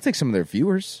I'll take some of their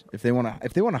viewers if they want to.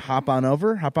 If they want to hop on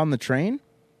the train,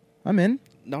 I'm in.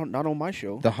 No, not on my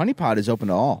show. The HoneyPot is open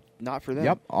to all. Not for them.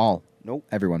 Yep, all. Nope.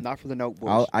 Everyone. Not for the Nelk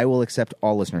Boys. I will accept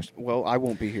all listeners. Well, I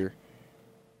won't be here.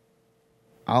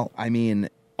 I mean,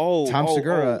 Oh, Tom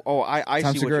Segura. I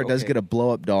Tom see Segura what does okay. get a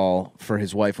blow up doll for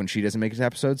his wife when she doesn't make his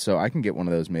episode, so I can get one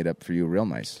of those made up for you, real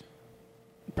nice.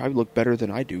 Probably look better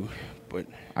than I do, but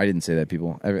I didn't say that,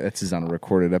 people. This is on a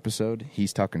recorded episode.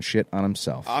 He's talking shit on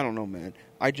himself. I don't know, man.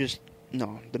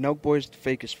 No, the Nelk Boys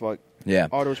fake as fuck. Yeah.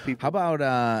 All those people. How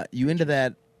about you into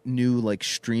that new like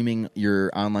streaming your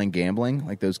online gambling,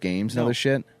 like those games and No. other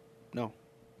shit? No.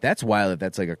 That's wild.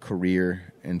 That's like a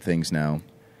career in things now.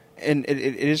 And it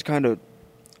is kind of,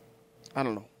 I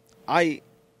don't know.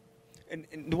 And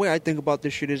the way I think about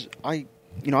this shit is,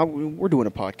 we're doing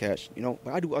a podcast,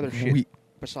 but I do other shit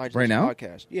besides right this now?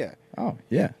 podcast. Yeah. Oh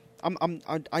yeah.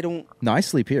 I don't. No, I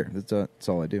sleep here. That's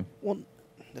all I do. Well,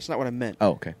 that's not what I meant.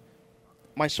 Oh, okay.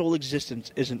 My sole existence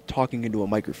isn't talking into a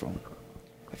microphone.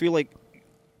 I feel like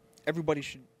everybody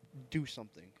should do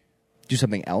something. Do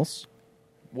something else.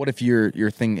 What if your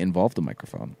thing involved a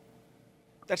microphone?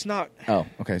 That's not. Oh,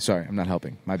 okay. Sorry, I'm not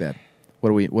helping. My bad. What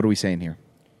are we saying here?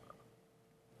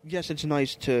 Yes, it's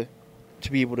nice to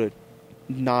be able to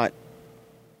not.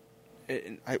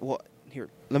 Here,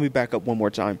 let me back up one more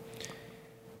time.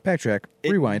 Backtrack,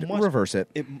 It rewind, must- reverse it.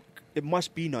 It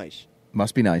must be nice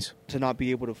Must be nice. to not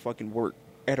be able to fucking work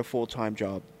at a full-time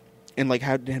job and like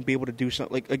and be able to do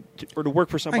something or to work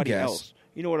for somebody guess. else.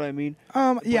 You know what I mean?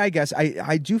 Yeah, I guess.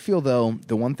 I do feel, though,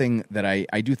 the one thing that I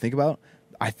do think about,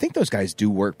 I think those guys do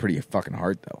work pretty fucking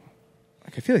hard, though.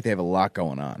 Like, I feel like they have a lot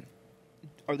going on.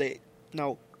 Are they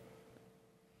now?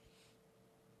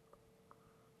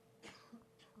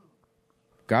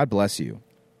 God bless you.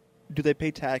 Do they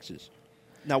pay taxes?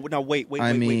 Now wait.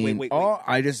 Tangent,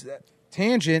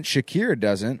 Shakira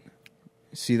doesn't.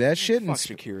 See that shit? Fuck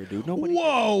Shakira, dude. Nobody.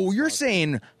 Whoa, you're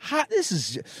saying hot.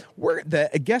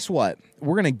 Guess what?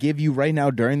 We're gonna give you right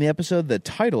now during the episode the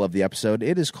title of the episode.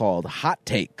 It is called Hot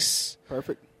Takes.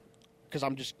 Perfect. Because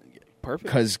I'm just perfect.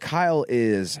 Because Kyle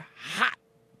is hot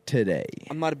today.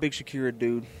 I'm not a big Shakira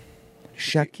dude.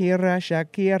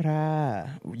 Shakira,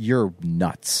 you're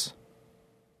nuts.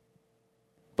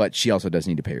 But she also does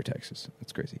need to pay her taxes.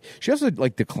 That's crazy. She also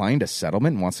declined a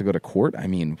settlement and wants to go to court. I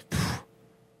mean,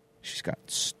 she's got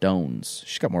stones.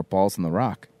 She's got more balls than The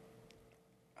Rock.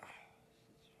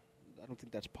 I don't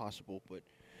think that's possible, but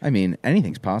I mean,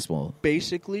 anything's possible.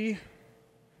 basically,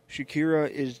 Shakira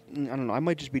is. I don't know. I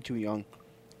might just be too young,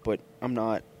 but I'm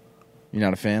not. You're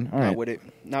not a fan? All Not right. with it.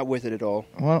 Not with it at all.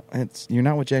 Well, you're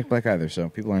not with Jack Black either, so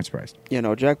people aren't surprised.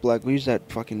 Jack Black. We use that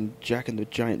fucking Jack and the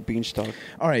Giant Beanstalk.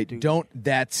 All right, Dude.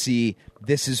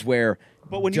 this is where.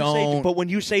 But when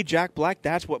you say Jack Black,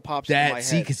 that's what pops into my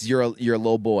head. because you're a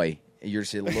little boy. You're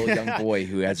just a little young boy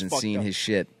who hasn't fucked seen up. his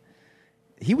shit.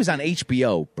 He was on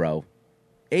HBO, bro.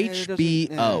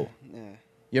 HBO.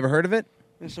 You ever heard of it?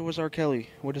 And so was R. Kelly.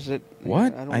 What is it?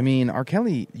 What? I don't- I mean, R.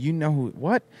 Kelly, you know who...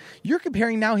 What? You're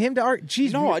comparing now him to R...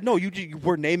 Jeez. No, you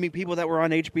were naming people that were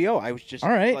on HBO. I was just All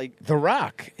right. like, The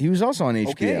Rock. He was also on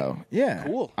HBO. Okay. Yeah.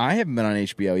 Cool. I haven't been on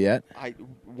HBO yet.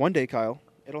 one day, Kyle,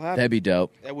 it'll happen. That'd be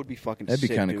dope. That would be fucking. That'd be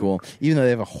sick, kind of dude. cool. Even though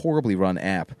they have a horribly run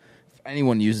app. If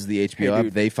anyone uses the HBO Hey, app,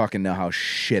 dude. they fucking know how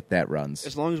shit that runs.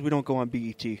 As long as we don't go on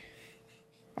BET.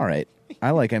 All right.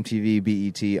 I like MTV,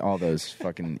 BET, all those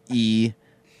fucking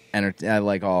I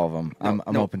like all of them.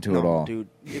 I'm open to it all. Dude.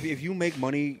 If you make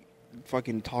money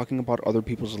fucking talking about other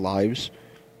people's lives,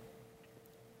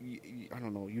 I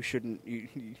don't know, you shouldn't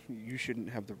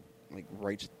have the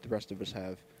rights the rest of us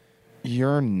have.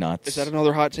 You're nuts. Is that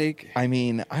another hot take? I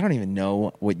mean, I don't even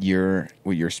know what you're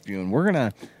spewing. We're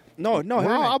gonna No, We're gonna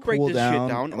I'll break cool this down,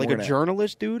 shit down. and Like we're a gonna-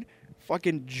 journalist, dude,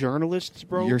 fucking journalists,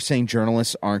 bro. You're saying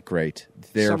journalists aren't great.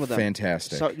 They're Some of them.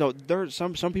 fantastic. There's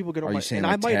some people get on Are my... you saying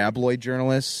and like tabloid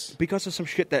journalists? Because of some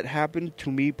shit that happened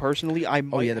to me personally, I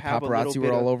might the have a paparazzi little were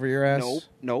bit all of, over your ass?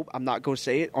 No, I'm not going to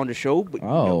say it on the show, but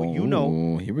you know.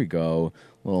 Ooh, here we go.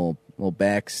 Little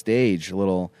backstage.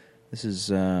 This is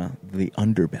the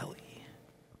underbelly.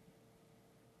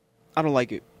 I don't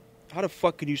like it. How the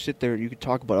fuck can you sit there and you can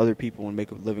talk about other people and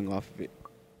make a living off of it?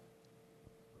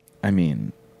 I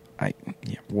mean,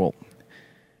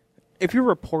 if you're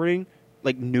reporting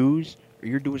like news or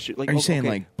you're doing shit like, are you saying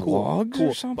like blogs cool,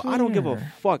 or something? But I don't give a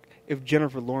or- fuck if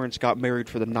Jennifer Lawrence got married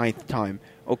for the 9th time.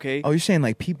 Okay. Oh, you're saying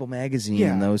like People Magazine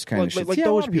and those kind of shit. Like Yeah,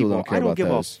 a lot those of people don't care I don't about give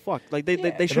those. a fuck. Like they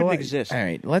shouldn't exist. All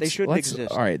right, they shouldn't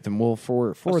exist. All right, then we'll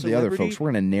for the other celebrity- folks,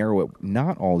 we're going to narrow it.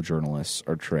 Not all journalists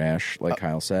are trash, like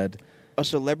Kyle said. A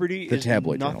celebrity The is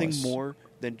tabloid nothing journalists. more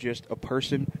than just a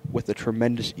person with a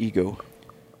tremendous ego.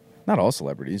 Not all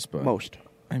celebrities, but Most.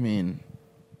 I mean,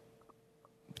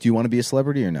 do you want to be a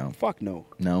celebrity or no? Fuck no.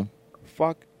 No.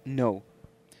 Fuck no.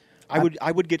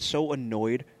 I would get so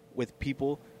annoyed with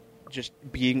people just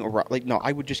being around. Like, no,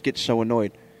 I would just get so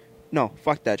annoyed. No,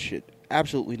 fuck that shit.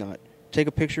 Absolutely not. Take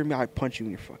a picture of me, I punch you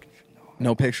in your fucking...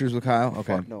 No pictures with Kyle?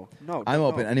 Okay. Fuck no. No. I'm no.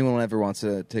 open. Anyone ever wants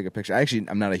to take a picture? Actually,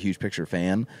 I'm not a huge picture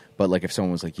fan, but like if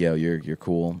someone was like, "Yo, you're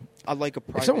cool." I like a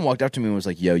private... If someone walked up to me and was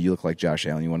like, "Yo, you look like Josh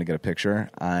Allen. You want to get a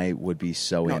picture?" I would be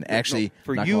so No, in. no, Actually, no.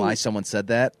 For not you- gonna lie, someone said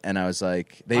that, and I was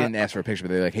like, they didn't ask for a picture, but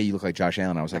they're like, "Hey, you look like Josh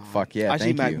Allen." I was like, "Fuck yeah, I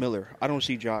thank see Mac you." Miller. I don't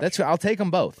see Josh. That's. I'll take them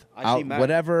both. I see Mac.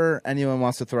 Whatever anyone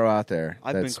wants to throw out there.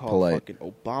 I've that's been called polite. fucking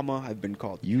Obama. I've been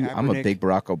called I'm a Kaepernick. big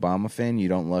Barack Obama fan.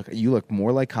 You look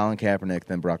more like Colin Kaepernick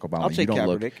than Barack Obama. I'll you take don't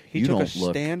Kaepernick. look. He you took a don't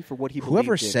look. stand for what he Whoever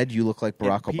believed in. said you look like And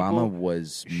Barack people- Obama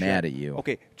was mad at you.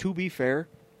 Okay, to be fair,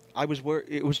 I was where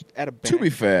it was at a band. To be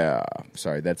fair,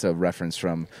 sorry, that's a reference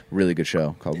from a really good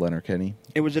show called Leonard Kenny.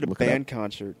 It was at a Look it band up.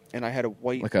 concert, and I had a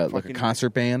white Like a fucking, concert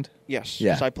band. Yes,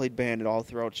 Yeah. yes, I played band all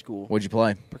throughout school. What'd you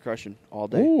play? Percussion all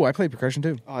day. Ooh, I played percussion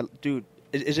too. Dude,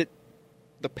 is it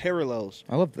the parallels?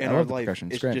 I love in the our life? percussion.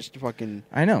 It's It's great. just fucking.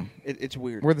 I know. It's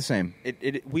weird. We're the same.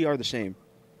 We are the same,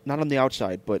 not on the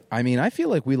outside, but I mean, I feel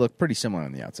like we look pretty similar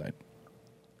on the outside.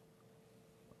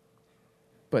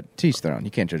 But to each their own.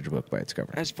 You can't judge a book by its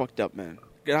cover. that's fucked up, man.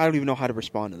 I don't even know how to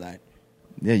respond to that.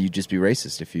 Yeah, you'd just be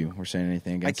racist if you were saying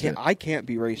anything against it. I can't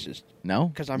be racist. No?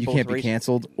 Because I'm you both can't be racist.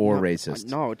 canceled or No, racist.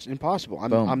 No, it's impossible.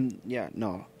 Boom.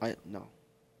 No.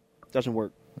 Doesn't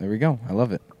work. There we go. I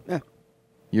love it. Yeah.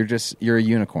 You're a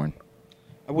unicorn.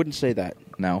 I wouldn't say that.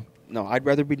 No. No, I'd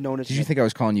rather be known as. Did you think I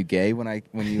was calling you gay when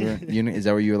you were is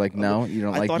that where you were like, no, you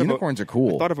don't I like thought of unicorns are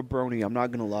cool. I thought of a brony. I'm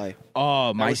not gonna lie. Oh,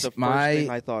 That my was the first thing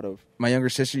I thought of. my younger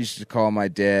sister used to call my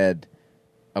dad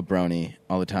a brony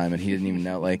all the time, and he didn't even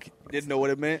know. Like, Didn't know what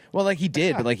it meant. well, like he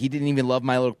did, but like he didn't even love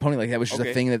My Little Pony. Like that was just a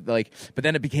Okay. thing that like. But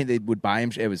then it became they would buy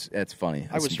him. That's funny.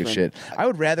 That's was some good friend-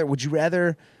 shit. Would you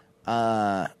rather?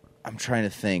 I'm trying to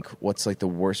think. What's like the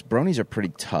worst? Bronies are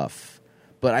pretty tough.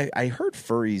 But I heard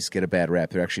furries get a bad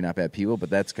rap. They're actually not bad people, but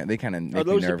they kind of make Are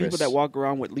those me the nervous. people that walk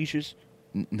around with leashes?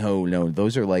 No,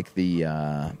 those are like the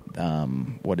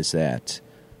what is that?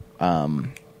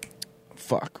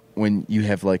 Fuck. When you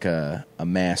have like a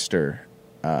master,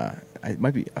 it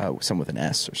might be some with an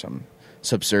S or something.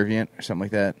 Subservient or something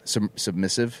like that.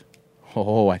 Submissive.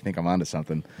 Oh, I think I'm onto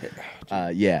something.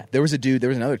 Yeah, there was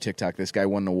another TikTok. This guy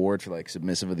won an award for like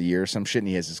submissive of the year or some shit, and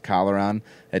he has his collar on.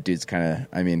 That dude's kind of,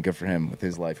 I mean, good for him with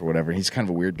his life or whatever. He's kind of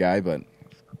a weird guy, but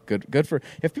good for,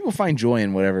 if people find joy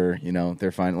in whatever,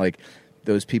 they're fine. Like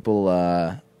those people,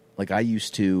 like I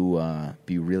used to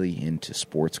be really into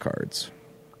sports cards.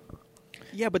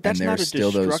 Yeah, but that's and not a there's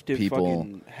still those destructive people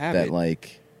fucking habit. that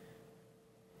like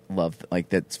love, like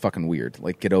that's fucking weird.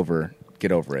 Like get over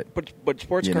it. But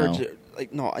sports You cards, know.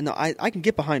 like no, I can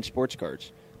get behind sports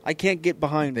cards. I can't get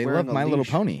behind. They wearing love a My Little leash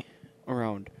Pony.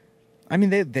 around. I mean,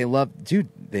 they love, dude.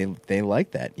 They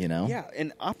like that, Yeah,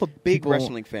 and I'm a big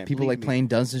wrestling fan. People believe like me. playing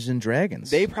Dungeons and Dragons.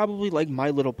 They probably like My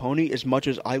Little Pony as much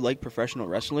as I like professional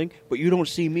wrestling, but you don't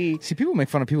see me. See, people make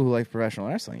fun of people who like professional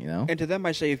wrestling. And to them,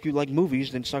 I say, if you like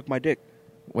movies, then suck my dick.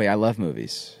 Wait, I love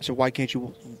movies. So why can't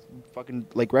you fucking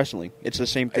like wrestling? It's the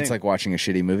same thing. It's like watching a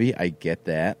shitty movie. I get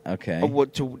that. Okay.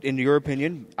 In your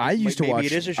opinion, I used to maybe watch.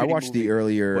 It is a I shitty watched movie, the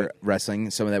earlier but- wrestling.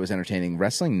 Some of that was entertaining.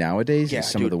 Wrestling nowadays is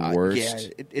some dude, of the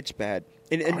worst. It's bad.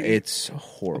 And It's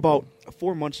horrible. About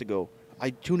 4 months ago,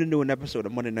 I tuned into an episode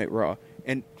of Monday Night Raw,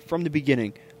 and from the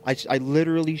beginning, I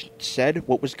literally said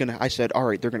what was gonna. I said, all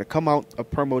right, they're gonna come out. A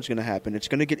promo's gonna happen. It's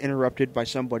gonna get interrupted by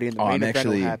somebody, and the main event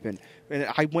will happen. And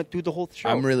I went through the whole show.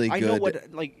 I'm really I know good.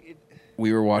 what like.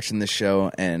 We were watching this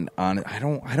show, and I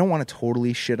don't want to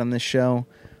totally shit on this show,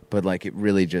 but like it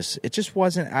just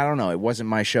wasn't. I don't know. It wasn't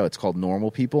my show. It's called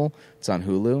Normal People. It's on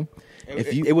Hulu.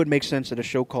 It would make sense that a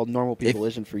show called Normal People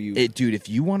isn't for you. Dude, if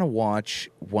you want to watch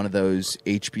one of those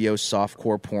HBO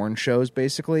softcore porn shows,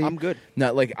 basically, I'm good.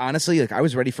 No, like honestly, like I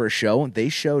was ready for a show. They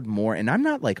showed more, and I'm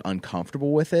not like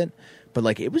uncomfortable with it, but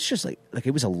like it was just like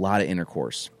it was a lot of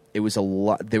intercourse. It was a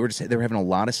lot. They were having a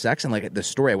lot of sex, and like the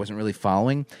story I wasn't really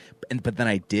following, but then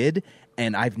I did,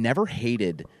 and I've never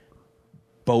hated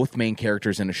both main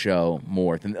characters in a show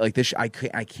more than like this. I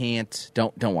can't.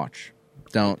 Don't watch.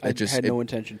 Don't. I had no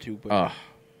intention to, but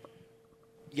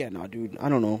yeah, no, dude. I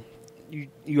don't know.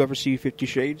 You ever see 50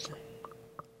 Shades?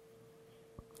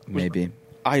 Maybe.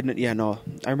 No.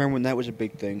 I remember when that was a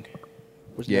big thing.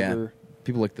 Never.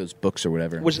 People like those books or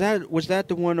whatever. Was that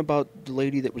the one about the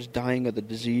lady that was dying of the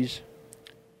disease?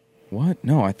 What?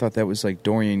 No, I thought that was like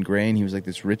Dorian Gray, and he was like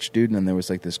this rich dude, and then there was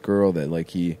like this girl that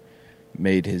like he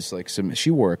made his like some. She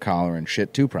wore a collar and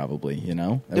shit too, probably. You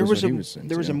know, there was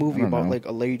a movie about like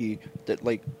a lady that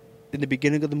like in the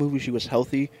beginning of the movie she was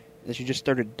healthy, and she just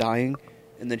started dying,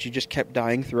 and then she just kept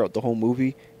dying throughout the whole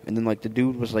movie, and then like the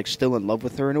dude was like still in love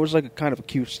with her, and it was like a kind of a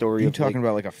cute story. Are you talking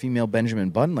about like a female Benjamin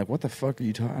Button? Like what the fuck are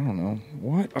you talking? I don't know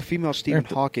what a female Stephen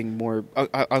Hawking. More.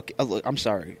 I'm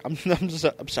sorry.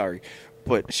 I'm sorry,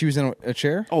 but she was in a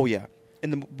chair. Oh yeah,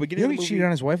 in the beginning. You know of the he movie, cheated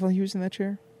on his wife while he was in that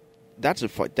chair. That's a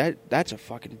fucking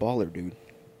baller, dude.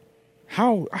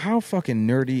 How fucking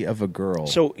nerdy of a girl.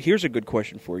 So here's a good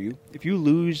question for you: if you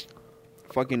lose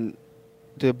fucking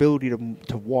the ability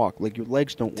to walk, like your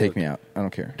legs don't work, take me out. I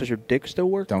don't care. Does your dick still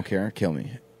work? Don't care. Kill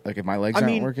me. Like if my legs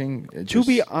aren't working. To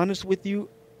be honest with you,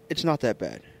 it's not that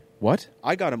bad. What?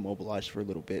 I got immobilized for a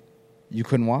little bit. You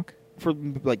couldn't walk for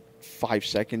like 5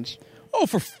 seconds. Oh,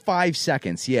 for 5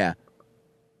 seconds, yeah.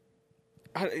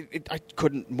 I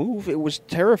couldn't move. It was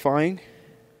terrifying.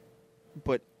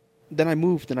 But then I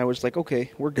moved, and I was like,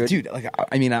 okay, we're good. Dude, like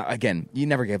I mean, again, you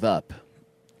never give up.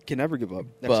 Can never give up.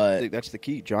 That's the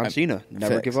key. John Cena,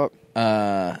 never give up.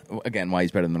 Again, why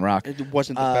he's better than The Rock. It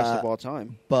wasn't the best of all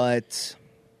time. But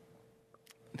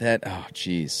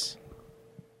jeez.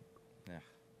 Yeah.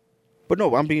 But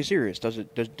no, I'm being serious. Does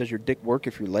your dick work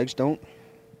if your legs don't?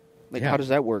 Like, how does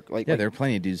that work? There are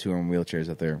plenty of dudes who are in wheelchairs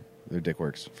out there. Their dick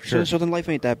works, for sure. So then life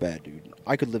ain't that bad, dude.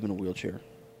 I could live in a wheelchair.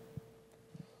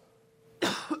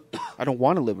 I don't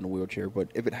want to live in a wheelchair, but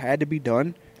if it had to be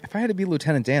done... If I had to be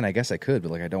Lieutenant Dan, I guess I could,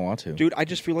 but like I don't want to. Dude, I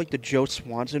just feel like the Joe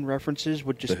Swanson references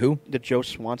would just... The who? The Joe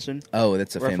Swanson. Oh,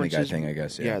 that's a Family Guy thing, I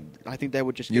guess, yeah. Yeah, I think that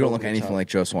would just... You don't look anything like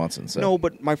Joe Swanson, so... No,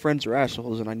 but my friends are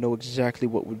assholes, and I know exactly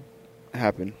what would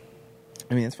happen.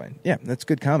 I mean, that's fine. Yeah, that's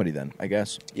good comedy then, I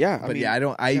guess. Yeah, but I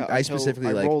don't... I specifically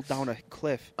I like... rolled down a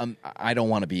cliff. I don't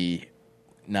want to be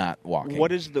not walking.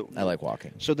 What is the... I like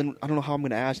walking. So then, I don't know how I'm going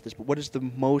to ask this, but what is the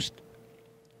most...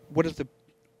 What is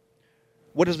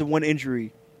the one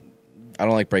injury... I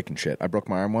don't like breaking shit. I broke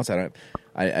my arm once. I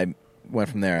went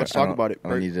from there. Let's talk about it. I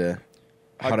don't need to...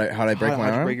 How'd I break my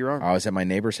arm? How'd you break your arm? I was at my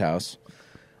neighbor's house,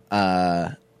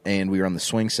 and we were on the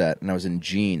swing set, and I was in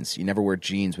jeans. You never wear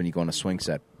jeans when you go on a swing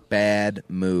set. Bad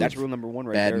move. That's rule number one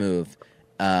right there. Bad move.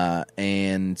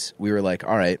 And we were like,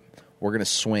 all right, we're going to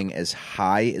swing as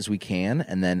high as we can,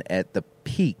 and then at the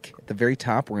peak, at the very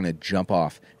top, we're going to jump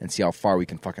off and see how far we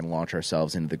can fucking launch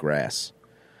ourselves into the grass.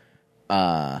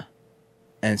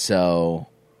 And so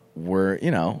we're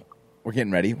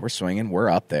getting ready. We're swinging. We're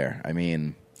up there. I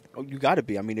mean... Oh, you got to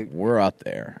be. I mean... We're up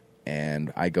there.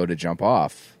 And I go to jump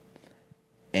off,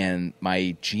 and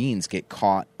my jeans get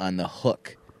caught on the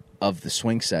hook of the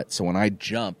swing set. So when I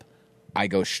jump, I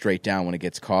go straight down when it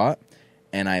gets caught.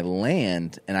 And I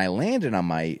landed on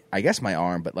my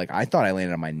arm, but like I thought I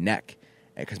landed on my neck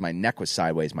because my neck was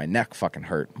sideways. My neck fucking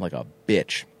hurt like a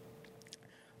bitch.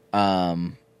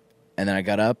 And then I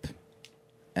got up,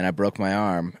 and I broke my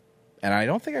arm, and I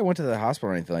don't think I went to the hospital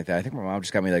or anything like that. I think my mom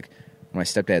just got me like my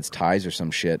stepdad's ties or some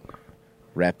shit,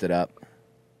 wrapped it up.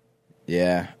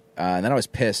 Yeah, and then I was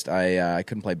pissed. I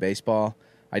couldn't play baseball.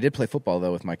 I did play football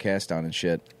though with my cast on and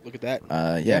shit. Look at that.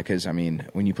 Yeah, because I mean,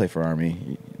 when you play for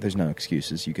Army, there's no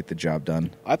excuses. You get the job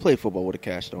done. I played football with a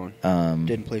cast on.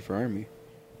 Didn't play for Army.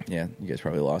 Yeah, you guys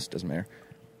probably lost. Doesn't matter.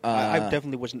 I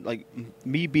definitely wasn't like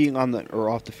me being on the or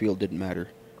off the field didn't matter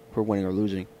for winning or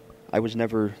losing. I was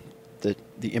never the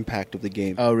impact of the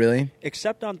game. Oh, really?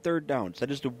 Except on third downs.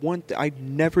 That is the one thing. I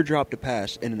never dropped a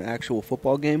pass in an actual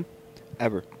football game,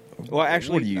 ever. Well,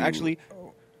 actually,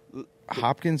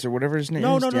 Hopkins or whatever his name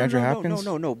is? DeAndre Hopkins?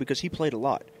 No, because he played a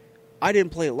lot. I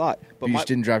didn't play a lot. But you just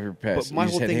didn't drop your pass. But my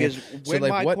whole thing is, when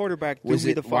my quarterback threw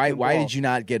me the fucking why ball... did you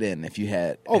not get in if you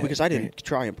had... Oh, because I didn't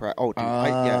try and practice. Oh,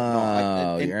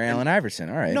 dude. You're Allen Iverson.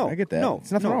 All right, I get that. No,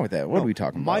 there's nothing wrong with that. What are we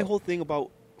talking about? My whole thing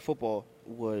about football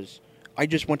was I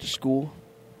just went to school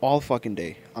all fucking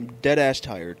day. I'm dead ass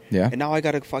tired. Yeah. And now I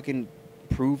gotta fucking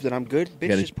prove that I'm good. Bitch,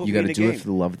 just put you me in gotta the do game. it for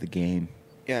the love of the game.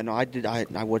 Yeah, no, I did. I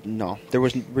wouldn't. No, there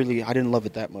wasn't really. I didn't love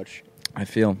it that much. I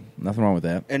feel nothing wrong with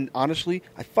that. And honestly,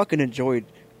 I fucking enjoyed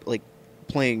like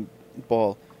playing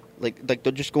ball, like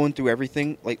they're just going through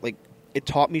everything. Like it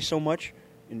taught me so much.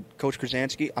 And Coach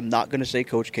Krasansky, I'm not gonna say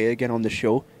Coach K again on the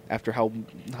show after how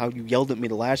you yelled at me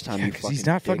the last time. Yeah, you 'cause fucking he's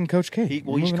not dick. fucking Coach K. He's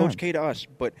Moving Coach on. K to us.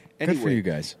 But anyway, Good for you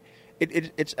guys.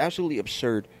 It's absolutely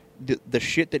absurd. The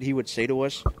shit that he would say to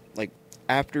us, like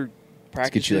after Let's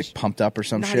practices, get you like pumped up or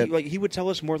some not shit. like he would tell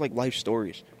us more like life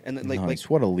stories, and then, Nice.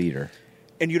 What a leader.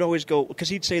 and you'd always go because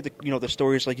he'd say the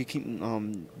stories like you keep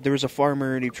there was a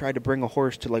farmer and he tried to bring a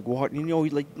horse to like water,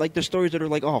 like the stories that are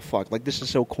like, oh fuck, like this is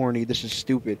so corny, this is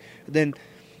stupid. Then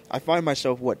I find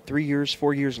myself 4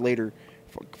 years later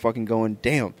fucking going,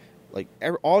 damn, like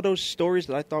all those stories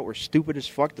that I thought were stupid as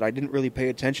fuck that I didn't really pay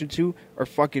attention to are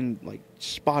fucking like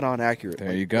spot on accurate. There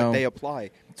Like, you go. like, they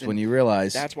apply. It's when you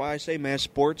realize. That's why I say, man,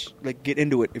 sports, like, get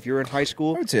into it. If you're in high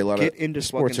school, I would say a lot get of into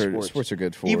sports fucking are sports. sports are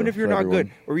good for even if you're for not everyone.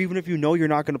 good, or even if you know you're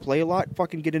not going to play a lot,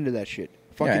 fucking get into that shit.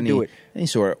 Fucking any, do it. Any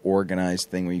sort of organized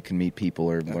thing where you can meet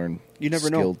people or learn. You never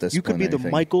skill, know. You could discipline, be the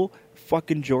anything. Michael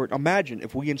fucking Jordan. Imagine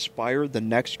if we inspire the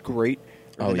next great,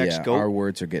 or Oh the next yeah, GOAT. our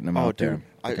words are getting them Oh, out dude, there.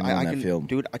 I Putting them on that can, field.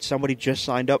 dude. Somebody just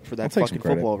signed up for I'll that take some fucking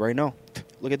credit. football right now.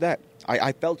 Look at that.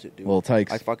 I felt it, dude. Well,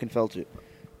 Tykes. I fucking felt it.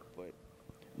 But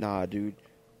nah, dude.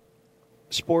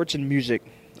 Sports and music.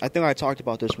 I think I talked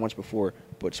about this once before,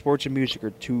 but sports and music are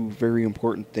two very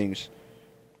important things.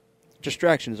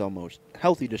 Distractions, almost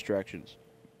healthy distractions.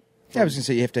 Yeah, I was gonna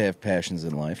say you have to have passions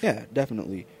in life. Yeah,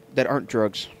 definitely. That aren't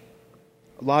drugs.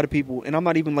 A lot of people, and I'm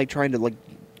not even like trying to like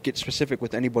get specific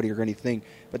with anybody or anything,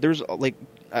 but there's like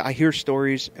I hear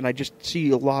stories and I just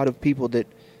see a lot of people that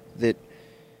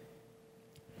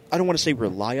I don't want to say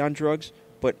rely on drugs,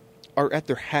 but are at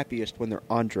their happiest when they're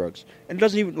on drugs. And it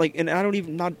doesn't even like, and I don't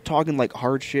even, not talking like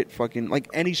hard shit, fucking like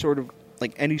any sort of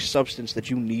like any substance that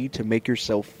you need to make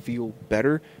yourself feel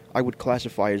better, I would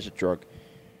classify as a drug.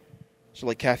 So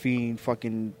like caffeine,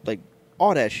 fucking like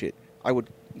all that shit, I would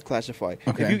classify.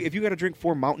 Okay. If you got to drink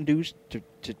 4 Mountain Dews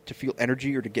to feel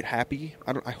energy or to get happy,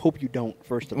 I hope you don't.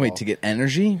 First of all, Wait, to get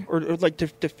energy? or like to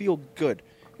feel good.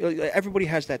 You know, everybody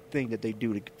has that thing that they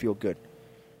do to feel good,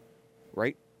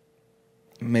 right?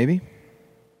 Maybe.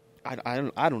 I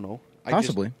don't know.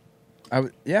 Possibly.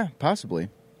 Yeah, possibly.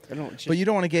 I don't. It's But just you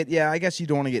don't want to get. Yeah, I guess you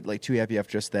don't want to get like too happy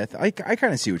after just that. I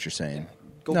kind of see what you're saying.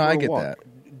 go no, for I a get walk.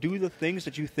 that. Do the things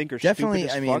that you think are Definitely,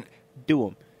 stupid as I mean- fuck. Do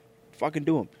them. Fucking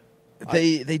do them.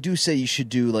 They do say you should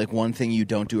do like one thing you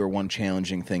don't do or one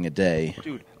challenging thing a day.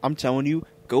 Dude, I'm telling you,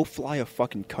 go fly a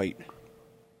fucking kite.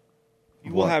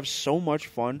 You will What? have so much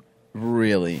fun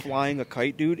Really. flying a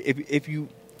kite, dude. If you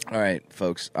All right,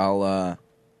 folks. I'll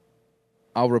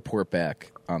report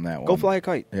back on that one. go fly a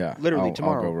kite, Yeah, literally I'll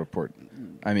tomorrow. go report.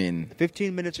 I mean,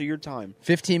 15 minutes of your time.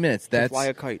 15 minutes. That's fly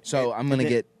a kite. So I'm gonna And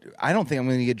get. I don't think I'm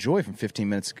gonna get joy from 15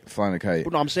 minutes flying a kite.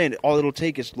 But no, I'm saying all it'll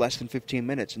take is less than 15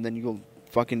 minutes, and then you'll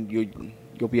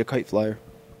be a kite flyer.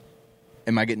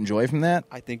 Am I getting joy from that?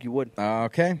 I think you would.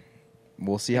 Okay,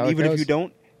 we'll see how And it even goes. if you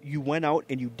don't, you went out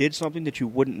and you did something that you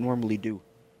wouldn't normally do.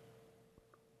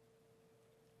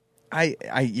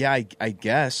 I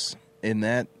guess in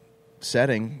that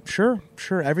setting, sure,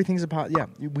 everything's yeah.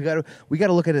 We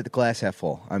gotta look at it the glass half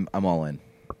full. I'm all in.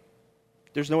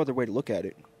 There's no other way to look at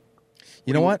it.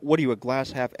 You know what? What are you, a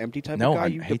glass half empty type No, of guy? I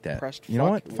You hate that. depressed You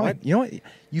know fuck? what? Fine. You know what?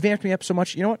 You've amped me up so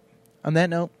much. You know what? On that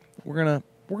note, we're gonna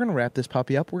wrap this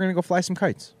puppy up. We're gonna go fly some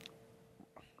kites.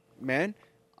 Man,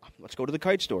 let's go to the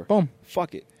kite store. Boom.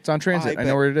 Fuck it. It's on transit. I know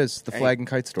bet. where it is. The Hey. Flag and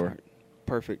Kite Store.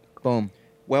 Perfect. Boom.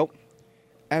 Well,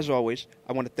 as always,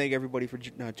 I want to thank everybody for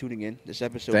tuning in. This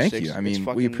episode Thank 6. you. I It's mean, we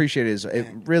fucking- appreciate it. It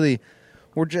really,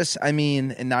 we're just. I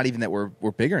mean, and not even that we're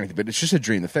big or anything, but it's just a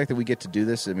dream. The fact that we get to do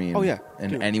this. I mean, Oh, yeah.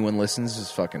 and Dude. anyone listens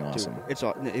is fucking Dude, awesome.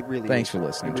 it really Thanks is. for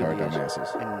listening It to our really is.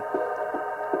 dumbasses. And,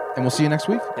 And we'll see you next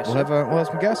week. Yes, we'll sir. have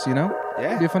some guests. You know, Yeah.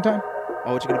 It'll be a fun time.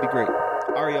 oh, it's going to be great.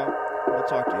 All right, y'all. We'll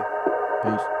talk to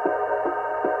you. Peace.